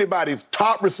take anybody's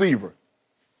top receiver,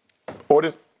 or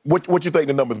this, what you think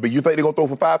the numbers be? You think they're going to throw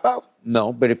for 5,000?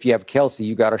 No, but if you have Kelsey,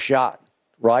 you got a shot,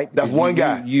 right? That's one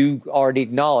guy. You already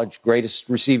acknowledged greatest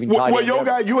receiving tight end. Well, your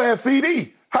guy, you had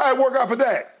CD. How it work out for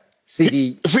that?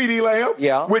 CeeDee Lamb.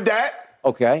 Yeah. With that.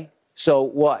 Okay. So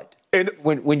what? And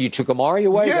when you took Amari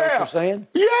away, yeah. is that what you're saying?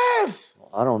 Yes.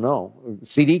 I don't know.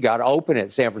 CD got open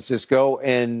at San Francisco,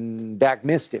 and Dak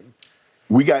missed him.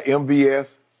 We got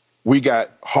MVS. We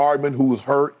got Hardman, who was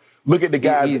hurt. Look at the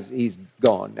guys. He's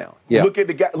gone now. Yeah. Look at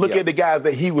the guys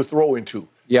that he was throwing to.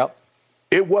 Yep.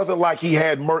 It wasn't like he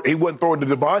wasn't throwing to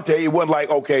Devontae. It wasn't like,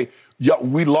 okay,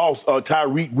 we lost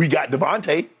Tyreek. We got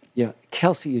Devontae. Yeah.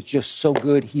 Kelsey is just so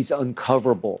good. He's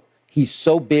uncoverable. He's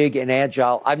so big and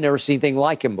agile. I've never seen anything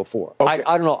like him before. Okay.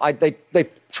 I don't know. They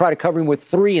try to cover him with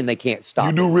 3 and they can't stop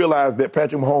him. You do realize that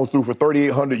Patrick Mahomes threw for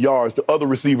 3,800 yards to other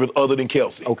receivers other than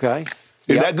Kelsey. Okay.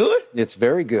 Is that good? It's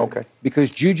very good. Okay.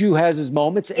 Because Juju has his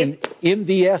moments, and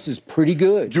MVS is pretty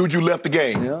good. Juju left the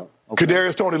game. Yeah. Okay.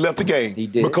 Kadarius Toney left the game. He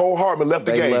did. McCole Hardman left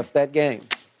the game. They left that game.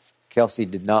 Kelsey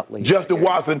did not leave. Justin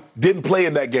Watson didn't play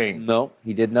in that game. No,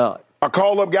 he did not. A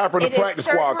call-up guy from the practice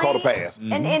squad called a pass.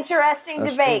 An interesting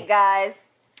debate, guys.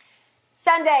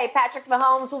 Sunday, Patrick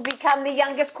Mahomes will become the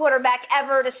youngest quarterback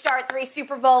ever to start 3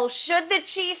 Super Bowls. Should the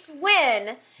Chiefs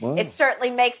win, it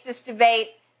certainly makes this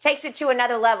debate, takes it to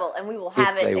another level, and we will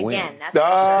have it again. That's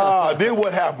sure. Then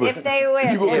what happened? If they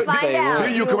win, we'll find out.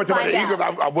 Then you come into the Eagles.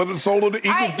 I wasn't sold on the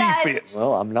Eagles' defense.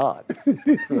 Well, I'm not. We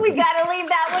got to leave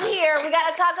that one here. We got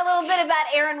to talk a little bit about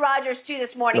Aaron Rodgers, too,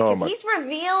 this morning, because he's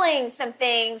revealing some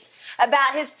things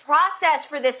about his process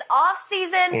for this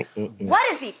offseason.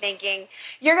 What is he thinking?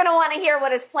 You're going to want to hear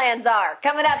what his plans are.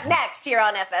 Coming up next here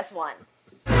on FS1.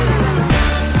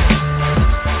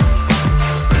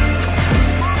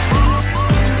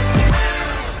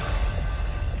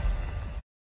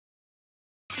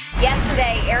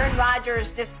 Yesterday, Aaron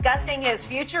Rodgers discussing his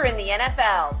future in the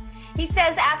NFL. He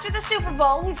says after the Super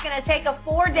Bowl, he's going to take a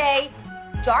 4-day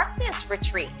darkness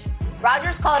retreat.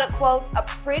 Rodgers called it, quote, a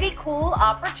pretty cool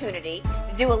opportunity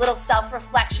to do a little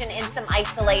self-reflection in some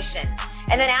isolation.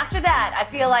 And then after that, I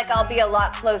feel like I'll be a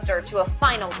lot closer to a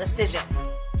final decision.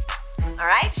 All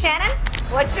right, Shannon,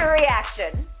 what's your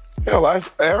reaction? Hell,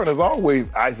 Aaron has always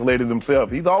isolated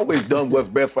himself. He's always done what's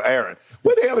best for Aaron.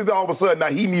 What the hell is all of a sudden now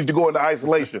he needs to go into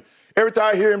isolation? Every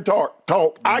time I hear him talk,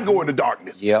 I go into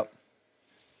darkness. Yep.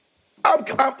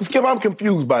 Skip, I'm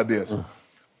confused by this.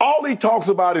 All he talks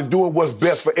about is doing what's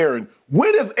best for Aaron.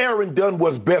 When has Aaron done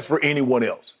what's best for anyone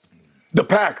else? The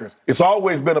Packers. It's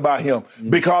always been about him.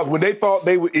 Because when they thought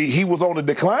he was on the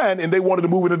decline and they wanted to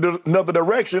move in another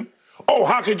direction,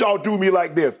 how could y'all do me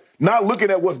like this? Not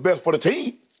looking at what's best for the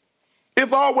team.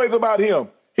 It's always about him.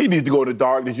 He needs to go to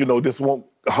darkness. This won't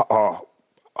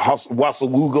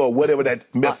Wasawuga or whatever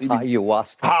that messy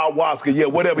ayahuasca, yeah,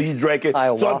 whatever he's drinking.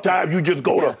 Sometimes you just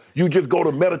go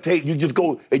to meditate. You just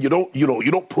go and you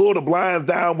don't pull the blinds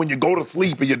down when you go to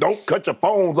sleep, and you don't cut your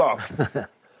phones off.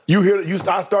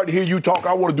 I start to hear you talk.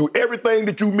 I want to do everything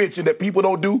that you mentioned that people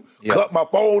don't do. Yep. Cut my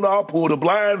phone off, pull the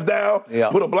blinds down,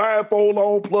 put a blindfold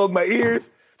on, plug my ears.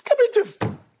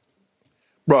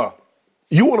 Bruh,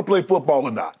 you want to play football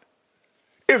or not?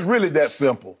 It's really that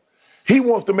simple. He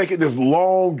wants to make it this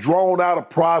long,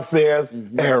 drawn-out process.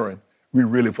 Aaron, we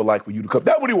really feel like for you to come.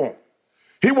 That's what he wants.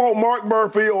 He wants Mark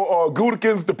Murphy or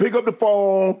Gutekunst to pick up the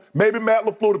phone, maybe Matt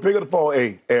LaFleur to pick up the phone.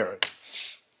 Hey, Aaron,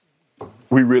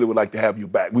 we really would like to have you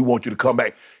back. We want you to come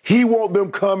back. He wants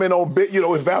them coming on,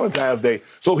 it's Valentine's Day.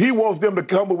 So he wants them to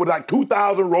come with like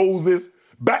 2,000 roses,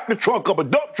 back the truck up, a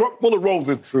dump truck full of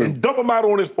roses, and dump them out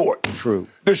on his porch. True.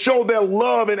 To show their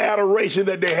love and adoration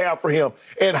that they have for him.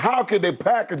 And how could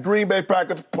the Green Bay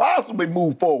Packers possibly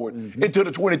move forward into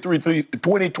the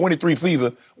 2023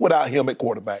 season without him at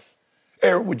quarterback?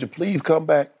 Aaron, would you please come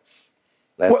back?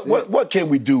 What can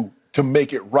we do to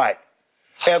make it right?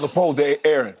 As opposed to,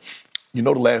 Aaron, the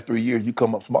last 3 years you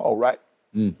come up small, right?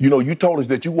 You told us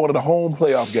that you wanted a home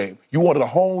playoff game. You wanted a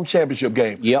home championship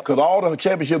game. Yep. Because all the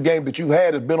championship games that you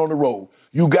had has been on the road.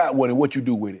 You got one, and what you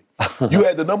do with it? You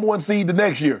had the number 1 seed the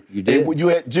next year. You did. And you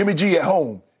had Jimmy G at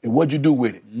home, and what'd you do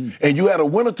with it? And you had a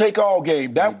winner-take-all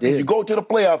game. If you go to the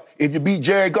playoffs, if you beat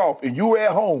Jared Goff, and you were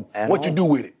at home, what'd you do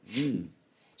with it?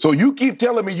 So you keep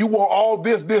telling me you want all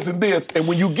this, this, and this, and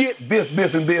when you get this,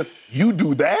 this, and this, you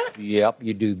do that? Yep,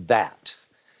 you do that.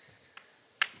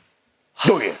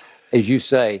 Go ahead. As you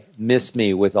say, miss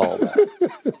me with all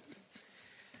that.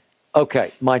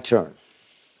 Okay, my turn.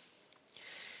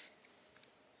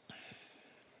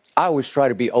 I always try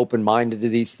to be open-minded to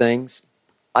these things.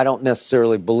 I don't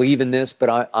necessarily believe in this,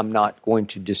 but I'm not going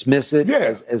to dismiss it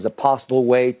as a possible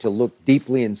way to look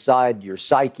deeply inside your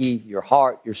psyche, your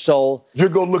heart, your soul. You're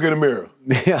going to look in the mirror.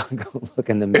 Yeah, go look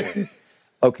in the mirror.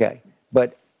 Okay,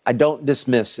 but I don't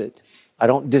dismiss it. I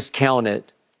don't discount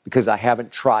it because I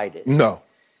haven't tried it. No.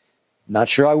 Not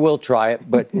sure I will try it,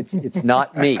 but it's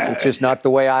not me. It's just not the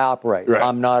way I operate. Right.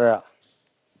 I'm not a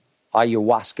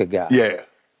ayahuasca guy. Yeah.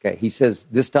 Okay, he says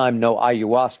this time no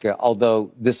ayahuasca,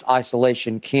 although this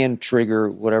isolation can trigger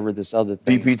whatever this other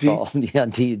thing is DPT? called. Yeah,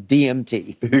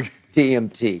 DMT.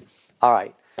 DMT. All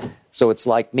right. So it's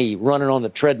like me running on the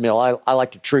treadmill. I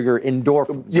like to trigger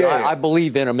endorphins. Yeah. I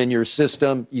believe in them in your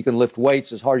system. You can lift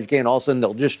weights as hard as you can. All of a sudden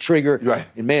they'll just trigger. Right.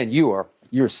 And man, you're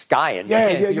skying. Yeah,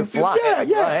 man. yeah, You're you feel- flying. yeah,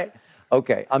 yeah. Right?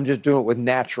 Okay, I'm just doing it with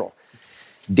natural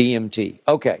DMT.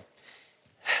 Okay.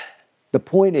 The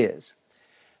point is,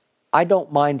 I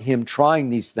don't mind him trying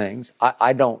these things.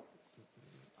 I don't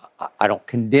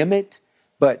condemn it,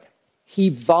 but he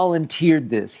volunteered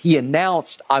this. He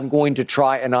announced, I'm going to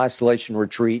try an isolation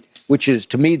retreat, which is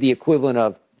to me the equivalent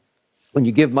of when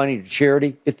you give money to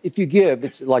charity. If you give,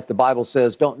 it's like the Bible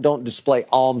says, don't display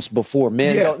alms before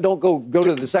men. Yes. Don't go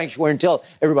to the sanctuary and tell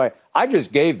everybody, I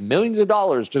just gave millions of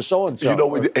dollars to so-and-so. You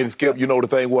know, and Skip, you know, the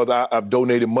thing was I've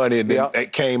donated money, and then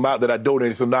it came out that I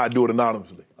donated, so now I do it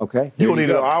anonymously. Okay. You don't need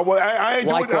to know. I ain't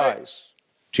doing that. Likewise.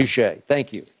 Touche.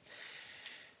 Thank you.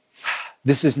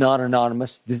 This is not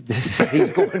anonymous.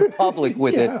 He's going public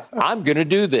with it. I'm going to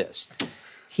do this.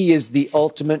 He is the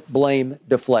ultimate blame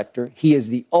deflector. He is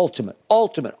the ultimate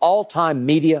all-time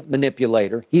media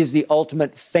manipulator. He is the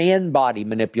ultimate fan body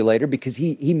manipulator because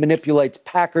he manipulates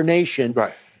Packer Nation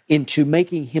into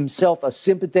making himself a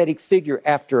sympathetic figure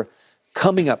after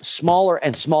coming up smaller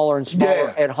and smaller and smaller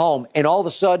at home. And all of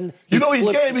a sudden, he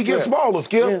gets smaller,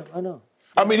 Skip. Yeah, I know.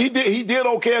 I mean, he did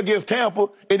okay against Tampa,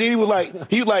 and then he was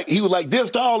like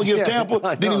this tall against Tampa,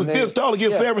 then he was this tall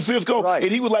against San Francisco, and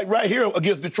he was like right here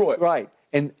against Detroit. Right.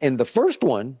 And the first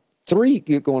one,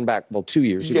 going back 2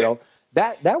 years ago,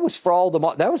 that was for all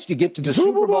that was to get to the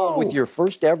Super Bowl with your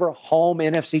first ever home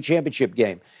NFC Championship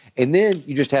game. And then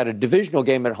you just had a divisional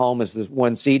game at home as the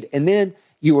 1 seed, and then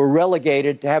you were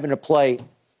relegated to having to play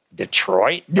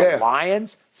Detroit, the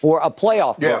Lions, for a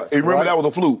playoff berth. And remember that was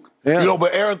a fluke. Yeah. You know,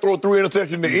 but Aaron threw 3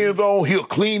 interceptions in the end zone. He'll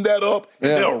clean that up,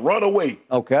 and they'll run away.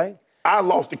 Okay. I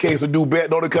lost the case of do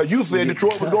bet on it because you said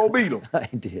Detroit was going to beat them. I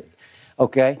did.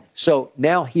 Okay, so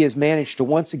now he has managed to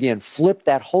once again flip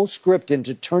that whole script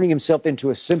into turning himself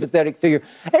into a sympathetic figure.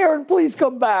 Aaron, please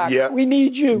come back. Yeah. We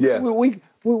need you. Yeah.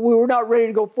 We're not ready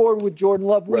to go forward with Jordan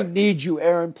Love. We need you,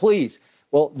 Aaron, please.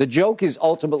 Well, the joke is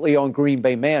ultimately on Green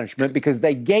Bay management because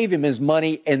they gave him his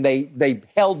money and they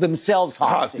held themselves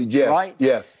hostage, right?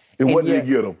 Yes. And what did it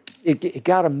get him? It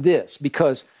got him this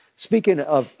because speaking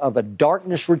of a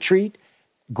darkness retreat,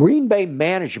 Green Bay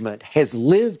management has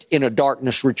lived in a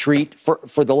darkness retreat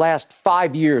for the last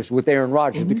 5 years with Aaron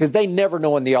Rodgers because they never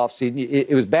know in the offseason.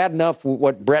 It was bad enough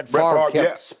what Brett Favre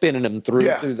kept spinning them through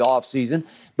the offseason,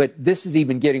 but this is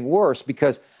even getting worse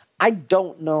because I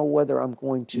don't know whether I'm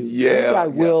going to. Maybe I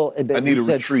will. I need a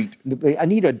retreat. I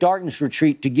need a darkness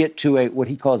retreat to get to what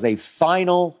he calls a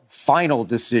final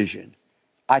decision.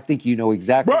 I think you know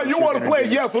exactly. Bro, you want to play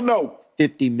yes or no?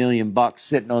 $50 million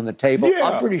sitting on the table. Yeah.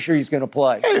 I'm pretty sure he's going to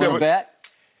play. Want to bet?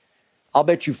 I'll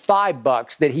bet you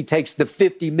 $5 that he takes the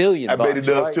 $50 million. I bet he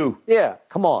does too. Yeah,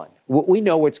 come on. We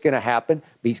know what's going to happen,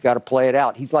 but he's got to play it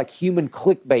out. He's like human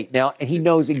clickbait now, and he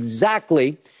knows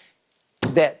exactly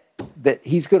that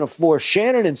he's going to force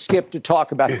Shannon and Skip to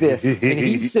talk about this, and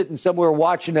he's sitting somewhere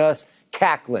watching us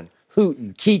cackling,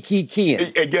 hooting, keying.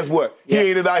 And guess what? He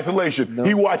ain't in isolation. No.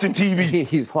 He watching TV.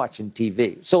 He's watching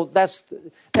TV. So that's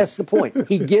the point.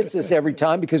 He gets us every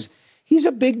time because he's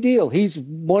a big deal. He's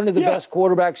one of the best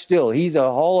quarterbacks still. He's a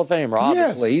Hall of Famer,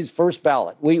 obviously. He's first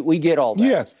ballot. We get all that.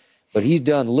 Yes. But he's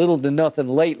done little to nothing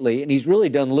lately, and he's really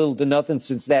done little to nothing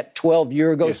since that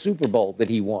 12-year-ago Super Bowl that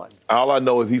he won. All I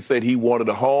know is he said he wanted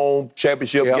a home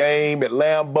championship game at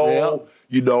Lambeau.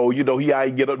 You know, he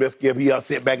ain't get up there, Skip. He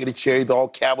sit back in the chair. He's all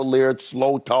cavalier,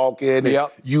 slow talking, and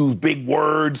use big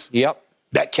words. Yep.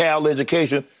 That Cal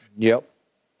education. Yep.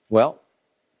 Well,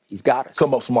 he's got us.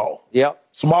 Come up small. Yep.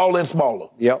 Small and smaller.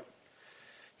 Yep.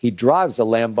 He drives a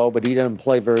Lambo, but he doesn't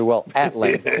play very well at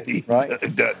Lambeau,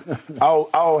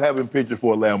 right? I'll have him picture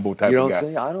for a Lambeau type of guy.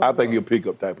 See? I think he'll pick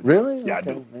up type of guy. Really? Yeah,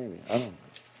 okay. I do. Maybe. I don't know.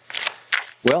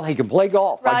 Well, he can play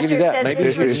golf. I'll give you that. Says Maybe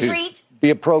this retreat be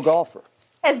a pro golfer.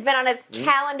 Has been on his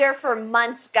calendar for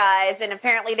months, guys, and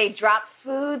apparently they dropped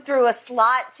food through a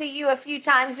slot to you a few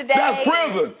times a day. That's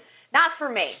prison. Not for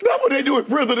me. That's what they do in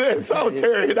prison. They're in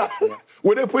solitary.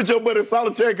 When they put your butt in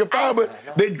solitary confinement,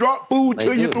 they drop food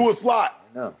to you through a slot.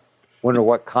 No. Wonder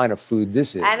what kind of food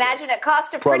this is. I imagine it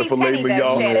cost a pretty penny,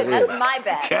 though, Shannon. That's my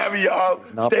bet. Caviar,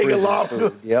 not steak and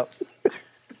lobster. Yep.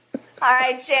 All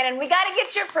right, Shannon, we got to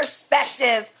get your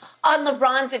perspective on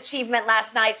LeBron's achievement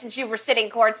last night since you were sitting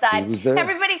courtside. He was there.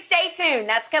 Everybody stay tuned.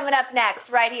 That's coming up next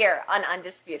right here on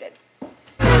Undisputed.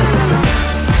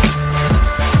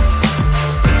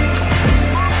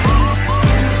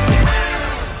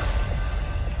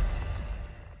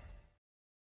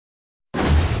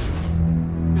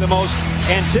 The most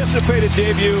anticipated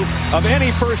debut of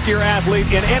any first-year athlete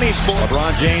in any sport.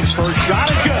 LeBron James' first shot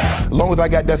is good. As long as I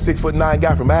got that 6'9"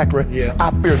 guy from Akron,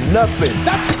 I fear nothing.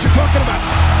 That's what you're talking about.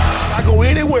 I go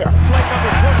anywhere. Flight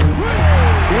number 23.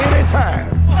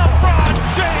 Anytime.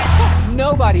 LeBron James.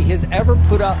 Nobody has ever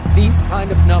put up these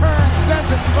kind of numbers. Sends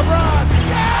it. LeBron.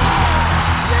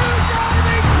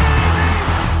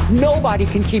 Nobody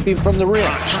can keep him from the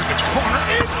rim. Turn the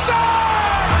corner. Inside.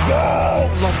 Go.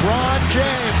 LeBron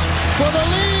James for the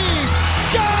lead.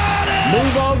 Got it.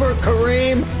 Move over,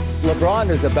 Kareem. LeBron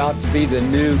is about to be the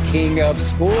new king of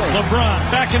scoring. LeBron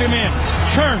backing him in.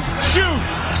 Turns.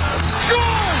 Shoots.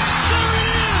 Scores. There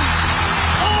it is.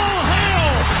 All hail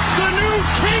the new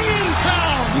king in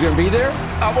town. You gonna be there?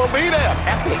 I will be there.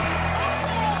 Epic.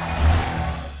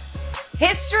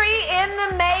 History in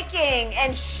the making,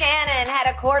 and Shannon had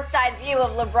a courtside view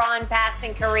of LeBron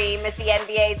passing Kareem as the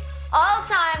NBA's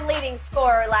all-time leading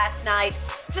scorer last night.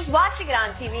 Just watching it on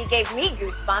TV gave me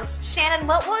goosebumps. Shannon,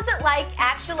 what was it like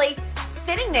actually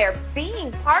sitting there,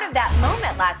 being part of that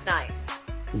moment last night?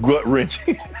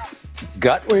 Gut-wrenching.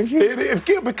 Gut-wrenching? It is,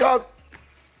 Skip, because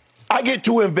I get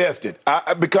too invested.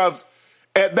 Because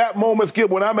at that moment, Skip,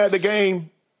 when I'm at the game,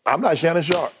 I'm not Shannon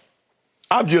Sharpe.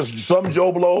 I'm just some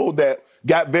Joe Blow that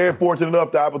got very fortunate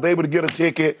enough that I was able to get a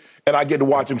ticket and I get to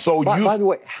watch him. So by the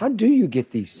way, how do you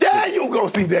get these? There you go.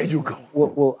 See, there you go.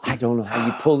 Well, I don't know how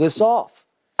you pull this off.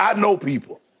 I know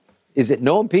people. Is it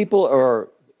knowing people or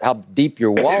how deep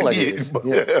your wallet is?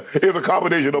 Yeah. It's a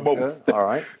combination of both. All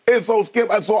right. And so, Skip,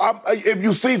 if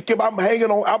you see Skip, I'm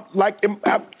hanging on. I'm like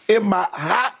in my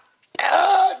hot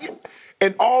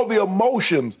and all the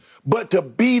emotions. But to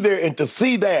be there and to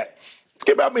see that,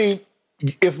 Skip, I mean,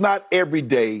 it's not every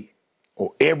day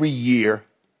or every year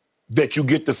that you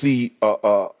get to see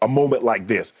a moment like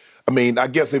this. I mean, I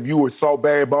guess if you saw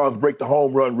Barry Bonds break the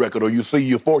home run record, or you're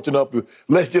fortunate enough to,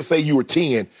 let's just say you were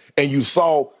 10 and you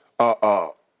saw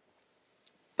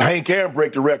Hank Aaron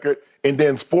break the record, and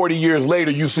then 40 years later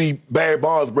you see Barry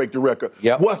Bonds break the record.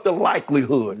 Yep. What's the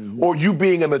likelihood, or you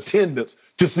being in attendance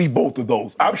to see both of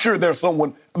those? I'm sure there's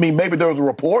someone, I mean, maybe there was a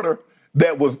reporter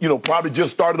that was, probably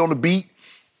just started on the beat,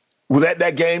 was at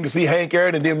that game to see Hank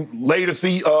Aaron and then later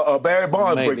see Barry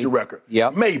Bonds break the record. Yeah,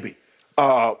 maybe.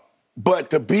 But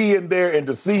to be in there and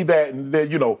to see that and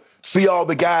then, see all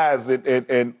the guys and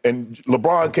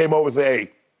LeBron came over and said,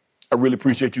 hey, I really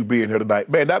appreciate you being here tonight.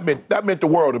 Man, that meant the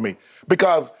world to me.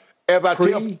 Because as I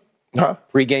tell...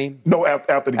 Pre-game? No,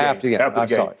 after the game. After the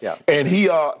game. Saw it, yeah. And he,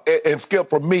 and Skip,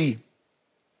 for me,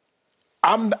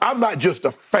 I'm not just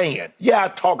a fan. Yeah, I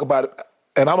talk about it,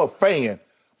 and I'm a fan,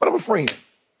 but I'm a friend.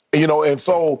 And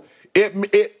so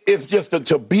it's just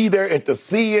to be there and to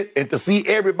see it and to see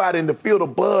everybody in the field, the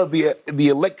buzz, the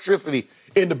electricity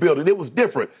in the building. It was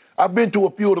different. I've been to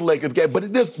a few of the Lakers games,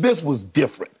 but this was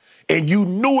different. And you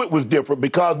knew it was different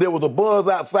because there was a buzz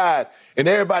outside and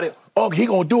everybody, oh, he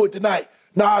gonna do it tonight.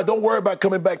 Nah, don't worry about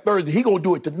coming back Thursday. He gonna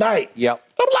do it tonight. Yep.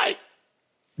 I'm like,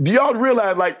 do y'all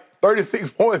realize 36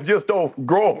 points just don't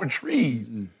grow on trees?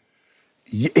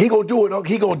 He gonna do it.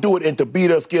 He gonna do it. And to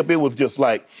beat us, Skip, it was just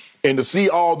like, and to see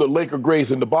all the Laker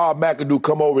greats and the Bob McAdoo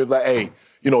come over, it's like, hey,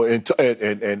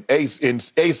 and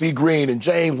AC Green and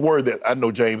James Worthy. I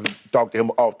know James, talk to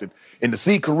him often. And to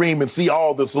see Kareem and see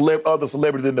all the other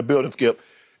celebrities in the building, Skip,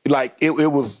 like if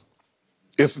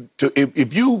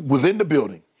you was in the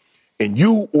building and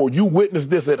you witnessed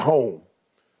this at home,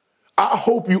 I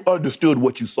hope you understood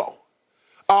what you saw.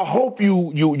 I hope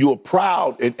you're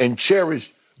proud and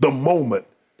cherish the moment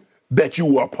that you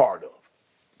were a part of.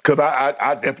 Because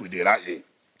I definitely did.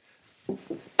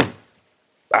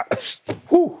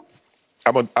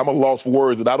 I'm a loss for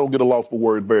words, and I don't get a loss for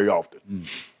words very often.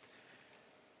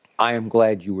 I am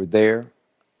glad you were there.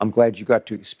 I'm glad you got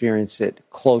to experience it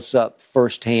close up,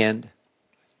 firsthand,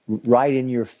 right in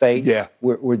your face,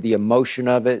 where the emotion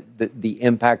of it, the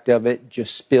impact of it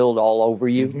just spilled all over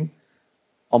you. Mm-hmm.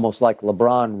 Almost like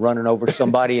LeBron running over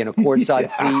somebody in a courtside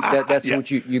seat. That's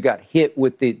what you got hit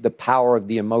with the power of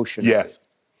the emotion. Yes.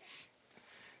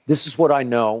 This is what I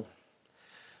know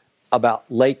about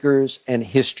Lakers and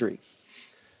history.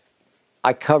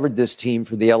 I covered this team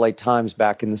for the LA Times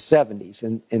back in the 70s,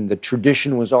 and the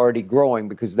tradition was already growing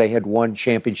because they had won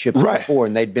championships before,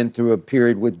 and they'd been through a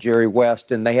period with Jerry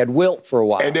West, and they had Wilt for a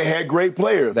while. And they had great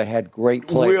players.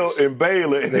 Wilt and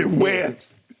Baylor and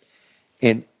West.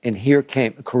 And here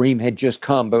came, Kareem had just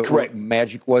come, but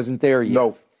Magic wasn't there yet.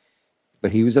 No.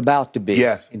 But he was about to be.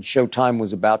 Yes. And Showtime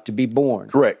was about to be born.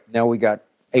 Correct. Now we got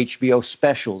HBO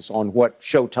specials on what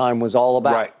Showtime was all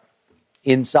about. Right.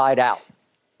 Inside Out.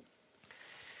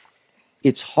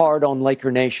 It's hard on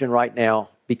Laker Nation right now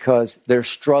because they're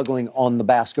struggling on the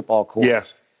basketball court.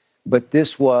 Yes. But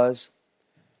this was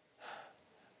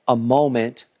a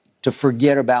moment to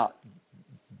forget about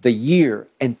the year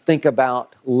and think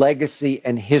about legacy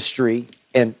and history.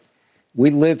 And we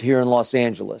live here in Los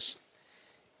Angeles.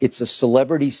 It's a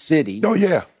celebrity city. Oh,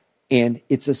 yeah. And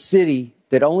it's a city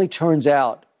that only turns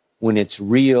out when it's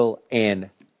real and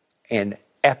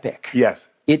epic. Yes.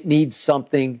 It needs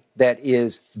something that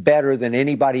is better than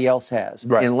anybody else has.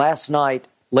 Right. And last night,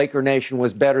 Laker Nation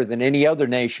was better than any other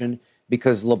nation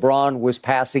because LeBron was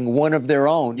passing one of their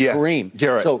own, Yes. Kareem.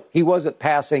 Correct. So he wasn't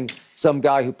passing some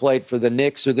guy who played for the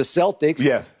Knicks or the Celtics.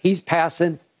 Yes. He's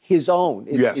passing his own.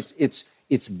 Yes.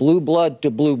 It's blue blood to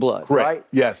blue blood, Correct. right?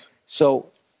 Yes. So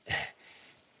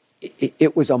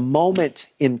it was a moment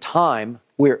in time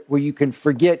where you can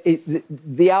forget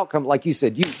the outcome. Like you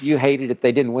said, you hated it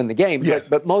they didn't win the game, Yes.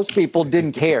 but most people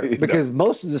didn't care because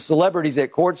most of the celebrities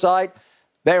at courtside,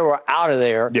 they were out of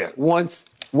there Yes. once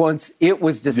it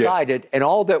was decided, and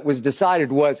all that was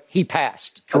decided was he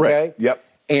passed. Correct. Okay? Yep.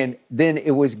 And then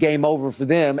it was game over for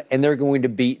them, and they're going to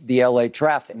beat the LA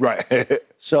Traffic. Right.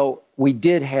 So we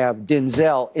did have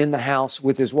Denzel in the house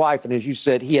with his wife, and as you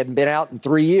said, he hadn't been out in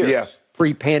 3 years. Yes.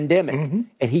 Pre-pandemic.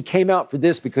 And he came out for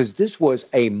this because this was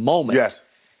a moment. Yes.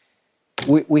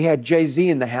 We had Jay-Z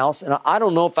in the house, and I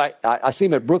don't know if I see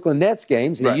him at Brooklyn Nets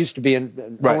games. And Right. he used to be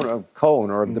a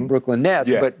co-owner of the Brooklyn Nets,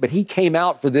 Yeah. but he came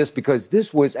out for this because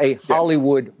this was a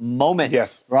Hollywood moment.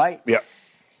 Yes. Right? Yeah.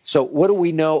 So what do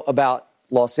we know about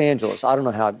Los Angeles? I don't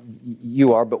know how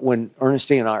you are, but when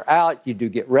Ernestine and I are out, you do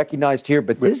get recognized here.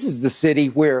 But this is the city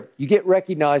where you get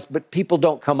recognized, but people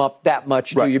don't come up that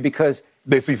much, do Right. you? Because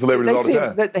They see celebrities all the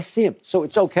time. They see him. So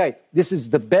it's okay. This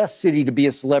is the best city to be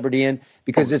a celebrity in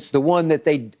because it's the one that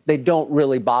they don't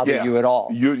really bother you at all.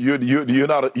 You're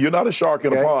not a shark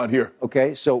in a pond here.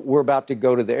 Okay, so we're about to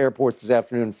go to the airport this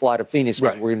afternoon and fly to Phoenix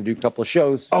because Right. we're going to do a couple of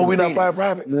shows. Oh, from we're not Phoenix. flying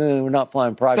private? No, we're not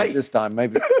flying private this time.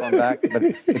 Maybe we'll come back. But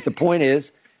the point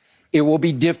is, it will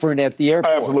be different at the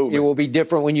airport. Absolutely. It will be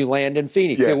different when you land in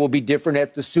Phoenix. Yeah. It will be different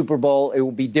at the Super Bowl. It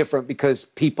will be different because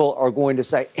people are going to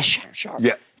say, it's Shannon Sharpe.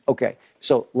 Yeah. Okay,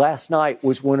 so last night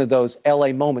was one of those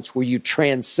LA moments where you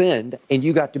transcend and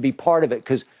you got to be part of it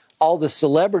because all the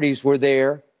celebrities were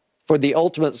there for the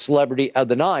ultimate celebrity of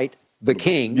the night, the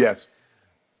King. Yes.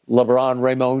 LeBron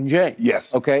Raymond James.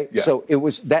 Yes. Okay, Yeah. so it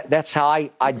was that's how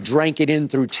I drank it in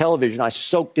through television. I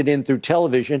soaked it in through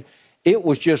television. It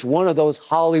was just one of those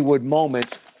Hollywood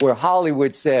moments where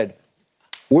Hollywood said,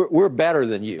 we're better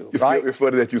than you, right? It's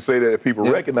funny that you say that people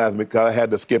recognize me because I had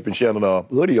the Skip and Shannon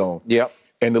hoodie on. Yep.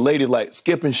 And the lady like,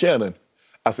 Skip and Shannon.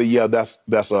 I said, yeah, that's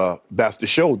the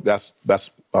show.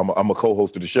 I'm a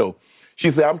co-host of the show. She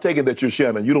said, I'm taking that you're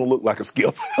Shannon. You don't look like a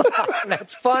Skip.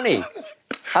 That's funny.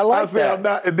 I like I said, that. I'm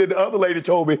not. And then the other lady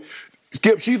told me,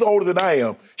 Skip, she's older than I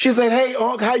am. She said, hey,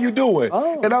 Unc, how you doing?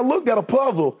 Oh. And I looked at a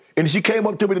puzzle, and she came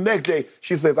up to me the next day.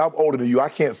 She says, I'm older than you. I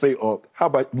can't say Unc. How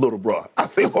about little bro? I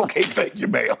said, okay, thank you,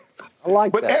 ma'am. I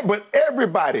like that. But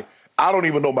everybody, I don't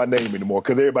even know my name anymore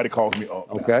because everybody calls me Unc.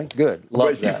 now. Okay, good. Love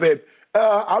But she that. said,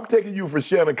 I'm taking you for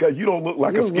Shannon because you don't look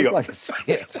like You a don't Skip. look like a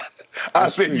Skip. I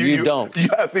That's said, true, you don't.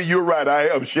 I said, you're right. I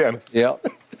am Shannon. Yep.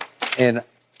 And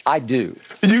I do.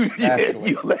 Yeah.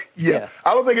 Yeah.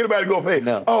 I don't think anybody's going to pay.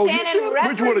 No. Oh, Shannon you Shannon?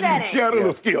 Which one are you, representing. Shannon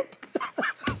or Skip?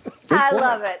 I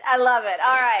love it. I love it.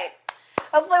 All right.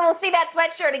 Hopefully we'll see that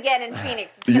sweatshirt again in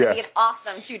Phoenix. It's going to be Yes. an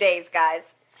awesome 2 days,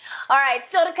 guys. All right,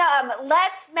 still to come.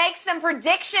 Let's make some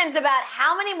predictions about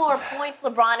how many more points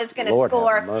LeBron is going to Lord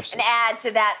score have mercy. and add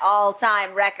to that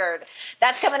all-time record.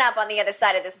 That's coming up on the other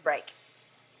side of this break.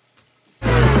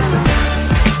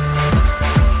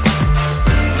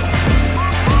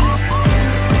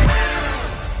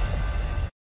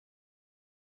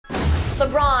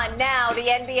 LeBron, now the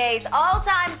NBA's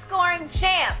all-time scoring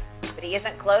champ, but he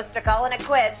isn't close to calling it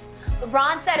quits.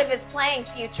 LeBron said of his playing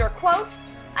future, quote,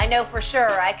 I know for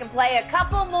sure I can play a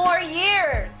couple more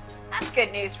years. That's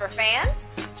good news for fans.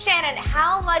 Shannon,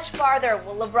 how much farther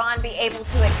will LeBron be able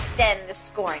to extend this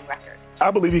scoring record? I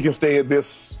believe he can stay in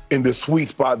this sweet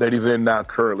spot that he's in now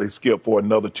currently, Skip, for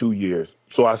another 2 years.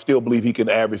 So I still believe he can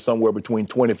average somewhere between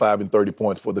 25 and 30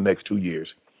 points for the next 2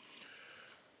 years.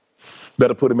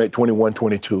 That'll put him at 21,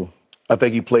 22. I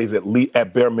think he plays at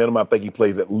bare minimum. I think he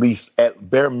plays at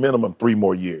bare minimum 3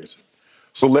 more years.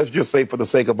 So let's just say, for the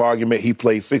sake of argument, he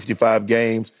plays 65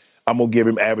 games. I'm gonna give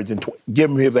him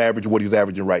his average, what he's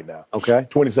averaging right now. Okay.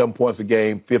 27 points a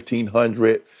game,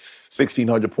 1,500,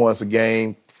 1,600 points a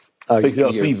game, a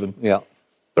season. Yeah.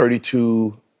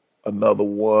 32, another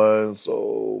one,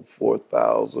 so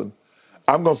 4,000.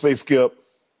 I'm gonna say, Skip,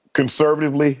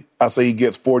 conservatively, I say he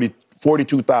gets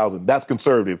 42,000. That's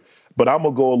conservative. But I'm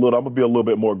gonna be a little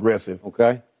bit more aggressive.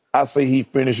 Okay. I say he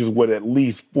finishes with at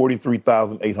least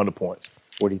 43,800 points.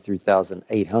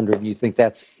 43,800. You think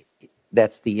that's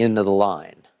the end of the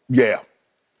line? Yeah.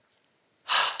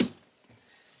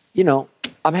 You know,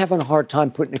 I'm having a hard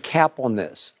time putting a cap on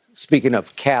this. Speaking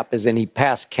of cap, as in he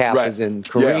passed cap, as in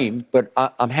Kareem, but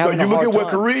I'm having a hard time. You look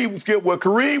at what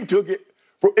Kareem took it.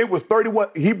 It was 31.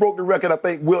 He broke the record. I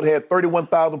think Wilt had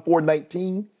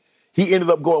 31,419. He ended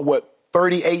up going,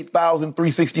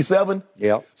 38,367?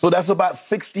 Yeah. So that's about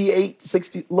 60, a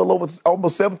little over,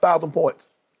 almost 7,000 points.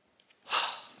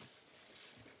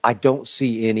 I don't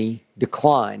see any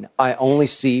decline. I only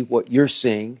see what you're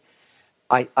seeing.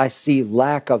 I see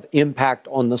lack of impact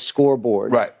on the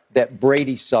scoreboard that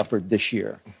Brady suffered this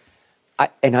year.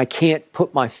 And I can't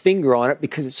put my finger on it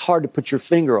because it's hard to put your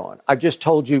finger on. I've just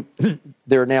told you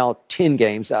there are now 10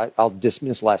 games. I'll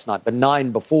dismiss last night, but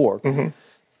 9 before.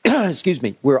 Excuse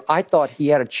me, where I thought he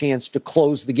had a chance to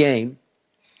close the game,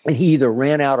 and he either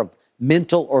ran out of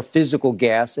mental or physical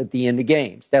gas at the end of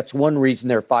games. That's one reason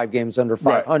there are 5 games under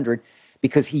 500,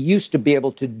 because he used to be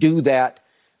able to do that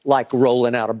like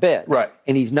rolling out of bed.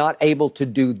 And he's not able to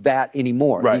do that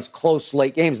anymore. These close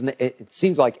late games, and it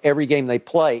seems like every game they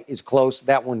play is close.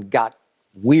 That one got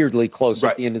weirdly close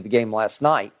at the end of the game last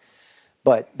night.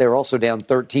 But they're also down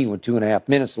 13 with 2.5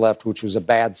 minutes left, which was a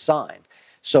bad sign.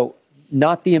 So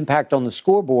not the impact on the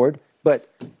scoreboard, but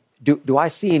do I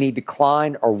see any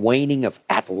decline or waning of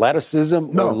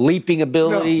athleticism or leaping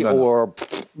ability or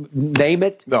name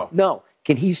it? No.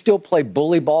 Can he still play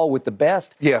bully ball with the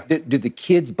best? Yeah. Do the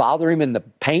kids bother him in the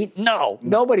paint? No.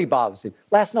 Nobody bothers him.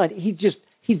 Last night,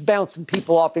 he's bouncing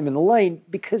people off him in the lane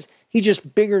because he's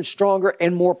just bigger and stronger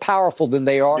and more powerful than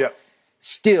they are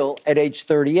still at age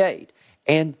 38.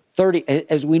 And 30,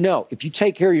 as we know, if you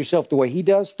take care of yourself the way he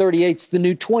does, 38's the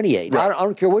new 28. I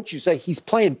don't care what you say. He's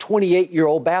playing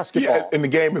 28-year-old basketball. Yeah, and the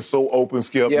game is so open,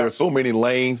 Skip. There are so many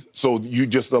lanes, so you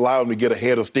just allow them to get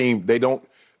ahead of steam. They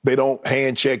don't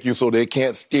hand check you, so they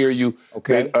can't steer you.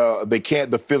 They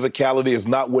can't. The physicality is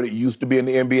not what it used to be in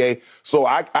the NBA. So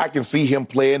I can see him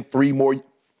playing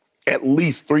at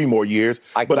least 3 more years.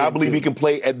 But I believe he can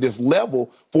play at this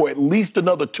level for at least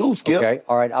another 2, Skip. Okay,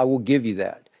 all right, I will give you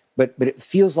that. But it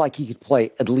feels like he could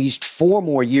play at least 4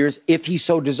 more years if he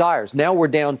so desires. Now we're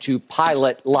down to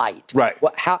pilot light.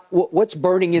 What's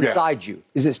burning inside you?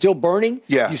 Is it still burning?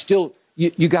 Yeah.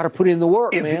 You got to put in the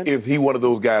work, man. Is he one of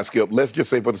those guys, Skip? Let's just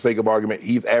say, for the sake of argument,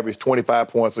 he's averaged 25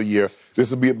 points a year. This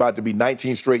will be about to be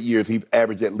 19 straight years. He's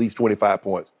averaged at least 25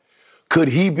 points. Could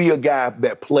he be a guy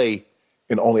that play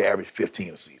and only average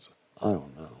 15 a season? I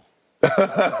don't know.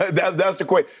 That's the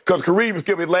question. Because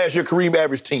last year, Kareem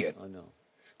averaged 10. I know.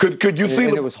 Could you see?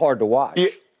 And it was hard to watch.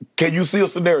 Can you see a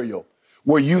scenario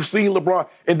where you've seen LeBron?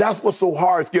 And that's what's so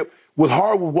hard, Skip. What's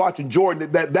hard with watching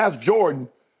Jordan, that's Jordan,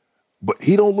 but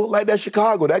he don't look like that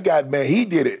Chicago. That guy, man, he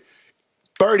did it.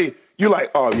 30, you're like,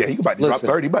 oh, yeah, he about to drop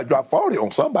 30. He about to drop 40 on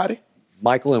somebody.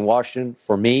 Michael in Washington,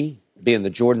 for me, being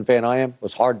the Jordan fan I am,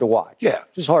 was hard to watch. Yeah.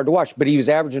 Just hard to watch. But he was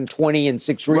averaging 20 and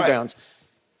 6 rebounds.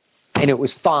 And it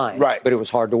was fine, but it was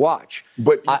hard to watch.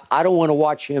 But I don't want to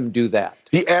watch him do that.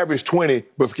 He averaged 20,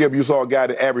 but Skip, you saw a guy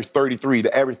that averaged 33,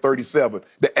 that averaged 37,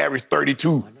 that averaged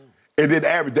 32, and then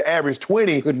the average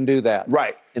 20. Couldn't do that.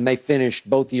 Right. And they finished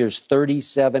both years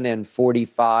 37 and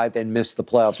 45 and missed the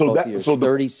playoffs both years,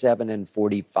 37 and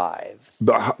 45.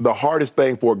 The hardest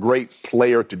thing for a great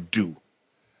player to do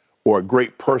or a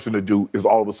great person to do is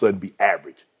all of a sudden be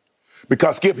average.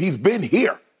 Because, Skip, he's been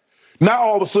here. Now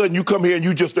all of a sudden you come here and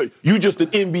you just an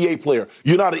NBA player.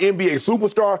 You're not an NBA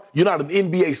superstar. You're not an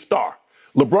NBA star.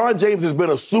 LeBron James has been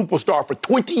a superstar for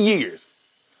 20 years.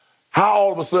 How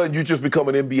all of a sudden you just become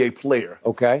an NBA player?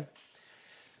 Okay.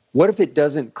 What if it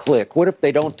doesn't click? What if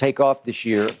they don't take off this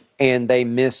year and they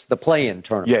miss the play-in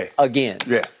tournament again?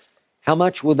 Yeah. How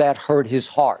much will that hurt his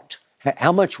heart?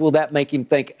 How much will that make him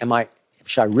think,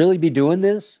 should I really be doing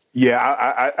this?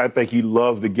 Yeah, I think he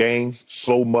loves the game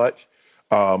so much.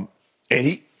 And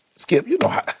Skip, you know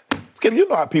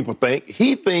how people think.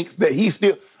 He thinks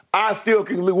that I still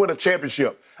can win a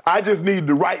championship. I just need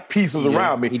the right pieces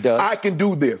around me. He does. I can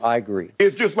do this. I agree.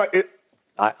 It's just like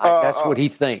that's what he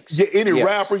thinks. Yeah, any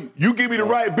rapper, you give me the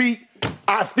right beat,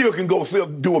 I still can go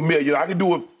do $1 million. I can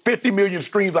do 50 million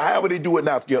streams or however they do it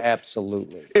now, Skip.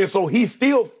 Absolutely. And so he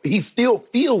still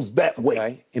feels that way.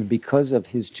 Okay. And because of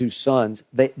his 2 sons,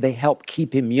 they help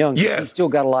keep him young. Yeah. He's still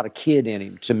got a lot of kid in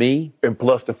him, to me. And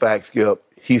plus the fact, Skip,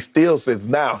 he still says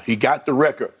now he got the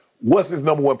record. What's his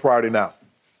number 1 priority now?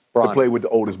 Bron. To play with the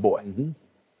oldest boy. Mm-hmm.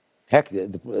 Heck,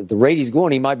 the rate he's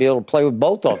going, he might be able to play with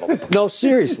both of them. No,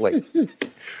 seriously.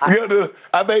 I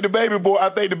think the baby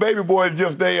boy is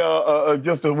just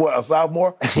a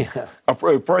sophomore,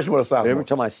 a freshman or sophomore. Every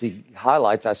time I see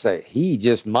highlights, I say he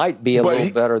just might be a little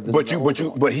better than.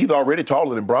 But he's already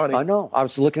taller than Bronny. I know. I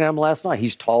was looking at him last night.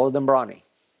 He's taller than Bronny.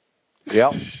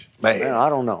 Yep. Man, I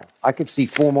don't know. I could see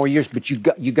 4 more years, but you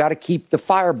got to keep the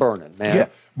fire burning, man. Yeah.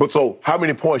 But so, how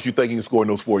many points you think he can score in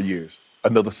those 4 years?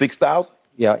 Another 6,000?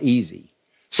 Yeah, easy.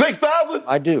 6,000?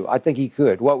 I do. I think he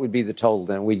could. What would be the total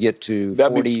then? We'd get to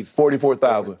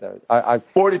 44,000.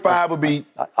 45 would be.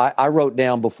 I wrote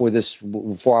down before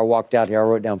I walked out here, I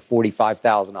wrote down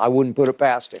 45,000. I wouldn't put it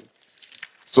past him.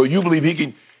 So you believe he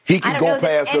can go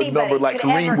past the number like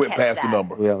Kareem went past the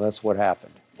number? Yeah, that's what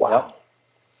happened. Wow. Yep.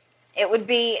 It would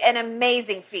be an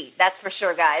amazing feat, that's for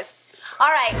sure, guys. All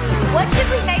right, what should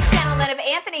we make, gentlemen, of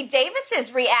Anthony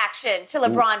Davis's reaction to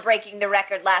LeBron breaking the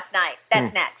record last night?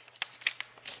 That's next.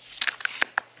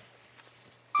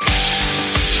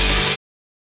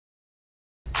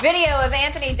 Video of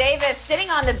Anthony Davis sitting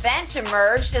on the bench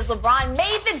emerged as LeBron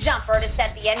made the jumper to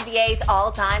set the NBA's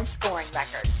all-time scoring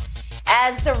record.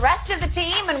 As the rest of the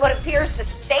team and what appears the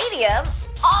stadium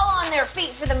all on their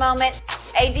feet for the moment,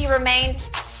 AD remained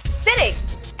sitting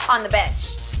on the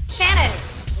bench. Shannon,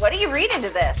 what do you read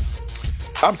into this?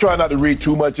 I'm trying not to read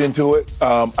too much into it.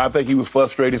 I think he was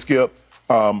frustrated, Skip.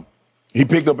 He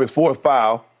picked up his 4th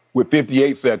foul with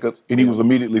 58 seconds, and he was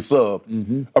immediately subbed.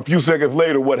 Mm-hmm. A few seconds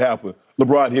later, what happened?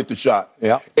 LeBron hit the shot.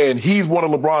 Yeah. And he's one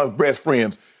of LeBron's best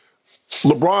friends.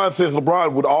 LeBron says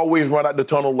LeBron would always run out the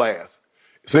tunnel last.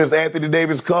 Since Anthony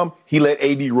Davis come, he let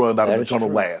AD run out of the tunnel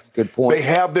last. Good point. They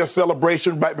have their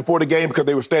celebration right before the game because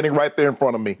they were standing right there in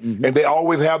front of me. Mm-hmm. And they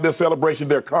always have their celebration.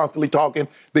 They're constantly talking.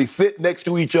 They sit next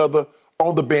to each other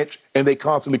on the bench, and they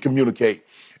constantly communicate.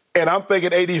 And I'm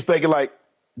thinking, AD's thinking like,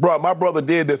 bro, my brother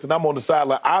did this, and I'm on the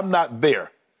sideline. I'm not there.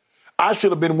 I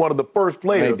should have been one of the first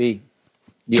players to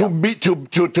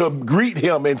greet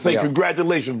him and say,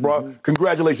 congratulations, bro. Mm-hmm.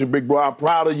 Congratulations, big bro. I'm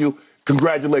proud of you.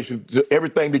 Congratulations to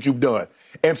everything that you've done.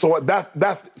 And so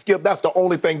that's Skip, that's the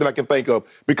only thing that I can think of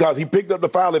because he picked up the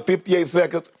foul at 58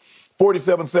 seconds.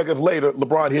 47 seconds later,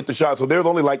 LeBron hit the shot. So there's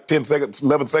only like 10 seconds,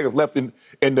 11 seconds left in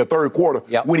the third quarter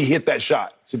when he hit that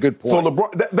shot. It's a good point. So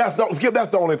LeBron,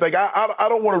 that's the only thing. I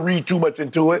don't want to read too much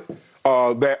into it.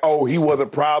 He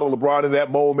wasn't proud of LeBron in that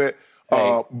moment.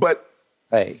 But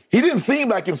he didn't seem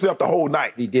like himself the whole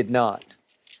night. He did not.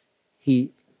 He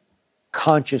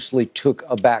consciously took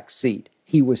a back seat.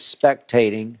 He was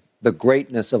spectating the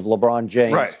greatness of LeBron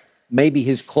James, maybe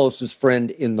his closest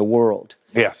friend in the world.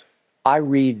 Yes. I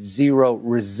read zero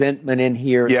resentment in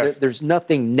here. Yes. There's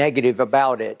nothing negative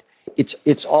about it.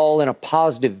 It's all in a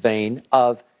positive vein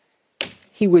of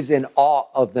he was in awe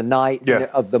of the night,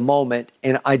 of the moment,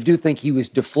 and I do think he was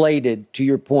deflated, to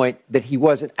your point, that he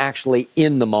wasn't actually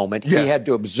in the moment. Yes. He had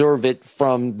to observe it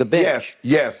from the bench.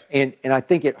 Yes. And I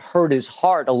think it hurt his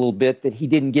heart a little bit that he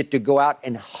didn't get to go out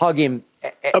and hug him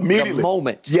immediately. The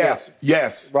moment.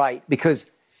 Yes. Right, because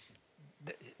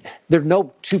there are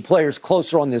no two players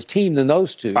closer on this team than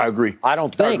those two. I agree. I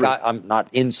don't think. I'm not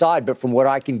inside, but from what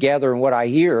I can gather and what I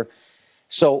hear.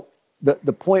 So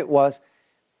the point was,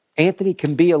 Anthony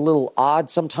can be a little odd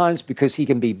sometimes because he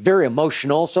can be very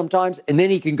emotional sometimes, and then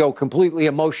he can go completely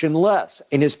emotionless.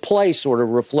 And his play sort of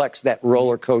reflects that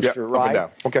roller coaster, right? Up and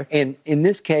down. Okay. And in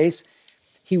this case,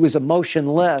 he was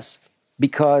emotionless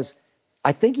because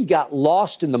I think he got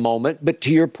lost in the moment, but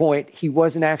to your point, he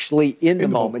wasn't actually in the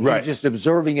moment. He was just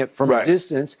observing it from a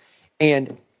distance,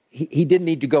 and he didn't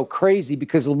need to go crazy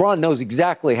because LeBron knows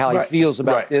exactly how he feels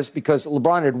about this because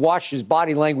LeBron had watched his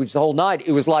body language the whole night.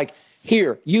 It was like,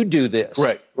 here, you do this.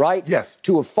 Right? Yes.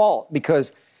 To a fault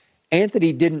because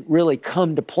Anthony didn't really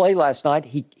come to play last night.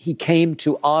 He came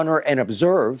to honor and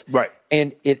observe. Right.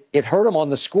 And it hurt him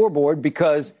on the scoreboard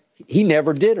because he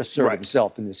never did assert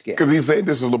himself in this game. Because he's saying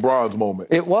this is LeBron's moment.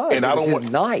 It was. And it was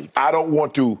his night. I don't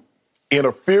want to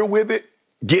interfere with it,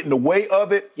 get in the way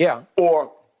of it,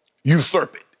 or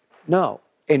usurp it. No.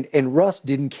 And Russ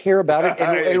didn't care about it,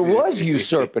 and it was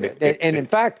usurping it. And in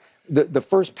fact, the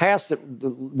first pass that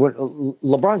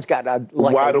LeBron's got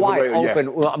wide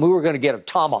open. Well, I mean, we were going to get a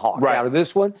tomahawk out of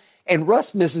this one, and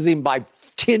Russ misses him by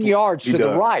 10 yards to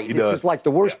the right. It's just like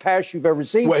the worst pass you've ever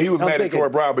seen. Well, he was mad at Troy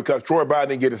Brown because Troy Brown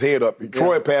didn't get his head up.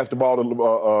 Troy passed the ball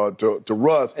to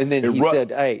Russ. And then he said,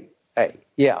 hey,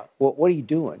 well, what are you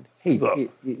doing?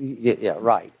 Yeah,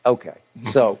 right. Okay.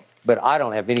 So, but I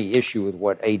don't have any issue with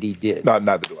what AD did.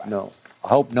 Neither do I. No. I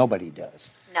hope nobody does.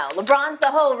 No, LeBron's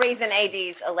the whole reason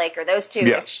AD's a Laker. Those two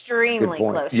extremely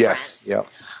close friends. Yep.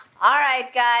 All right,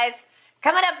 guys.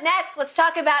 Coming up next, let's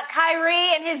talk about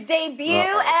Kyrie and his debut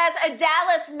as a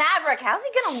Dallas Maverick. How's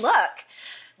he going to look?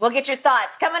 We'll get your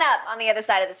thoughts coming up on the other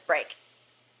side of this break.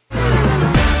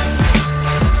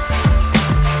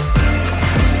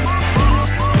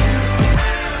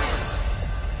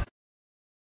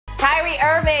 Kyrie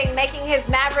Irving making his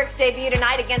Mavericks debut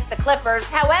tonight against the Clippers.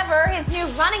 However, his new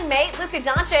running mate, Luka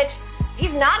Doncic,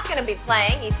 he's not going to be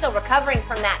playing. He's still recovering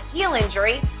from that heel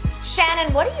injury.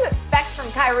 Shannon, what do you expect from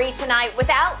Kyrie tonight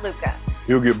without Luka?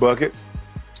 He'll get buckets.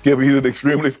 Skip, he's an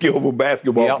extremely skillful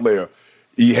basketball player.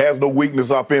 He has no weakness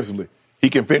offensively. He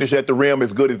can finish at the rim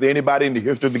as good as anybody in the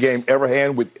history of the game ever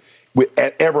has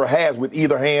with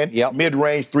either hand.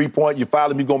 Mid-range, three-point. You foul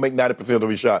him, he's going to make 90% of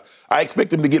his shot. I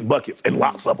expect him to get buckets and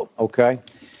lots of them. Okay.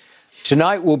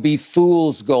 Tonight will be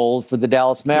fool's gold for the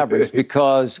Dallas Mavericks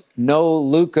because no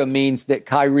Luka means that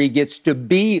Kyrie gets to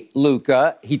beat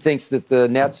Luka. He thinks that the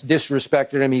Nets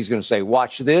disrespected him. He's going to say,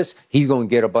 watch this. He's going to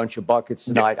get a bunch of buckets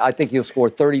tonight. I think he'll score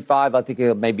 35. I think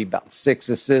he'll maybe about 6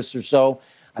 assists or so.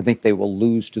 I think they will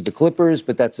lose to the Clippers,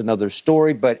 but that's another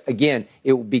story. But again,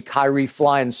 it will be Kyrie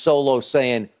flying solo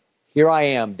saying, here I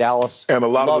am, Dallas. And a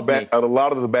lot of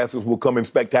the baskets will come in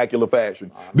spectacular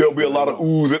fashion. There'll be a lot of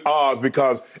oohs and ahs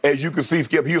because, as you can see,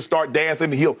 Skip, he'll start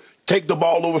dancing. He'll take the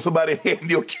ball over somebody's head. And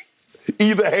he'll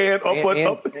either hand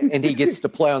up. And he gets to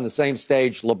play on the same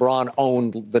stage LeBron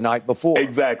owned the night before.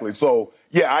 Exactly. So,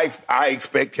 yeah, I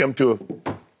expect him to.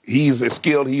 He's a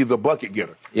skilled. He's a bucket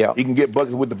getter. Yeah. He can get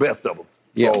buckets with the best of them.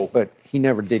 Yeah, so, but he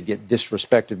never did get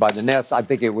disrespected by the Nets. I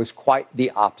think it was quite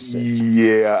the opposite.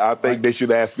 Yeah, I think they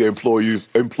should ask their employees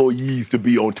to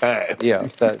be on time. Yeah,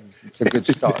 it's a good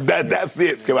start. That's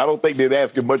it, Skip. I don't think they'd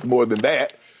ask him much more than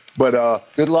that. But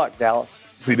good luck, Dallas.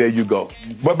 See, there you go.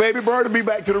 But Baby Bird will be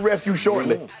back to the rescue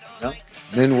shortly. Yeah.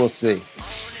 Then we'll see.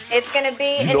 It's going to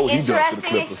be an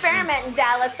interesting experiment in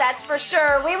Dallas, that's for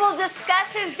sure. We will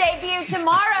discuss his debut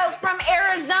tomorrow from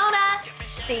Arizona.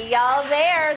 See y'all there.